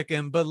charismatic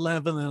and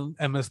benevolent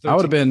MS-13. I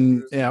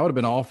would have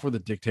been all for the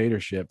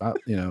dictatorship.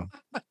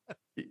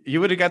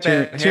 You would have got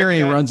that.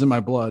 Tyranny runs in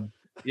my blood.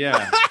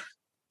 Yeah.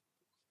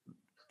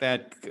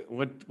 That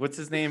what's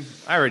his name?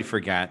 I already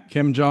forgot.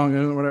 Kim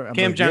Jong-un, whatever.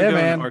 Kim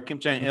Jong-un or Kim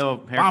Jong-il.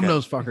 Bomb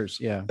those fuckers.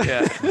 Yeah.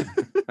 Yeah.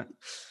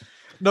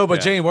 No,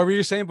 but Jane, what were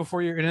you saying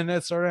before your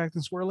internet started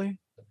acting swirly?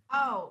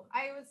 Oh,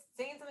 I was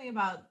saying something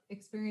about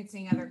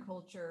experiencing other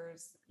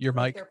cultures. Your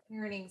mic. Their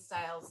parenting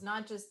styles,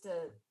 not just to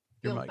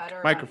feel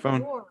better.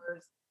 Microphone.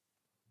 Yours.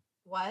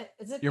 What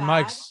is it? Your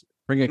bad? mic's.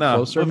 Bring it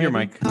closer. Move your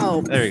mic.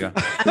 Oh, there you go.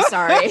 I'm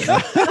sorry. There you go.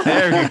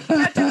 I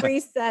have to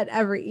reset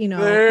every.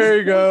 There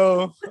you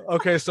go.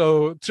 Okay,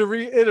 so to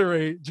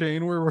reiterate,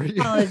 Jane, where were you?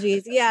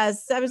 Apologies.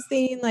 Yes, I was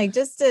thinking like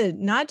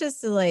not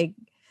just to like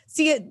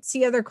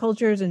see other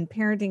cultures and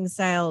parenting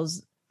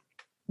styles,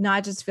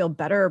 not just feel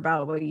better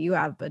about what you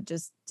have, but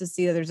just to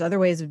see that there's other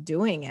ways of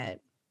doing it.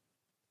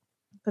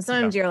 But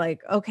sometimes you're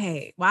like,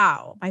 okay,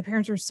 wow, my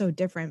parents were so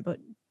different, but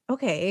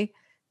okay,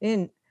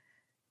 and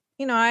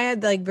I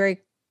had like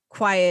very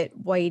quiet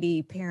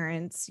whitey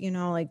parents,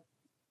 like,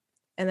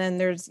 and then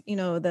there's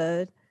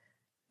I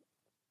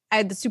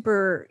had the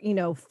super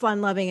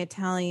fun loving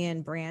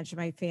Italian branch of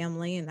my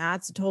family, and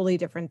that's a totally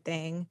different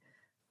thing.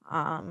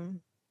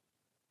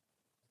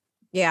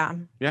 Yeah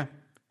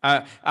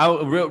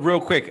I'll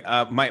real quick,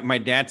 my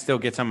dad still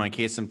gets on my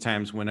case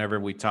sometimes whenever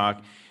we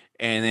talk,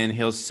 and then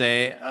he'll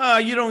say, oh,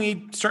 you don't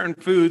eat certain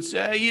foods,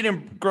 you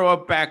didn't grow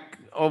up back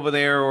over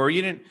there, or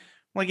you didn't.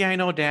 I'm like, yeah, I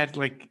know, Dad,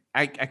 like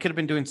I could have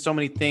been doing so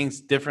many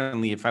things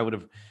differently if I would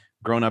have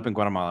grown up in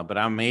Guatemala, but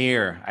I'm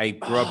here. I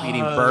grew up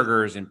eating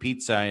burgers and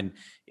pizza, and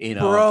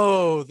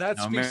bro, that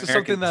speaks to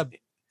something that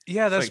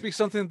speaks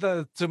something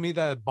that to me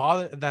that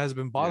has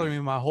been bothering me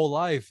my whole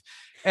life.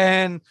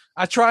 And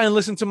I try and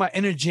listen to my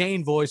inner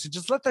Jane voice and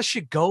just let that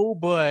shit go,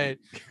 but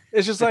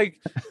it's just like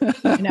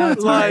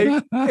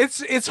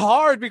it's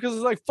hard because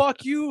it's like,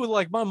 fuck you.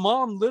 Like, my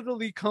mom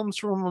literally comes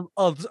from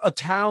a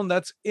town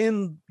that's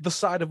in the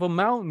side of a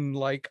mountain.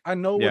 Like, I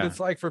know what it's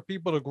like for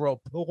people to grow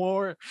up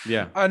poor.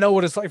 Yeah. I know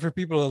what it's like for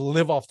people to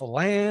live off the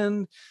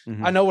land.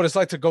 Mm-hmm. I know what it's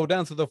like to go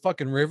down to the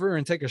fucking river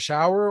and take a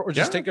shower, or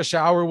just take a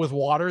shower with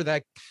water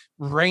that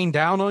rained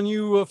down on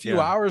you a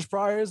few hours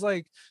prior. It's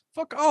like,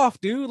 fuck off,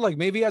 dude. Like,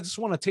 maybe I just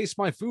want to taste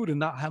my food and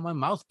not have my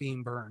mouth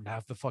being burned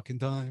half the fucking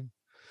time.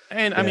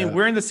 And I mean,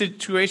 we're in the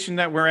situation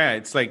that we're at.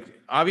 It's like,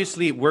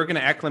 obviously we're going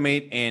to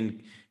acclimate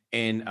and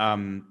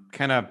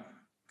kind of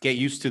get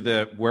used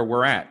to where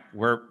we're at,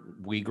 where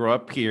we grew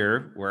up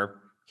here. We're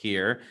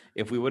here.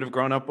 If we would have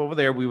grown up over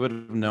there, we would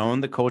have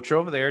known the culture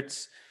over there.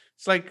 It's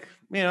like,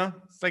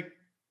 it's like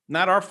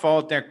not our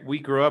fault that we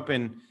grew up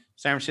in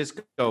San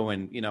Francisco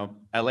and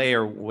LA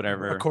or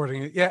whatever.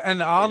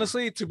 And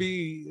honestly, to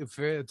be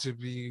fair, to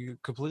be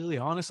completely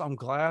honest, I'm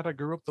glad I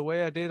grew up the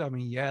way I did. I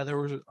mean, there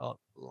was a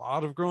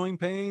lot of growing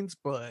pains,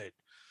 but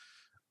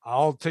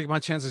I'll take my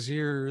chances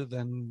here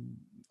than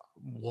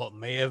what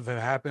may have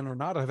happened or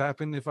not have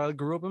happened if I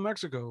grew up in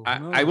Mexico.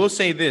 I will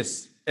say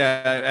this.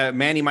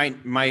 Manny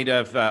might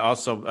have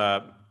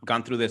also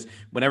gone through this.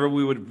 Whenever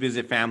we would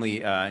visit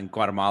family in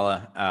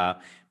Guatemala,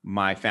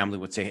 my family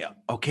would say,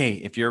 okay,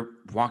 if you're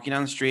walking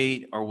down the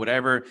street or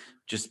whatever,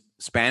 just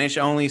Spanish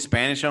only,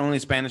 Spanish only,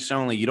 Spanish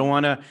only. You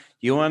want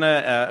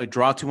to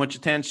draw too much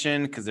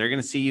attention because they're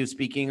going to see you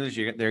speak English.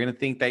 They're going to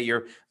think that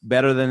you're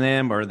better than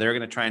them, or they're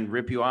going to try and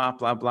rip you off,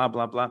 blah, blah,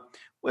 blah, blah,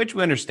 which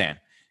we understand.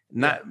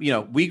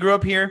 We grew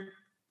up here.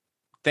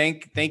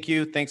 Thank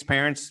you. Thanks,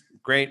 parents.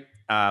 Great.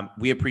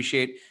 We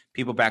appreciate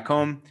people back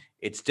home.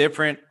 It's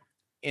different.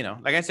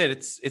 Like I said,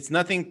 it's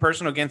nothing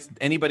personal against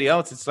anybody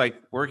else. It's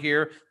like we're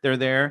here, they're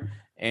there,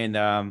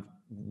 and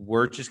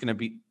we're just going to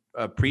be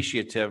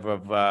appreciative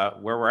of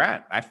where we're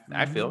at.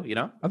 I feel,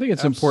 I think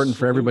it's important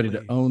for everybody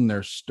to own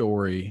their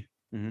story,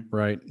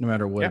 right? No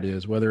matter what it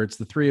is, whether it's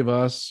the three of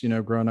us,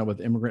 growing up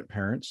with immigrant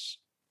parents,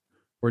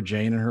 or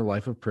Jane and her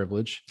life of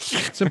privilege.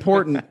 It's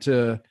important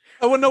to.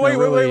 Oh, well, no,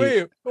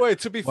 wait.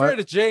 To be fair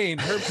to Jane,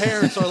 her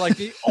parents are like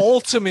the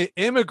ultimate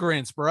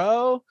immigrants,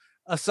 bro.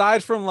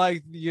 Aside from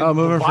like the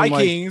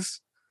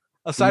Vikings,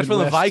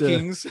 the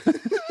Vikings.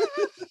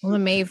 Well, the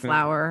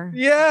Mayflower.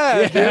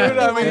 Yeah, dude.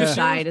 I mean,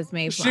 side is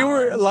Mayflower. She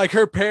were like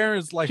her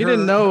parents, like she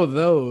didn't know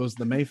those,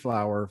 the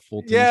Mayflower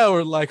Fultons. Yeah,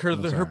 or like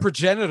her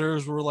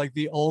progenitors were like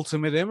the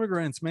ultimate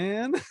immigrants,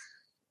 man.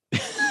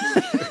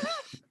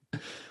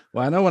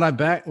 Well, I know when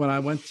I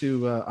went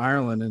to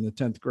Ireland in the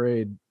 10th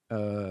grade,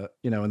 and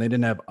they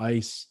didn't have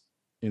ice,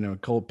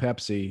 cold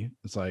Pepsi,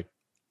 it's like,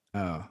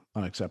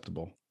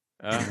 unacceptable.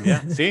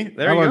 Yeah. See,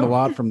 there I you learned go. a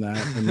lot from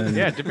that. And then,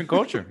 different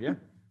culture. Yeah.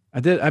 I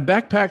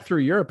backpacked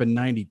through Europe in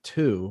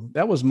 92.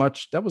 That was a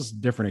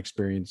different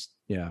experience.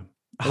 Yeah.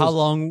 How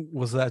long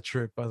was that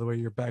trip, by the way,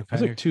 your backpack? It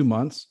was like 2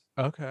 months.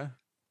 Okay.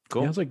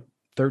 Cool. Yeah, it was like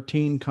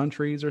 13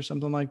 countries or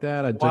something like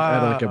that. I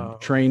had like a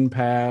train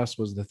pass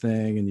was the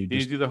thing. And you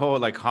do the whole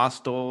like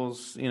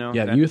hostels,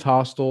 Yeah, youth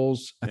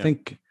hostels. I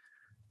think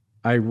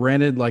I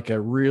rented like a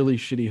really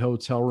shitty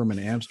hotel room in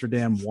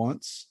Amsterdam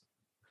once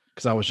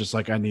because I was just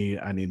like, I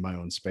need my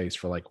own space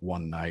for like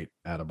one night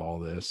out of all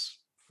this.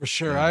 For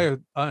sure. Yeah.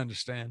 I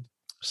understand.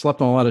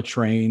 Slept on a lot of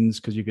trains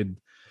because you could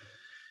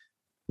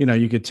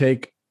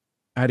take,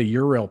 I had a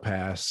Eurail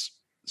pass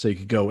so you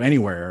could go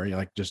anywhere.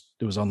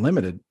 It was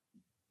unlimited.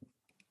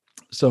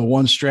 So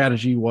one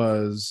strategy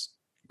was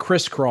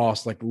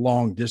crisscross like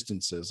long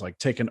distances, like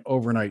take an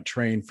overnight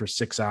train for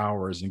 6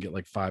 hours and get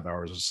like 5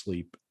 hours of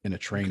sleep in a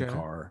train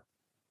car.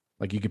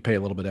 Like you could pay a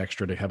little bit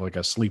extra to have like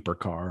a sleeper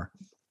car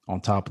on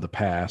top of the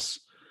pass.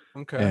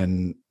 Okay.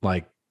 And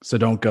like, so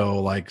don't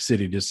go like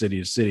city to city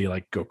to city,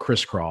 like go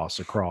crisscross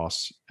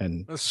across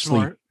and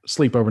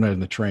sleep overnight in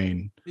the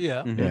train.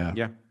 Yeah. Mm-hmm.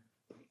 Yeah.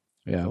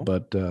 Cool.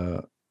 But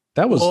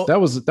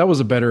that was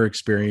a better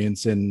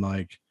experience in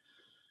like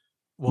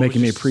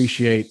making me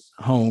appreciate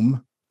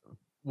home.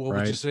 What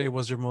would you say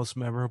was your most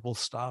memorable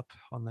stop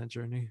on that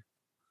journey?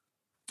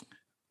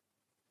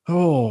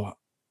 Oh,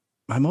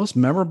 my most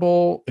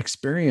memorable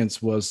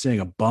experience was seeing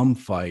a bum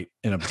fight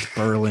in a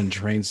Berlin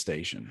train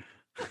station.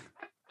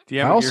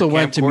 I also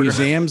went to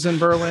museums in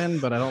Berlin,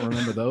 but I don't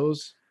remember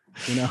those.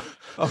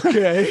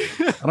 Okay.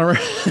 I don't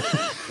remember.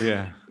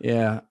 Yeah.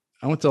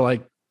 I went to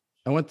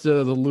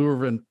the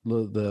Louvre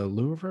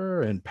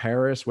in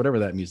Paris, whatever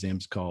that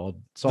museum's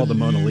called. Saw the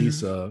Mona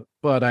Lisa,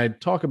 but I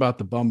talk about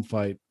the bum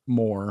fight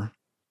more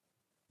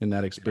in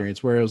that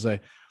experience, where it was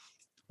an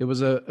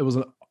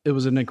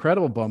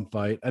incredible bum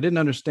fight. I didn't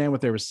understand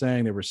what they were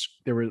saying.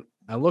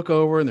 I look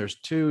over and there's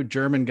two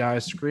German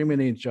guys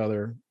screaming at each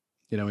other,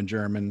 in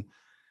German.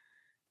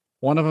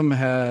 One of them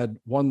had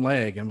one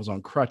leg and was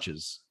on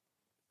crutches,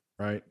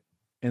 right?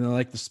 And in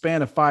like the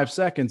span of 5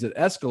 seconds, it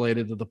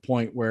escalated to the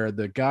point where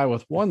the guy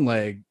with one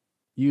leg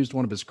used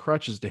one of his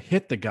crutches to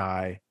hit the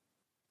guy,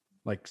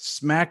 like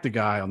smack the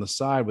guy on the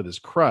side with his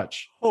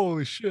crutch.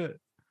 Holy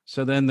shit.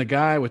 So then the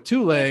guy with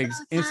two legs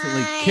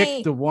instantly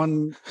kicked the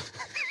one.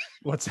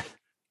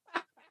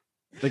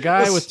 The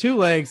guy with two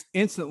legs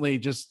instantly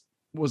just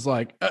was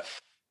like,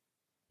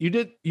 you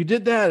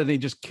did that. And he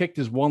just kicked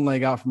his one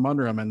leg out from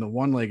under him. And the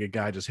one-legged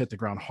guy just hit the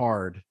ground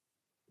hard.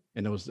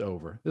 And it was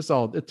over.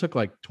 It took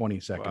like 20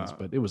 seconds,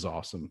 but it was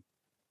awesome.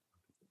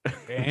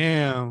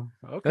 Damn.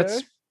 Okay.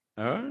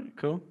 All right,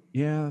 cool.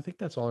 Yeah, I think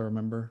that's all I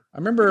remember. I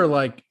remember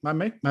like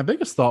my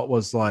biggest thought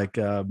was like,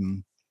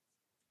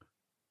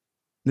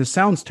 this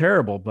sounds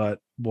terrible, but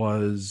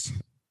was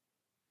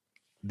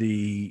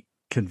the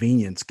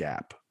convenience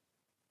gap.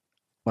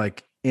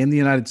 Like in the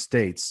United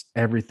States,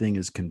 everything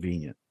is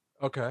convenient.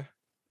 Okay.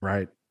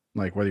 Right?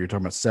 Like whether you're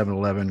talking about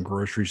 7-Eleven,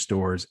 grocery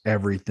stores,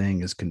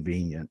 everything is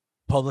convenient.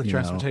 Public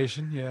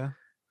transportation, yeah.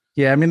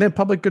 I mean, they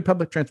have good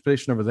public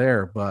transportation over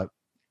there, but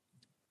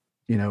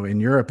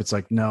in Europe, it's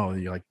like no,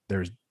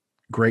 there's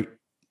great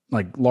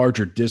like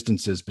larger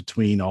distances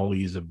between all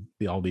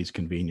these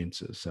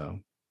conveniences. So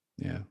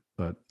yeah,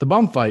 but the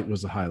bum fight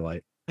was the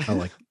highlight. It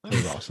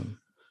was awesome.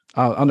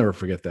 I'll never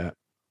forget that.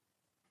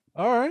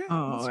 All right,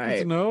 all that's right.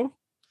 good to know.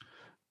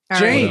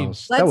 Jane,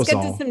 let's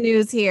get to some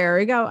news here.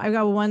 I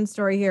got one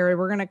story here.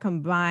 We're gonna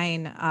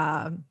combine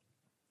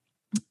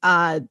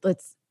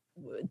let's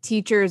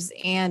teachers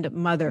and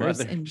mothers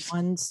in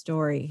one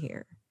story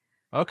here.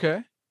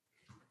 Okay.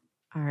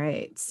 All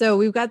right. So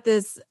we've got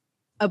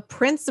a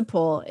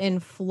principal in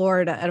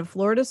Florida at a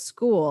Florida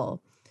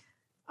school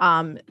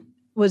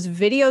was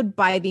videoed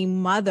by the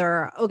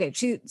mother. Okay,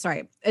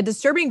 a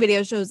disturbing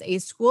video shows a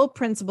school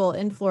principal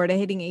in Florida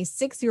hitting a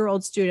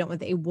 6-year-old student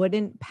with a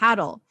wooden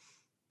paddle.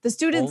 The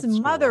student's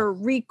mother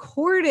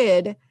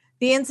recorded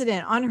the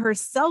incident on her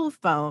cell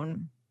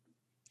phone,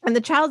 and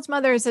the child's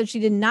mother said she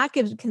did not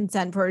give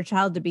consent for her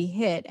child to be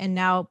hit, and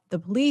now the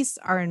police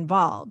are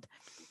involved.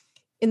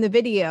 In the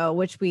video,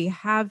 which we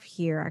have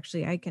here,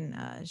 actually, I can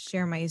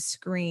share my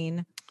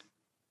screen.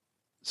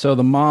 So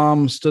the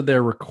mom stood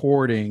there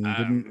recording,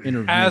 didn't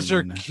intervene. As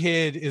her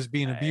kid is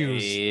being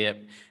abused.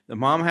 Yep. The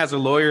mom has a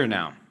lawyer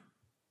now.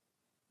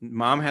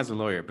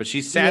 But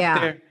she sat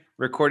there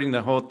recording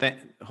the whole thing.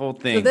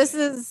 So this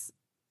is.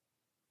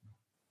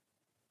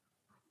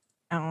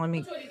 Let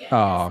me.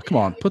 Oh, come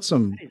on! Put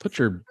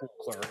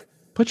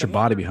your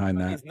body behind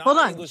that. Hold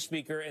on. English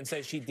speaker and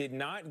says she did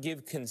not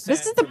give consent.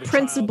 This is the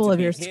principal of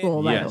your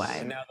school, by the way.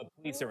 And now the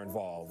police are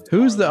involved.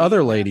 Who's the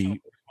other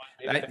lady?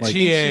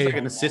 She's like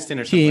an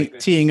assistant or something.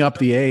 Teeing up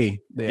the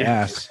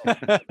ass.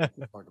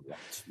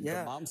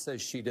 The mom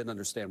says she didn't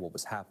understand what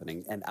was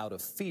happening, and out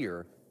of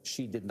fear,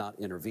 she did not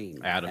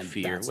intervene. Out of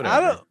fear,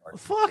 whatever.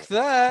 Fuck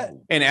that.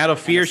 And out of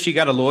fear, she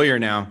got a lawyer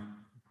now.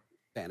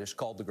 Spanish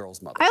called the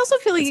girl's mother. I also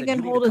feel like you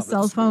can hold a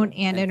cell phone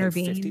and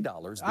intervene.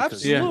 $50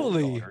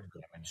 Absolutely.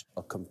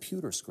 A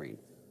computer screen.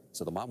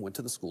 So the mom went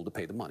to the school to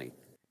pay the money.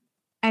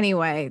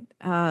 Anyway,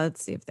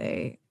 let's see if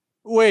they.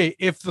 Wait,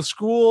 if the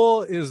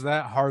school is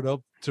that hard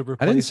up to replace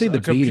I didn't see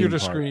the computer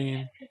part.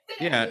 screen.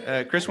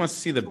 Yeah, Chris wants to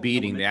see the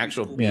beating, the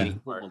actual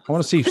beating. I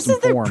want to see some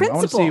form. I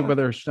want to see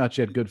whether or not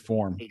she had good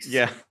form.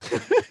 Yeah.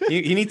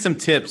 you need some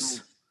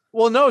tips.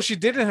 Well, no, she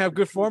didn't have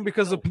good form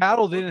because the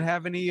paddle didn't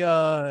have any.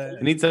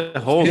 It needs a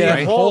hole, yeah,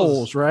 right?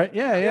 Holes, right?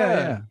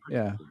 Yeah.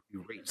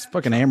 It's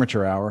fucking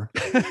amateur hour.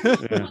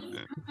 The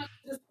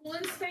school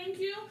spank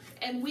you,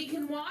 and we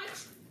can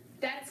watch.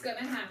 That's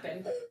gonna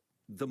happen.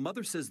 The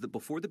mother says that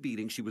before the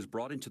beating, she was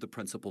brought into the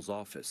principal's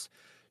office.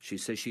 She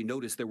says she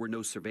noticed there were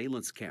no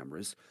surveillance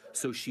cameras,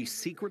 so she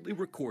secretly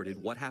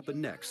recorded what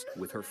happened next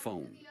with her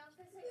phone.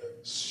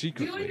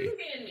 Secretly. You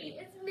understand me?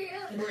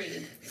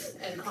 Breathe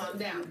and calm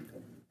down.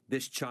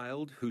 This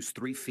child, who's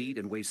 3 feet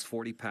and weighs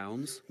 40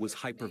 pounds, was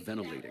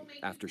hyperventilating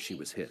after she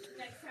was hit.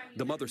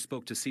 The mother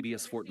spoke to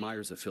CBS Fort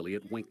Myers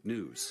affiliate Wink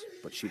News,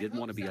 but she didn't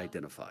want to be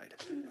identified.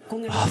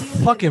 Oh,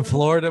 fucking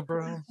Florida,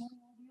 bro.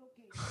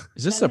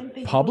 Is this a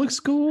public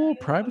school,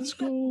 private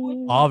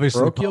school,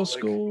 obviously parochial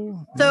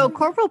school? So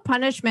corporal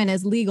punishment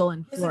is legal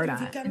in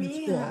Florida in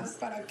schools.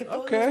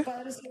 Okay.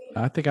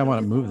 I think I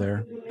want to move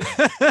there.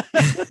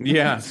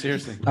 Yeah,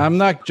 seriously. I'm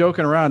not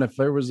joking around. If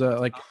there was a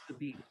like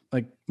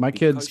my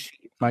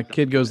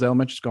kid goes to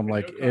elementary school, I'm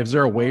like, is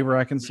there a waiver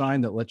I can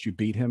sign that lets you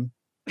beat him?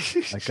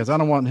 Like, because I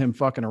don't want him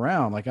fucking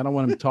around. Like, I don't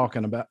want him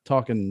talking,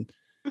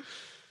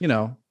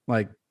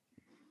 like,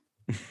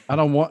 I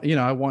don't want,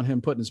 I want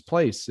him put in his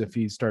place if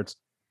he starts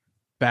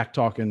back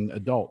talking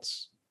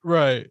adults.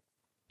 Right.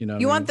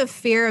 You want the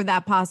fear of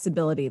that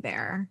possibility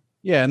there.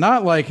 Yeah.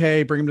 Not like,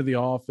 hey, bring him to the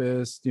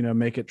office,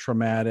 make it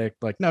traumatic.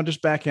 Like, no,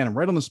 just backhand him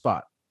right on the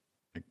spot,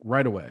 like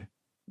right away,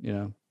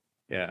 Yeah.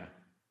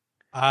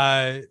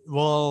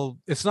 Well,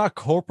 it's not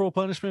corporal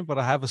punishment, but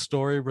I have a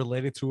story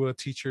related to a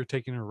teacher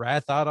taking a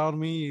wrath out on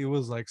me. It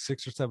was like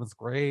 6th or 7th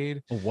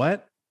grade. A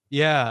what?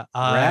 Yeah.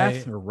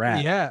 Wrath or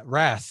rat? Yeah,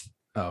 wrath.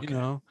 Oh,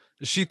 okay.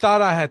 She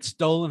thought I had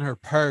stolen her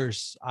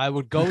purse. I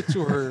would go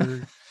to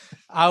her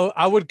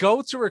I would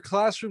go to her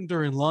classroom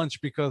during lunch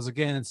because,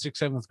 again, in 6th,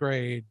 7th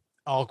grade,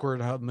 awkward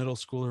middle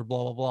schooler,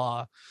 blah, blah,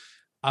 blah.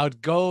 I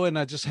would go and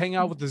I just hang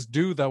out with this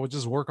dude that would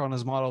just work on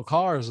his model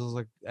cars. I was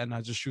like, and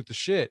I just shoot the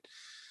shit.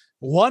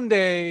 One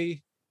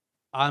day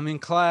I'm in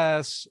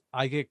class,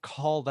 I get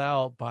called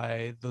out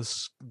by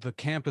the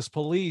campus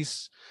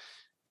police,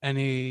 and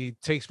he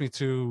takes me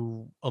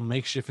to a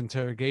makeshift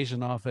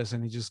interrogation office,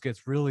 and he just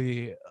gets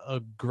really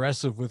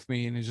aggressive with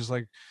me. And he's just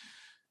like,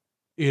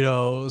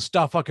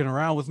 stop fucking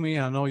around with me.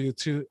 I know you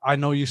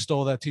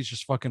stole that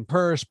teacher's fucking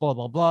purse, blah,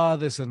 blah, blah,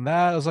 this and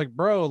that. I was like,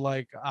 bro,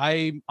 like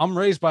I'm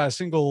raised by a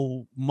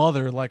single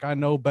mother. Like, I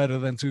know better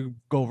than to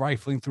go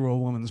rifling through a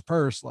woman's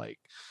purse. Like,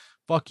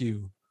 fuck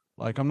you.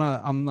 Like,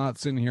 I'm not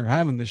sitting here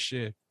having this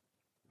shit.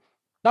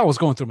 That was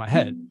going through my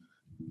head.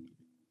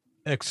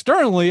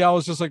 Externally, I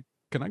was just like,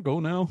 can I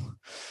go now?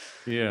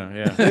 Yeah.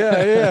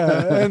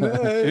 And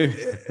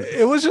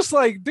it was just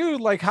like, dude,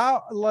 like,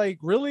 how, like,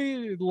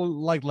 really,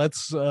 like,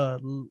 let's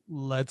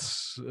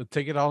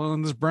take it all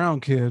on this brown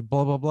kid,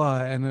 blah, blah,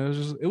 blah. And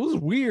it was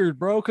weird,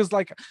 bro. Cause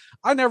like,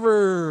 I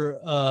never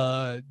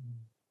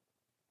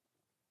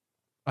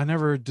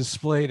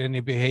displayed any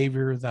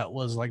behavior that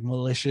was like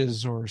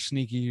malicious or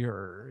sneaky,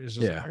 or it's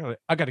just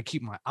I got to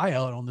keep my eye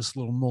out on this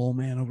little mole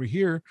man over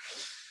here.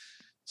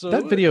 So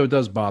that video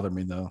does bother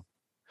me though.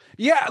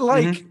 Yeah,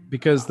 like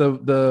because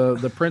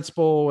the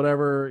principal,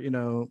 whatever,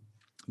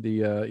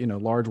 the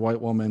large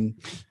white woman,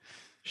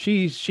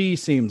 she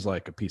seems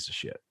like a piece of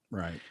shit,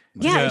 right?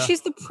 Yeah,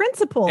 she's the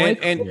principal.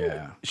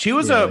 And she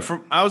was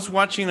I was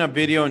watching a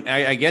video, and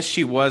I guess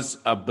she was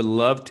a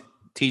beloved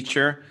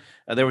teacher.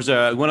 There was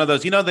one of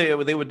those,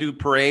 they would do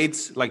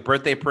parades, like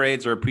birthday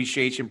parades or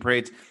appreciation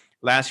parades.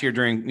 Last year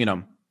during,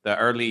 the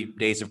early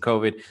days of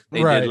COVID,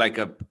 they did like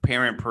a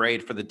parent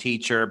parade for the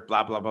teacher,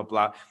 blah, blah, blah,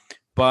 blah.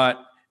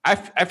 But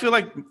I feel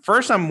like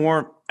first I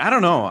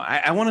don't know.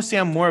 I want to say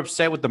I'm more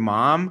upset with the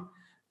mom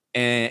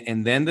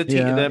and then the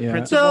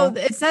principal. So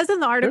it says in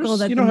the article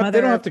that the mother,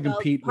 they don't have to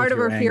compete. Part of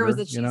her fear was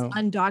that she's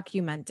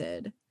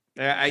undocumented.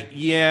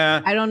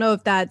 I don't know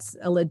if that's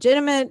a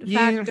legitimate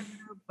factor.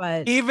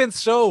 But even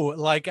so,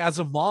 like as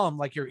a mom,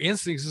 like your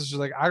instincts is just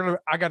like,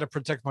 I gotta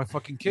protect my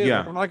fucking kid. Yeah.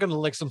 Like, I'm not gonna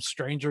let some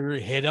stranger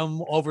hit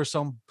him over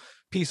some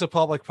piece of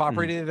public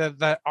property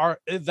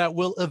that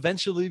will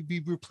eventually be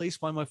replaced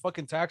by my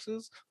fucking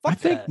taxes. I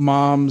think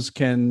moms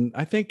can.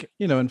 I think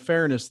in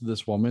fairness to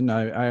this woman,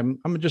 I'm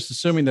just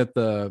assuming that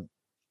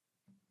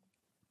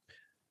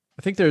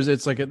I think there's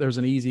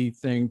an easy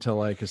thing to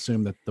like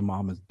assume that the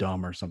mom is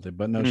dumb or something,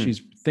 but no,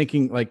 she's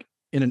thinking like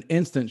in an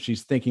instant,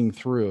 she's thinking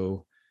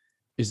through.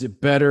 Is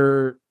it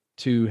better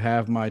to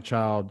have my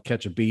child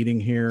catch a beating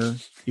here,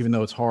 even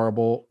though it's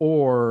horrible?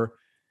 Or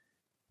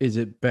is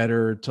it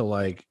better to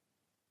like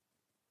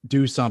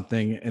do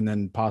something and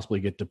then possibly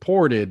get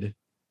deported?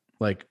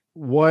 Like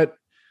what's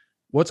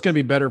going to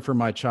be better for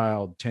my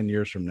child 10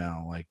 years from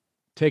now? Like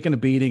taking a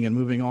beating and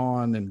moving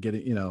on and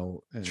getting,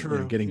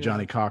 getting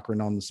Johnny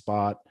Cochran on the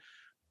spot,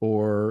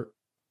 or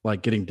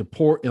like getting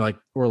deported, like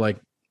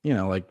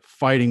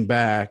fighting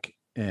back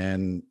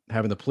and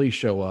having the police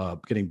show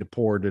up, getting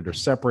deported or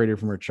separated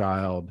from her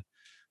child.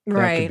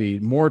 That could be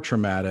more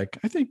traumatic.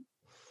 I think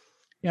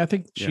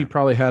she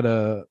probably had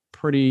a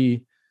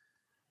pretty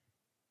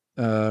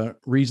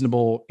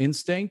reasonable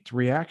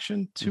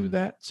reaction to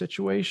that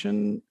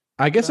situation.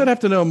 I guess I'd have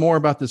to know more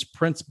about this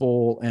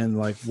principal and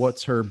like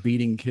what's her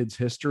beating kids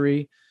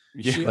history.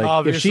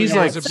 Like if she's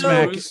like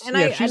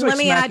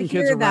smacking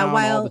kids around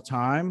all the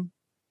time,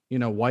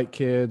 white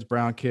kids,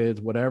 brown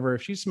kids, whatever.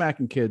 If she's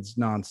smacking kids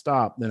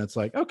nonstop, then it's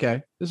like,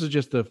 okay, this is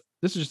just a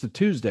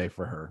Tuesday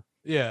for her.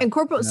 Yeah. And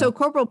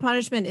corporal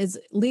punishment is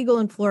legal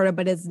in Florida,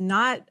 but it's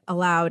not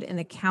allowed in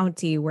the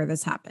county where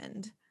this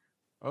happened.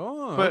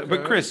 Oh,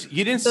 but Chris,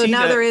 you didn't see. So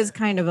now that. there is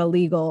kind of a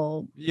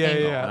legal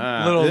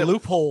little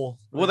loophole.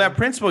 Well, that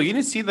principal, you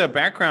didn't see the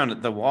background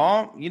at the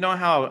wall. You know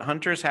how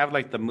hunters have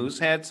like the moose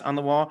heads on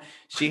the wall?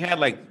 She had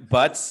like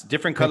butts,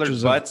 different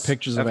colored butts,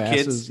 pictures of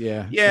kids. Asses.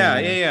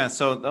 Yeah.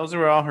 So those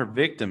were all her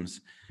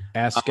victims.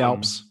 Ass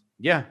scalps.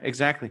 Yeah,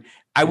 exactly.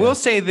 I will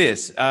say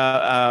this: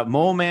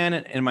 Mole Man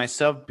and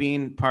myself,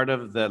 being part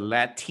of the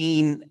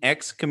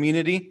Latinx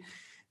community,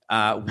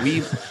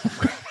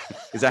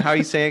 is that how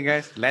you say it,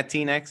 guys?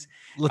 Latinx.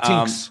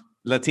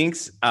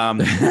 Latinx.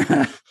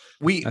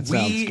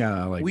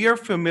 We are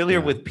familiar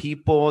with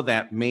people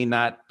that may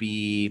not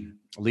be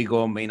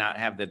legal, may not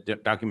have the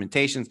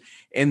documentations,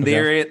 and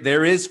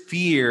there is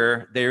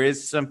fear. There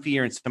is some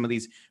fear in some of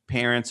these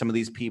parents, some of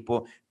these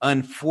people.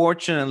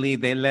 Unfortunately,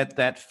 they let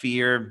that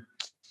fear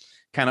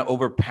kind of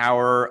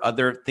overpower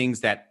other things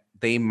that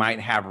they might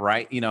have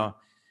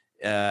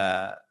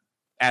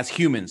as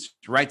humans,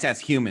 rights as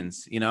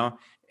humans,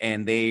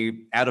 and they,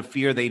 out of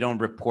fear, they don't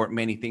report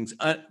many things.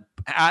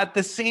 At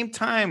the same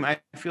time,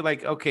 I feel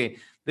like, okay,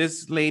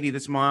 this lady,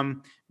 this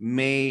mom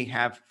may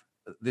have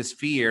this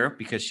fear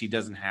because she's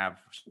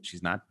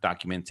not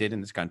documented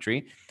in this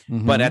country,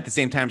 but at the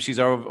same time, she's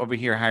over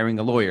here hiring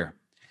a lawyer.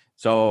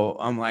 So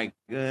I'm like,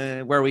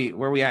 where are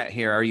we at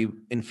here? Are you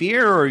in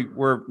fear,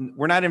 or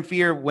we're not in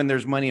fear when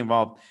there's money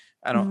involved?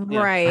 I don't.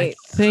 Right.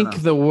 I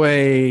think the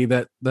way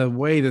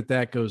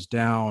that goes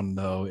down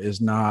though is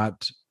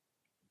not.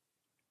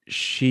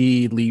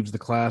 She leaves the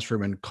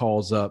classroom and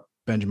calls up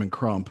Benjamin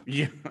Crump.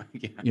 Yeah.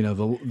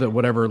 The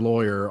whatever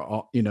lawyer,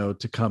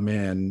 to come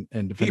in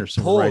and defend her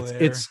civil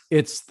rights.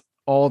 It's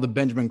all the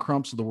Benjamin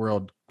Crumps of the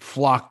world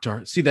flock to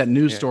her, see that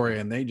news story,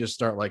 and they just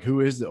start like, who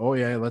is it? Oh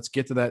yeah, let's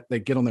get to that. They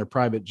get on their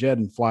private jet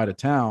and fly to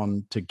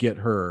town to get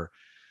her.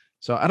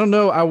 So I don't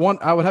know. I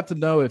would have to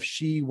know if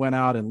she went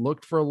out and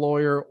looked for a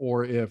lawyer,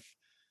 or if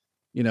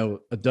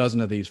a dozen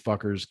of these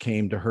fuckers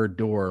came to her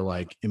door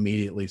like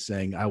immediately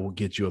saying, I will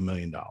get you $1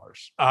 million.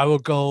 I will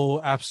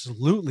go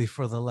absolutely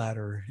for the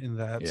latter in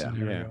that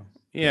scenario.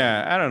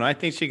 Yeah. I don't know. I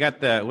think she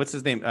got what's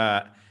his name?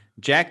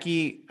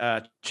 Jackie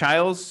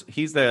Childs.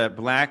 He's the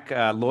black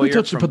lawyer. Who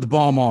told you to put the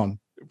bomb on?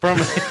 From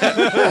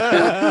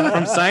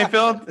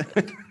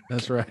Seinfeld.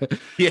 That's right.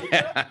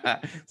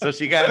 Yeah. So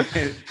she got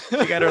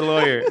her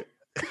lawyer.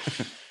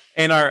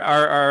 And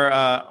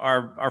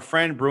our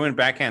friend Bruin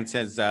Backhand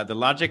says the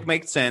logic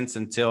makes sense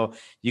until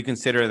you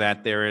consider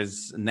that there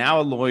is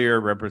now a lawyer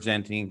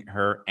representing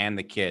her and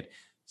the kid.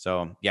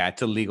 So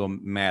it's a legal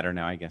matter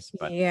now, I guess.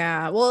 But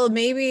well,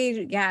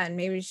 maybe and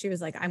maybe she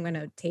was like, I'm going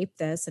to tape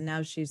this, and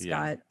now she's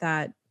got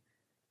that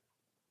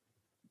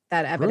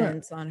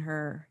evidence on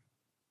her.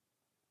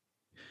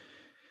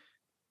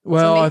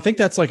 Well, I think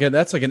that's like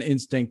an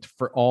instinct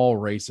for all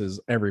races.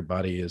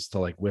 Everybody is to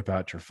like whip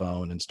out your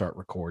phone and start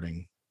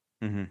recording.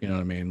 Mm-hmm. You know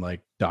what I mean?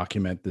 Like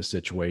document the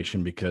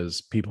situation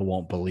because people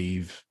won't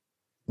believe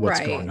what's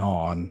going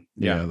on.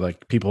 Yeah. You know,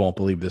 like people won't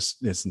believe this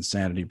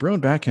insanity. Bruin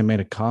Backhand made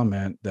a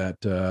comment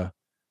that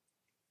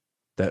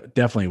that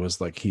definitely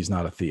was like, he's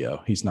not a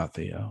Theo. He's not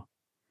Theo.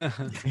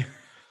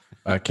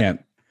 I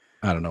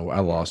don't know.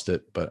 I lost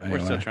it, but anyway.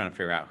 We're still trying to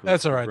figure out who.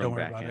 That's all right. Don't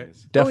worry about it.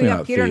 Definitely we got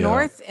not Peter Theo.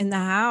 North in the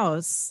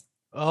house.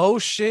 Oh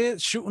shit!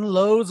 Shooting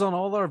loads on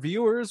all our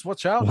viewers.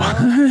 Watch out!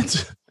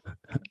 What?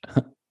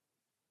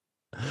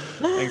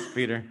 Thanks,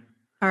 Peter.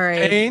 All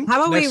right. Jane,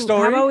 how about next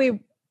story?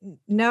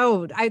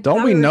 No, I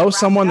don't we know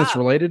someone that's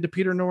related to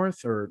Peter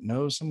North or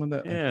know someone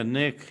that? Yeah,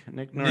 Nick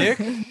North.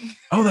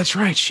 Oh, that's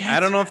right. Shit. I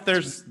don't know if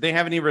they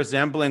have any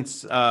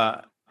resemblance.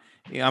 I'm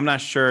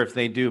not sure if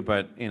they do,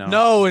 but you know.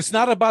 No, it's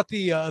not about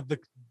the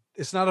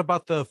it's not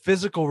about the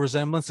physical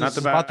resemblance. It's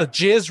about the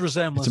jizz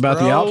resemblance. It's about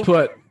the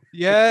output.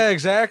 Yeah,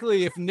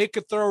 exactly. If Nick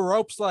could throw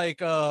ropes like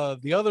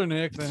the other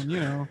Nick, then you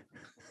know.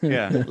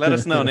 Yeah, let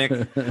us know, Nick.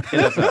 Hit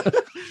us up.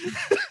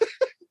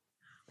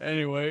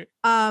 Anyway,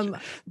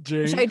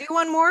 should I do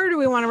one more? Or do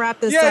we want to wrap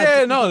this up?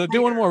 Yeah, no,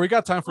 do one more. We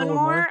got time for one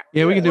more.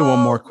 Yeah, we can do one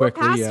more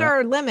quickly. We're past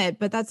our limit,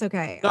 but that's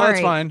okay. No,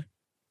 that's fine.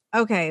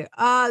 Okay.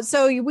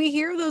 So we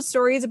hear those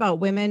stories about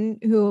women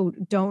who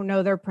don't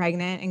know they're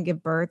pregnant and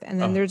give birth, and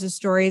then there's the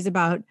stories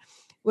about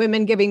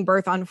women giving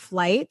birth on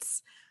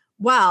flights.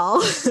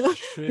 Well,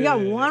 we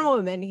got one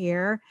woman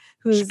here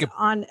who birth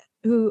on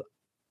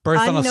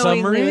a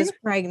submarine. Was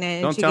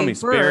pregnant. Don't tell me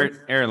Spirit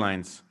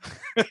Airlines.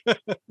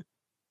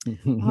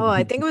 Oh,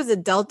 I think it was a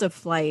Delta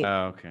flight.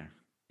 Oh, okay.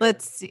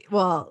 Let's see.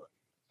 Well,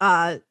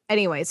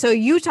 anyway, so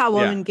Utah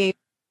woman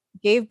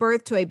gave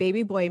birth to a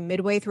baby boy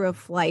midway through a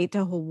flight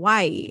to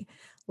Hawaii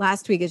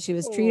last week as she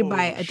was treated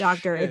by a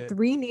doctor and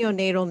 3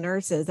 neonatal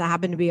nurses that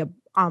happened to be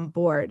on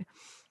board.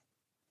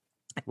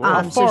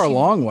 How far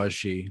along was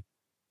she?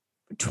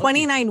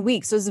 29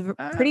 weeks. So it was a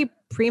pretty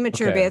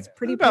premature baby. It's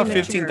pretty about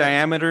premature. 15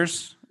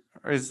 diameters,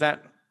 or is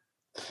that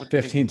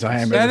 15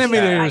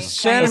 diameters?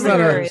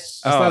 Centimeters.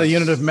 That's not a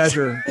unit of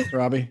measure,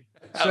 Robbie.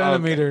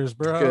 Centimeters,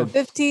 bro. Good.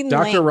 15.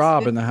 Dr. lengths,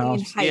 Rob in the 15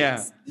 house. heights.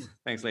 Yeah.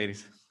 Thanks,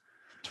 ladies.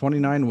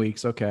 29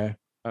 weeks. Okay.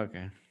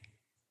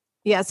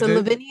 Yeah. So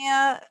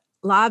Lavinia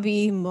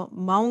Lavi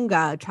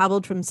Maunga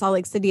traveled from Salt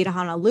Lake City to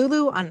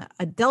Honolulu on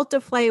a Delta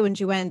flight when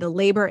she went into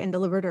labor and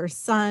delivered her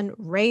son,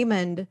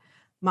 Raymond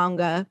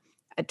Maunga,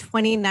 at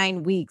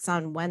 29 weeks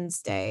on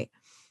Wednesday.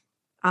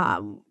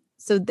 And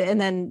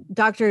then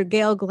Dr.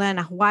 Gail Glenn,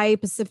 a Hawaii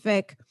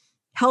Pacific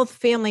Health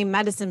Family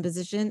Medicine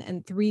physician,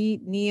 and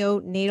 3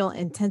 neonatal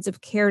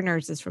intensive care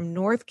nurses from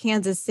North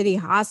Kansas City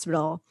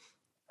Hospital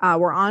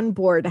were on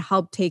board to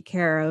help take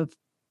care of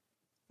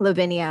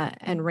Lavinia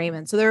and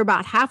Raymond. So they're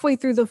about halfway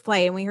through the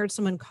flight, and we heard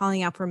someone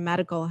calling out for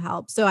medical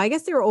help. So I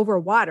guess they were over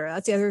water.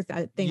 That's the other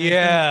thing.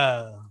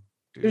 Yeah.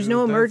 There's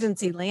no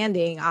emergency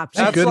landing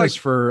option. Thank goodness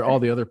for all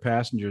the other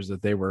passengers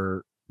that they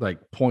were like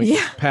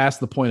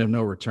past the point of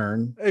no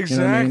return. Exactly,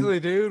 you know what I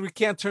mean? dude. We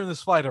can't turn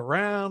this flight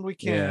around. We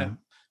can't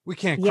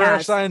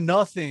crash sign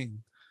nothing.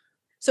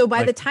 So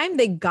by the time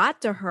they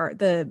got to her,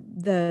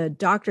 the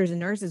doctors and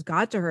nurses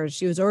got to her,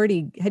 she was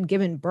had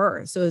given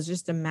birth. So it was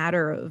just a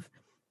matter of,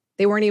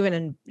 they weren't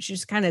even she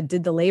just kind of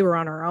did the labor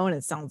on her own,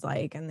 it sounds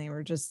like. And they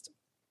were just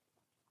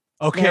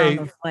on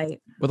the flight.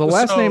 With a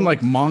last name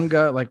like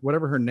Manga, like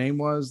whatever her name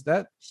was,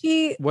 that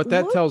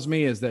tells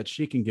me is that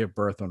she can give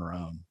birth on her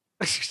own.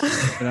 You know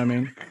what I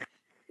mean?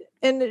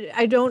 And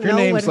I don't know. Your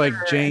name's what like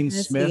her Jane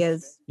ethnicity Smith.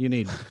 is. You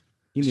need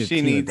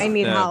I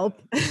need help.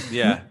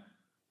 Yeah.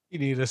 You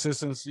need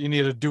assistance. You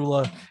need a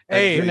doula.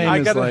 Hey, your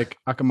name is like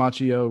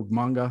Akamachio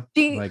Manga.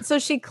 So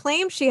she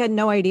claimed she had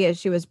no idea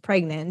she was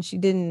pregnant. She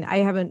didn't.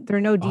 There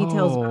are no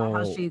details about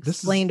how she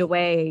explained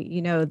away,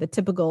 the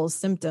typical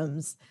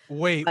symptoms.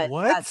 Wait,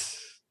 what?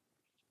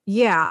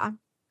 Yeah.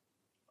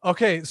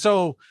 Okay,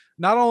 so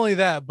not only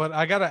that, but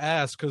I gotta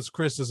ask, because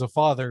Chris is a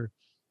father,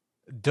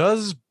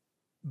 does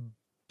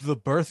the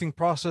birthing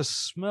process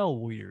smell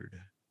weird?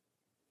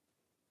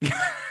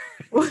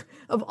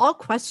 Of all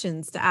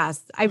questions to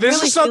ask,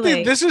 this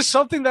is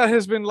something that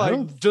has been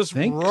like just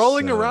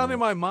rolling around in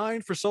my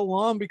mind for so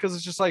long, because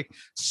it's just like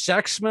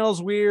sex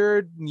smells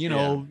weird,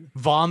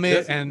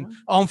 vomit and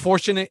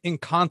unfortunate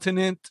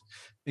incontinence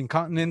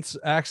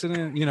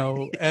accident,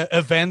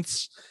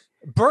 events,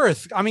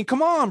 birth. I mean,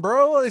 come on,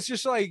 bro. It's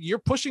just like you're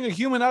pushing a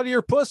human out of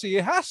your pussy.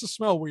 It has to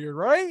smell weird,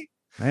 right?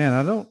 Man,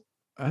 I don't.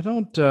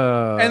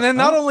 And then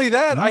not only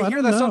that, I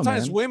hear that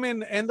sometimes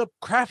women end up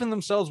crapping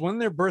themselves when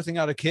they're birthing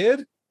out a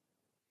kid.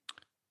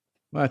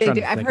 Well,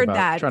 I've heard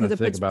that because it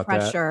puts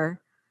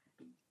pressure.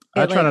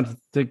 I try not to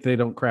think they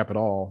don't crap at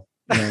all.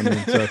 You know what I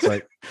mean? So it's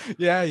like,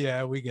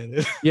 yeah, we get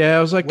it. Yeah,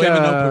 I was like,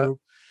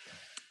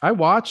 I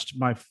watched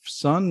my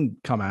son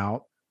come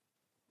out,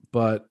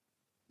 but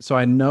so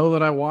I know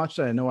that I watched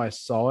it. I know I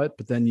saw it,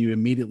 but then you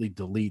immediately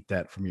delete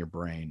that from your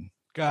brain.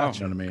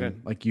 Gotcha. You know what I mean?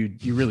 Good. Like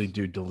you really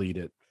do delete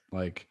it.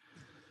 Like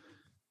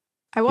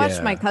I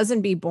watched my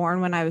cousin be born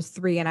when I was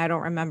 3, and I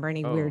don't remember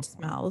any weird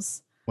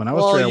smells. When I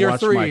was three, I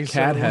watched my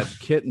cat had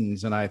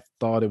kittens, and I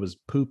thought it was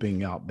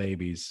pooping out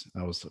babies.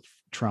 I was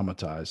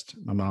traumatized.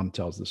 My mom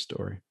tells this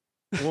story.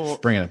 Well,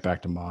 bringing it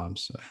back to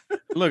moms. So.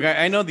 Look,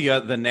 I know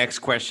the next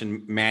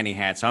question Manny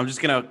had, so I'm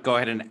just gonna go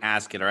ahead and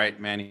ask it. All right,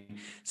 Manny.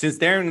 Since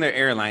they're in their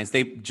airlines,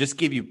 they just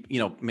give you,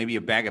 maybe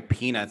a bag of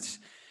peanuts.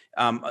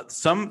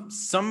 Some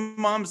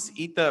moms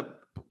eat the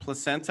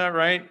placenta,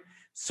 right?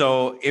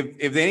 So if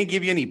they didn't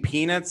give you any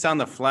peanuts on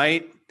the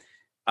flight,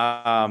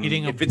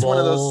 eating if it's one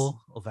of those,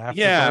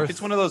 if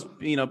it's one of those,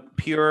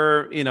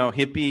 pure,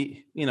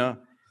 hippie,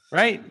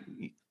 right?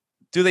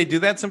 Do they do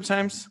that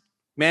sometimes,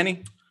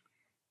 Manny?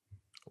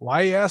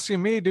 Why are you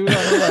asking me, dude?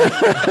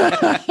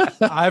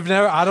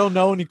 I don't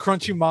know any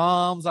crunchy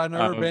moms. I've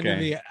never been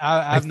in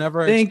I've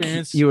never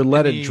experienced. You would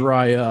let it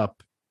dry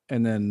up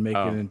and then make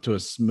it into a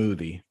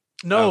smoothie.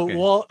 No,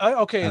 well,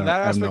 okay. In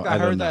that aspect, I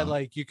heard that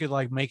like you could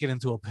like make it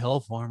into a pill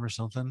form or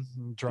something.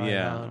 Dry it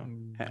out.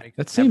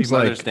 That seems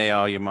like Mother's Day,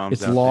 all your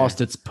moms. It's lost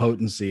its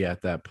potency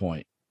at that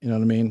point. You know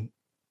what I mean?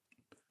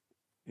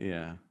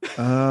 Yeah.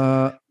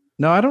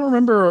 No, I don't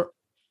remember.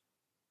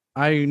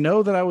 I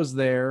know that I was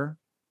there.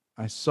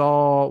 I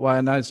saw,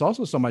 and I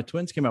also saw my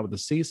twins came out with a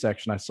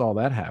C-section. I saw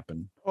that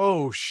happen.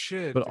 Oh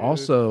shit! But dude.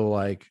 also,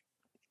 like,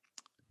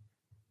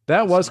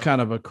 that was kind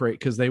of a crate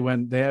because they were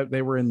in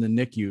the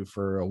NICU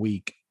for a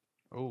week.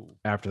 Oh,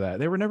 after that,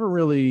 they were never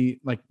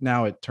really like.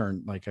 Now it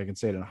turned like I can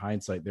say it in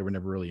hindsight, they were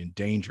never really in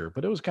danger,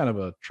 but it was kind of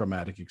a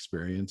traumatic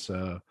experience.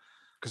 But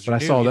I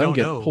saw them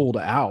get pulled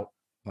out,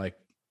 like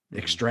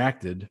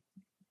extracted.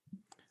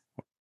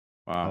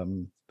 Wow.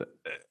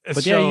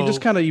 But yeah, you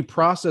just kind of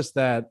process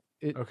that.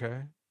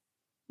 Okay.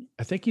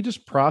 I think you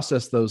just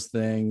process those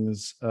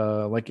things.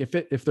 Like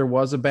if there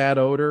was a bad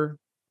odor,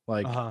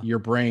 like your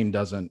brain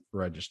doesn't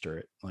register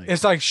it. Like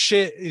it's like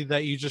shit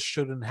that you just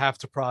shouldn't have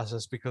to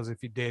process because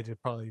if you did, it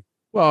probably.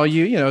 Well,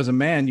 you know, as a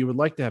man, you would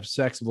like to have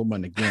sex with a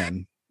woman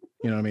again.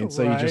 You know what I mean?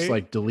 So you just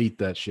like delete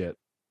that shit.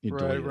 You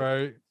delete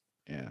it.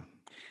 Yeah.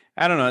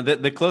 I don't know.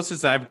 The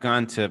closest I've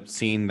gone to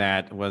seeing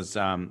that was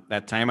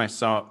that time I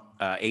saw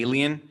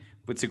Alien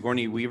with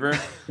Sigourney Weaver.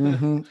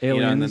 Aliens.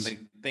 And then the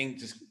thing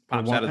just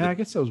pops out of I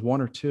guess that was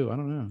 1 or 2. I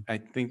don't know. I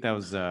think that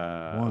was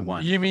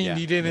 1. You mean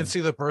you didn't see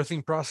the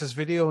birthing process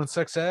video in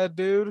sex ed,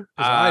 dude?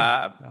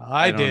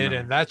 I did,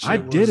 and that shit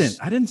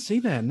I didn't see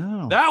that.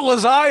 No, that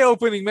was eye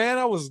opening, man.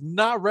 I was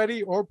not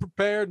ready or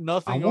prepared.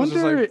 Nothing.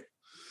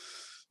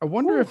 I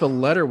wonder if a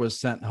letter was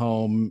sent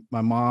home.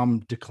 My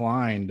mom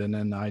declined, and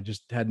then I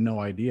just had no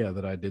idea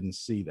that I didn't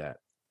see that.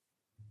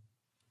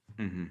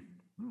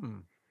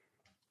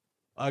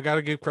 I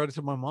gotta give credit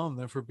to my mom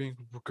then for being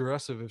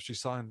progressive if she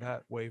signed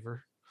that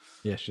waiver.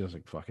 Yeah, she was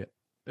like, "Fuck it."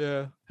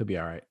 Yeah, he'll be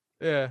all right.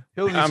 Yeah,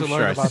 he'll need to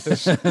learn about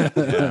this.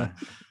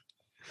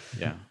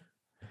 Yeah.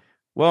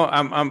 Well,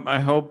 I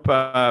hope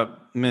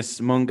Miss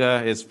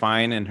Munga is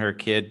fine and her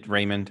kid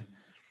Raymond.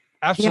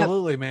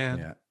 Absolutely, man.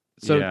 Yeah.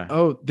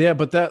 So,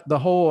 but the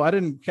whole I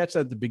didn't catch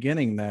that at the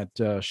beginning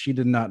that she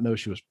did not know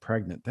she was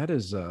pregnant. That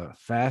is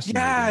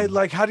fascinating. Yeah,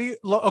 like how do you?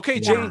 Okay,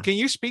 Jane, can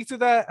you speak to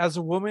that as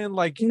a woman?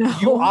 Like you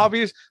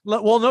obviously,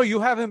 well, no, you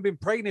haven't been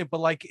pregnant, but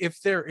like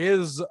if there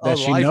is that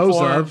she knows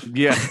of,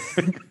 yeah,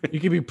 you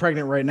could be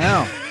pregnant right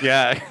now.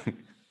 Yeah,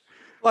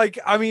 like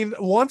I mean,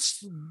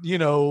 once you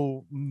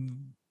know,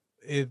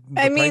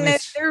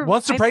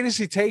 once the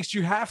pregnancy takes,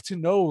 you have to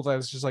know that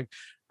it's just like.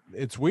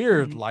 It's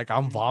weird. Like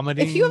I'm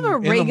vomiting. If you have a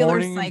regular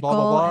cycle blah,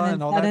 blah, blah,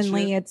 and then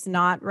suddenly it's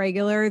not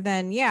regular,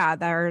 then yeah,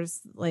 there's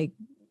like,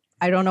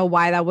 I don't know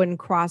why that wouldn't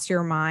cross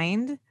your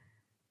mind.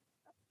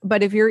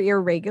 But if you're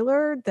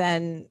irregular,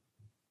 then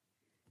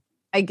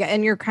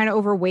and you're kind of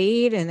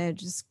overweight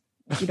and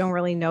you don't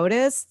really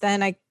notice,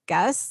 then I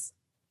guess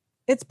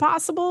it's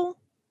possible.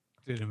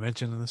 Didn't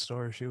mention in the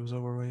story she was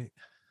overweight.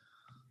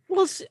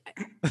 Well,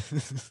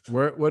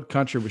 what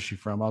country was she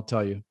from? I'll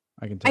tell you.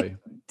 I can tell you.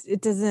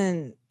 It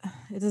doesn't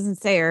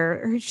say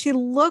her. She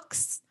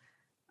looks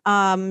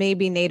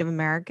maybe Native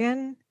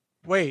American.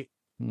 Wait,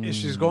 if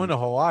she's going to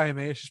Hawaii,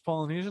 maybe she's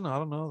Polynesian. I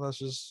don't know.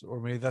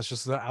 Maybe that's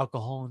just the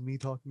alcohol and me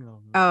talking.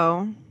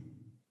 Oh,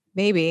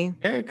 maybe.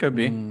 Yeah, it could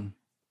be.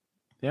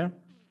 Yeah.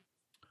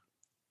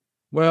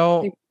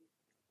 Well,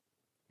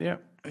 yeah.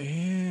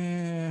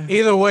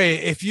 Either way,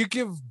 if you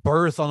give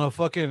birth on a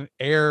fucking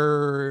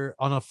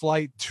on a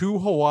flight to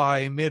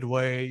Hawaii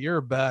midway, you're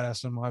a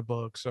badass in my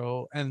book.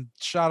 So, and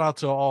shout out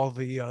to all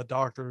the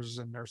doctors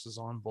and nurses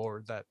on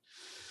board that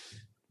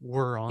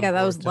were on. Yeah,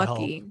 that was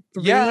lucky.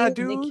 Yeah,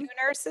 dude. NICU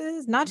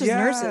nurses, not just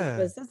nurses,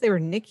 but it says they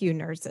were NICU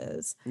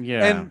nurses.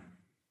 Yeah. And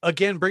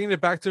again, bringing it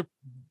back to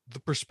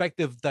the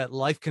perspective that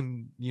life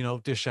can,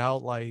 dish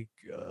out, like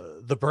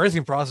the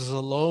birthing process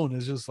alone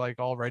is just like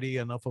already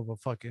enough of a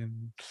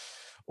fucking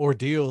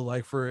ordeal,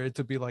 like for it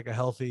to be like a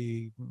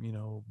healthy,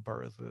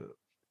 birth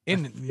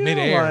in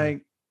midair.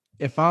 Like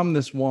if I'm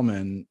this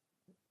woman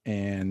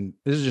and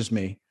this is just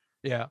me.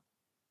 Yeah.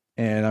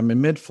 And I'm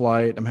in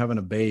mid-flight, I'm having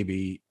a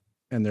baby,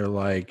 and they're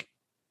like,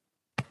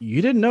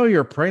 "You didn't know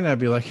you're pregnant?" I'd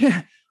be like,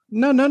 "Yeah,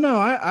 no,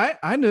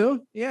 I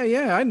knew.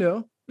 Yeah, I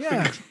knew.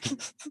 Yeah,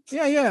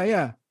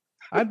 yeah.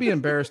 I'd be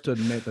embarrassed to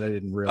admit that I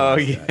didn't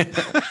realize that. You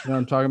know what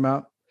I'm talking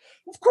about?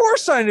 Of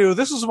course I knew.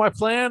 This was my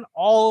plan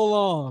all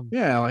along.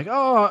 Yeah, like,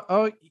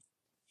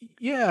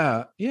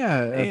 yeah.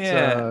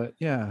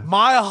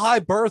 My high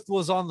birth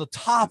was on the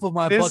top of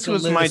my bucket list.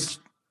 This was my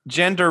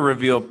gender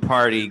reveal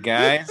party,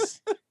 guys.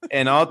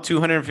 And all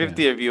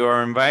 250 of you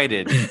are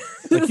invited.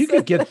 Like, you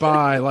could get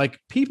by. Like,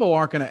 people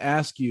aren't going to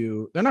ask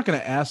you. They're not going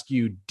to ask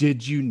you,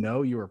 did you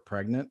know you were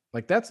pregnant?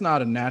 Like, that's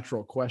not a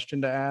natural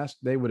question to ask.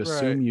 They would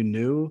assume you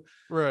knew.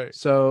 Right.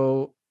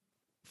 So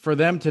for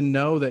them to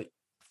know that,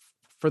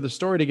 for the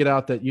story to get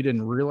out that you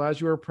didn't realize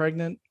you were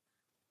pregnant,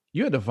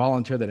 you had to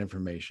volunteer that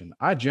information.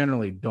 I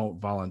generally don't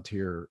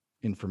volunteer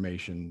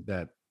information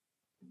that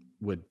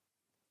would,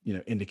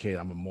 indicate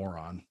I'm a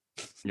moron.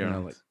 Yeah.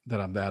 Like, that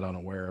I'm that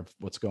unaware of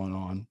what's going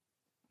on.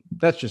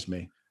 That's just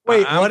me.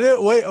 Wait,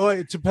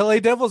 wait, to play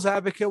devil's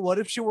advocate, what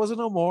if she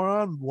wasn't a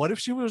moron? What if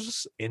she was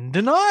just in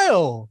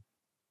denial?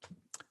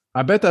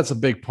 I bet that's a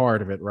big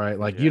part of it, right?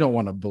 Like, you don't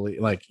want to believe,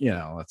 like,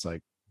 it's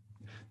like,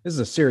 this is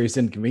a serious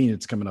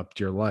inconvenience coming up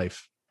to your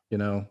life,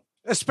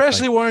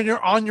 especially when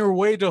you're on your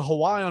way to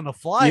Hawaii on a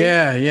flight.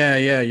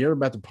 Yeah. You're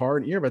about to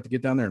party. You're about to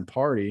get down there and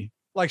party.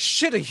 Like,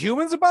 shit, a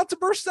human's about to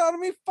burst out of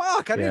me.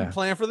 Fuck, I didn't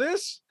plan for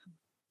this.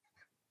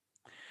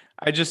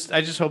 I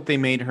just hope they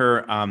made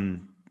her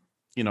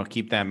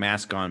keep that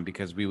mask on,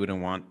 because we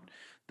wouldn't want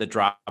the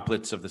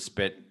droplets of the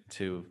spit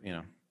to,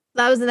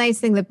 That was the nice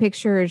thing. The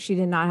picture, she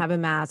did not have a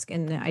mask,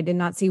 and I did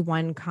not see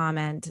one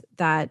comment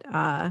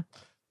that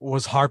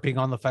was harping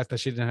on the fact that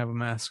she didn't have a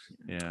mask.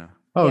 Yeah.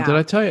 Oh, did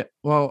I tell you?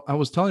 Well, I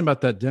was telling you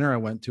about that dinner I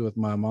went to with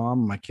my mom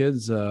and my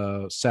kids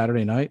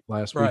Saturday night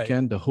last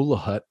weekend, the Hula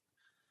Hut.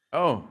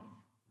 Oh.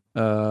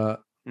 It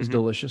was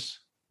delicious.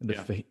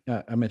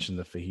 I mentioned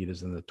the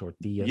fajitas and the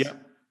tortillas.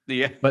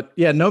 Yeah. But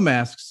no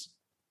masks.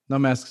 No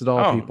masks at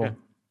all, people. Okay.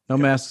 No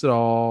masks at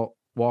all.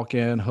 Walk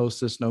in,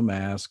 hostess, no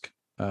mask.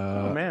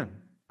 Oh, man.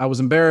 I was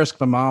embarrassed.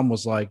 My mom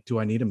was like, do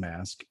I need a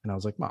mask? And I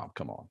was like, Mom,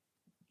 come on.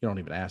 You don't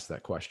even ask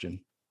that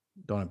question.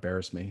 Don't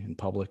embarrass me in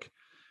public.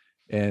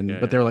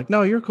 But they were like,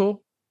 no, you're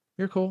cool.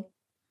 You're cool.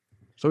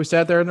 So we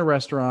sat there in the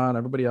restaurant,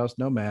 everybody else,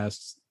 no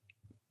masks.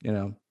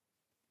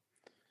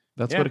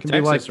 That's what it can be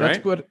like.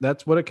 Right?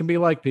 That's what it can be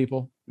like,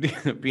 people.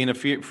 Being a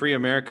free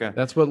America.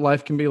 That's what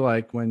life can be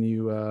like when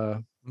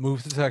you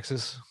move to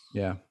Texas.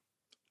 Yeah.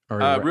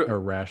 Or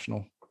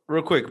rational.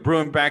 Real quick,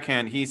 Bruin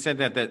Backhand, he said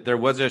that there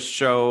was a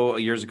show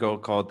years ago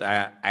called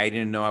I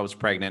Didn't Know I Was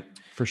Pregnant.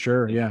 For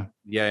sure, yeah.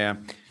 Yeah.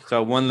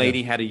 So one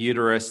lady had a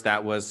uterus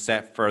that was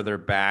set further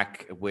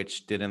back,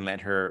 which didn't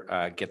let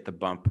her get the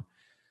bump.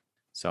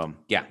 So,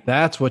 yeah.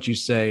 That's what you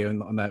say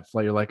on that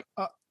flight. You're like,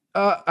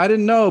 I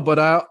didn't know, but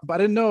I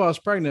didn't know I was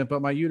pregnant,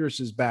 but my uterus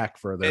is back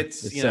further. It's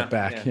set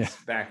back. Yeah,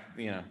 it's back,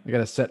 I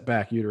got a set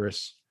back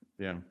uterus.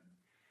 Yeah.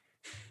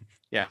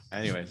 Yeah.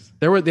 Anyways,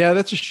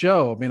 that's a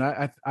show. I mean,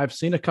 I've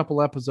seen a couple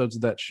episodes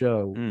of that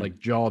show, like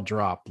jaw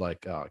drop,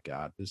 like, oh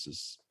God, this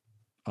is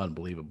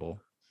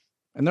unbelievable.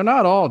 And they're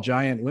not all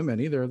giant women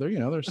either.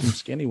 There's some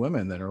skinny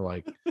women that are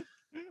like,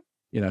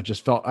 I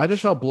just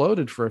felt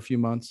bloated for a few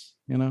months,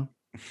 A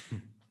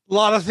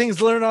lot of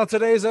things learned on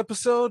today's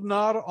episode.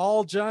 Not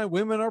all giant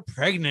women are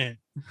pregnant.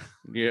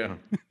 Yeah.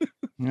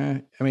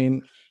 I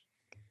mean,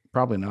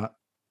 probably not.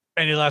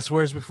 Any last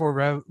words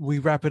before we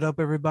wrap it up,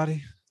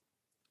 everybody?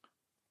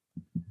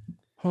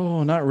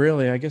 Oh, not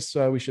really. I guess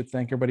we should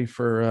thank everybody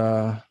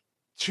for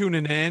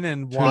tuning in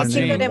and watching.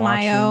 Cinco de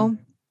Mayo.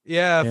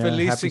 Yeah,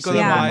 Feliz Cinco de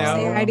Mayo.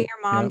 Say hi to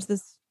your moms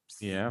this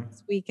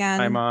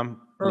weekend. Hi,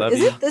 Mom.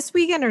 Is it this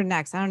weekend or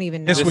next? I don't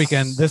even know. This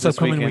weekend. This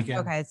upcoming weekend.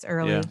 Okay, it's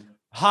early. Yeah.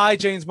 Hi,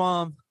 Jane's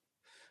mom.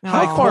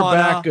 How far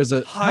back is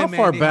it? Hi,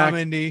 Mandy. Hi,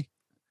 Mindy.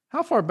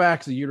 How far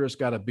back is the uterus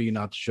got to be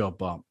not to show a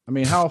bump? I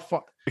mean, how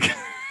far?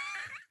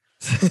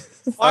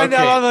 Find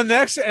out on the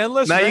next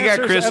Endless Now you got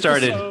Chris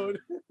episode. Started.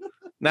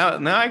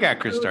 Now I got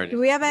Chris started. Do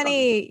we have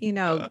any,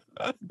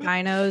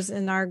 gynos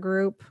in our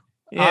group?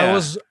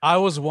 Yeah. I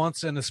was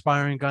once an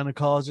aspiring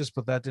gynecologist,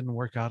 but that didn't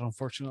work out,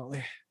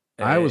 unfortunately.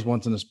 I was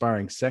once an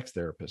aspiring sex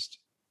therapist.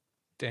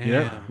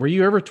 Damn. Were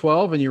you ever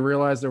 12 and you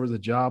realized there was a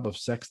job of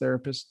sex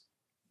therapist?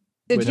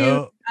 Did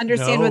you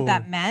understand what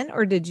that meant,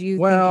 or did you?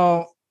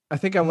 Well, I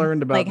think I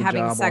learned about the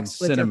having job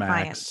sex on with your Cinemax.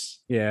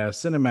 clients. Yeah,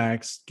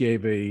 Cinemax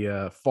gave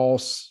a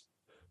false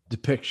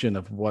depiction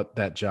of what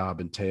that job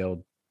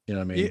entailed. You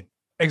know what I mean? Yeah,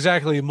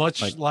 exactly.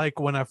 Much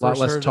like when I first heard. A lot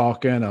less heard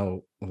talking, a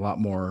lot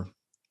more.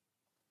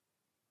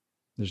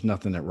 There's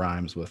nothing that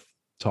rhymes with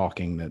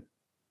talking that,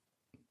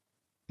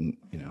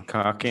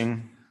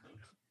 Cocking.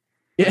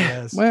 Yeah.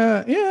 Yes.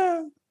 Well,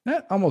 yeah,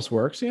 that almost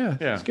works. Yeah.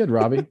 It's good,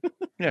 Robbie.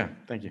 Yeah.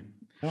 Thank you.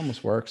 It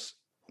almost works,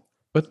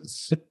 but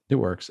it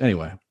works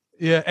anyway.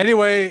 Yeah.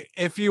 Anyway,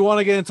 if you want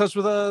to get in touch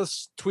with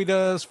us, tweet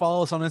us,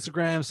 follow us on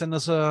Instagram, send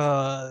us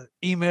a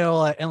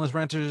email at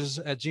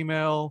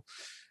endlessranters@gmail.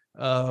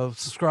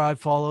 Subscribe,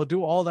 follow,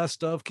 do all that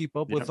stuff. Keep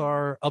up with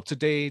our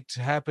up-to-date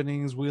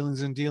happenings,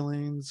 wheelings and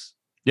dealings.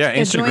 Yeah,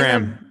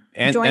 Instagram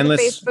and join the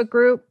Facebook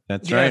group.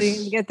 That's right. So you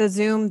can get the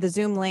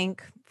Zoom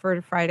link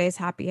for Friday's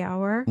happy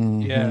hour.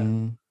 Mm-hmm.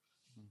 Yeah.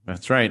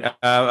 That's right.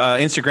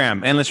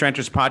 Instagram, Endless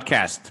Ranters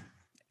Podcast.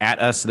 at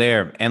us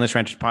there. Endless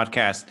Ranters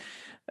Podcast.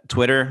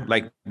 Twitter,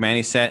 like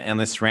Manny said,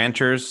 Endless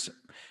Ranters.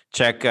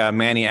 Check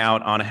Manny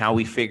out on How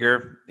We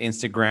Figure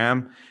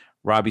Instagram,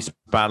 Robbie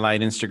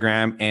Spotlight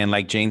Instagram, and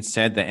like Jane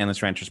said, the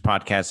Endless Ranters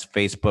Podcast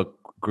Facebook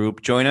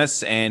group. Join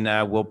us, and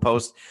we'll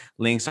post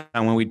links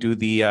on when we do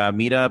the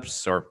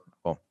meetups, or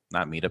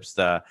not meetups,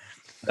 the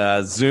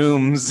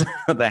Zooms,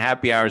 the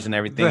happy hours, and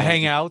everything. The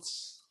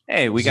hangouts.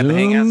 Hey, we got the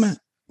hangouts.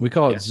 We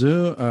call it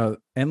Zoom,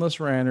 Endless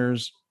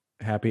Ranters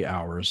Happy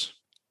Hours.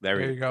 There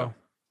you go.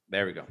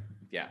 There we go.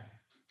 Yeah.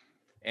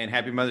 And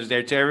happy Mother's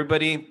Day to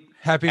everybody.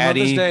 Happy Addie,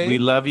 Mother's Day. We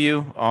love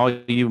you, all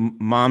you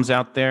moms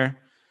out there.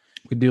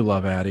 We do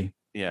love Addie.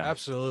 Yeah,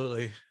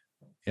 absolutely.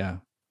 Yeah.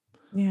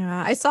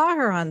 Yeah. I saw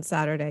her on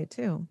Saturday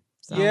too.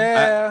 So.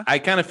 Yeah. I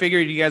kind of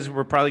figured you guys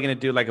were probably going to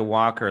do like a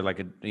walk or like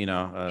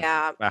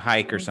a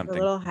hike or something. A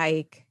little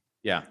hike.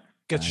 Yeah.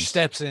 Get your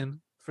steps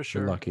in for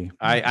sure. You're lucky.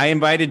 I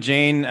invited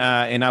Jane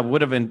and I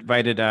would have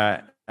invited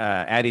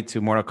Addie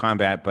to Mortal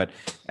Kombat, but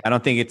I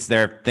don't think it's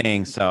their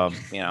thing. So,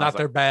 not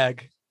their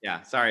bag.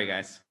 Yeah. Sorry,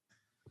 guys.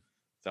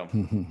 So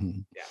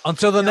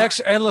until the next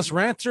Endless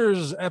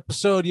Ranters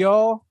episode,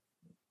 y'all.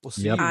 We'll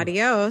see you.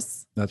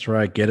 Adios. That's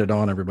right. Get it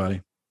on,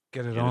 everybody.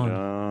 Get it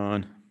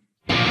on.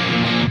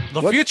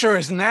 The future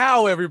is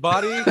now,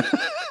 everybody.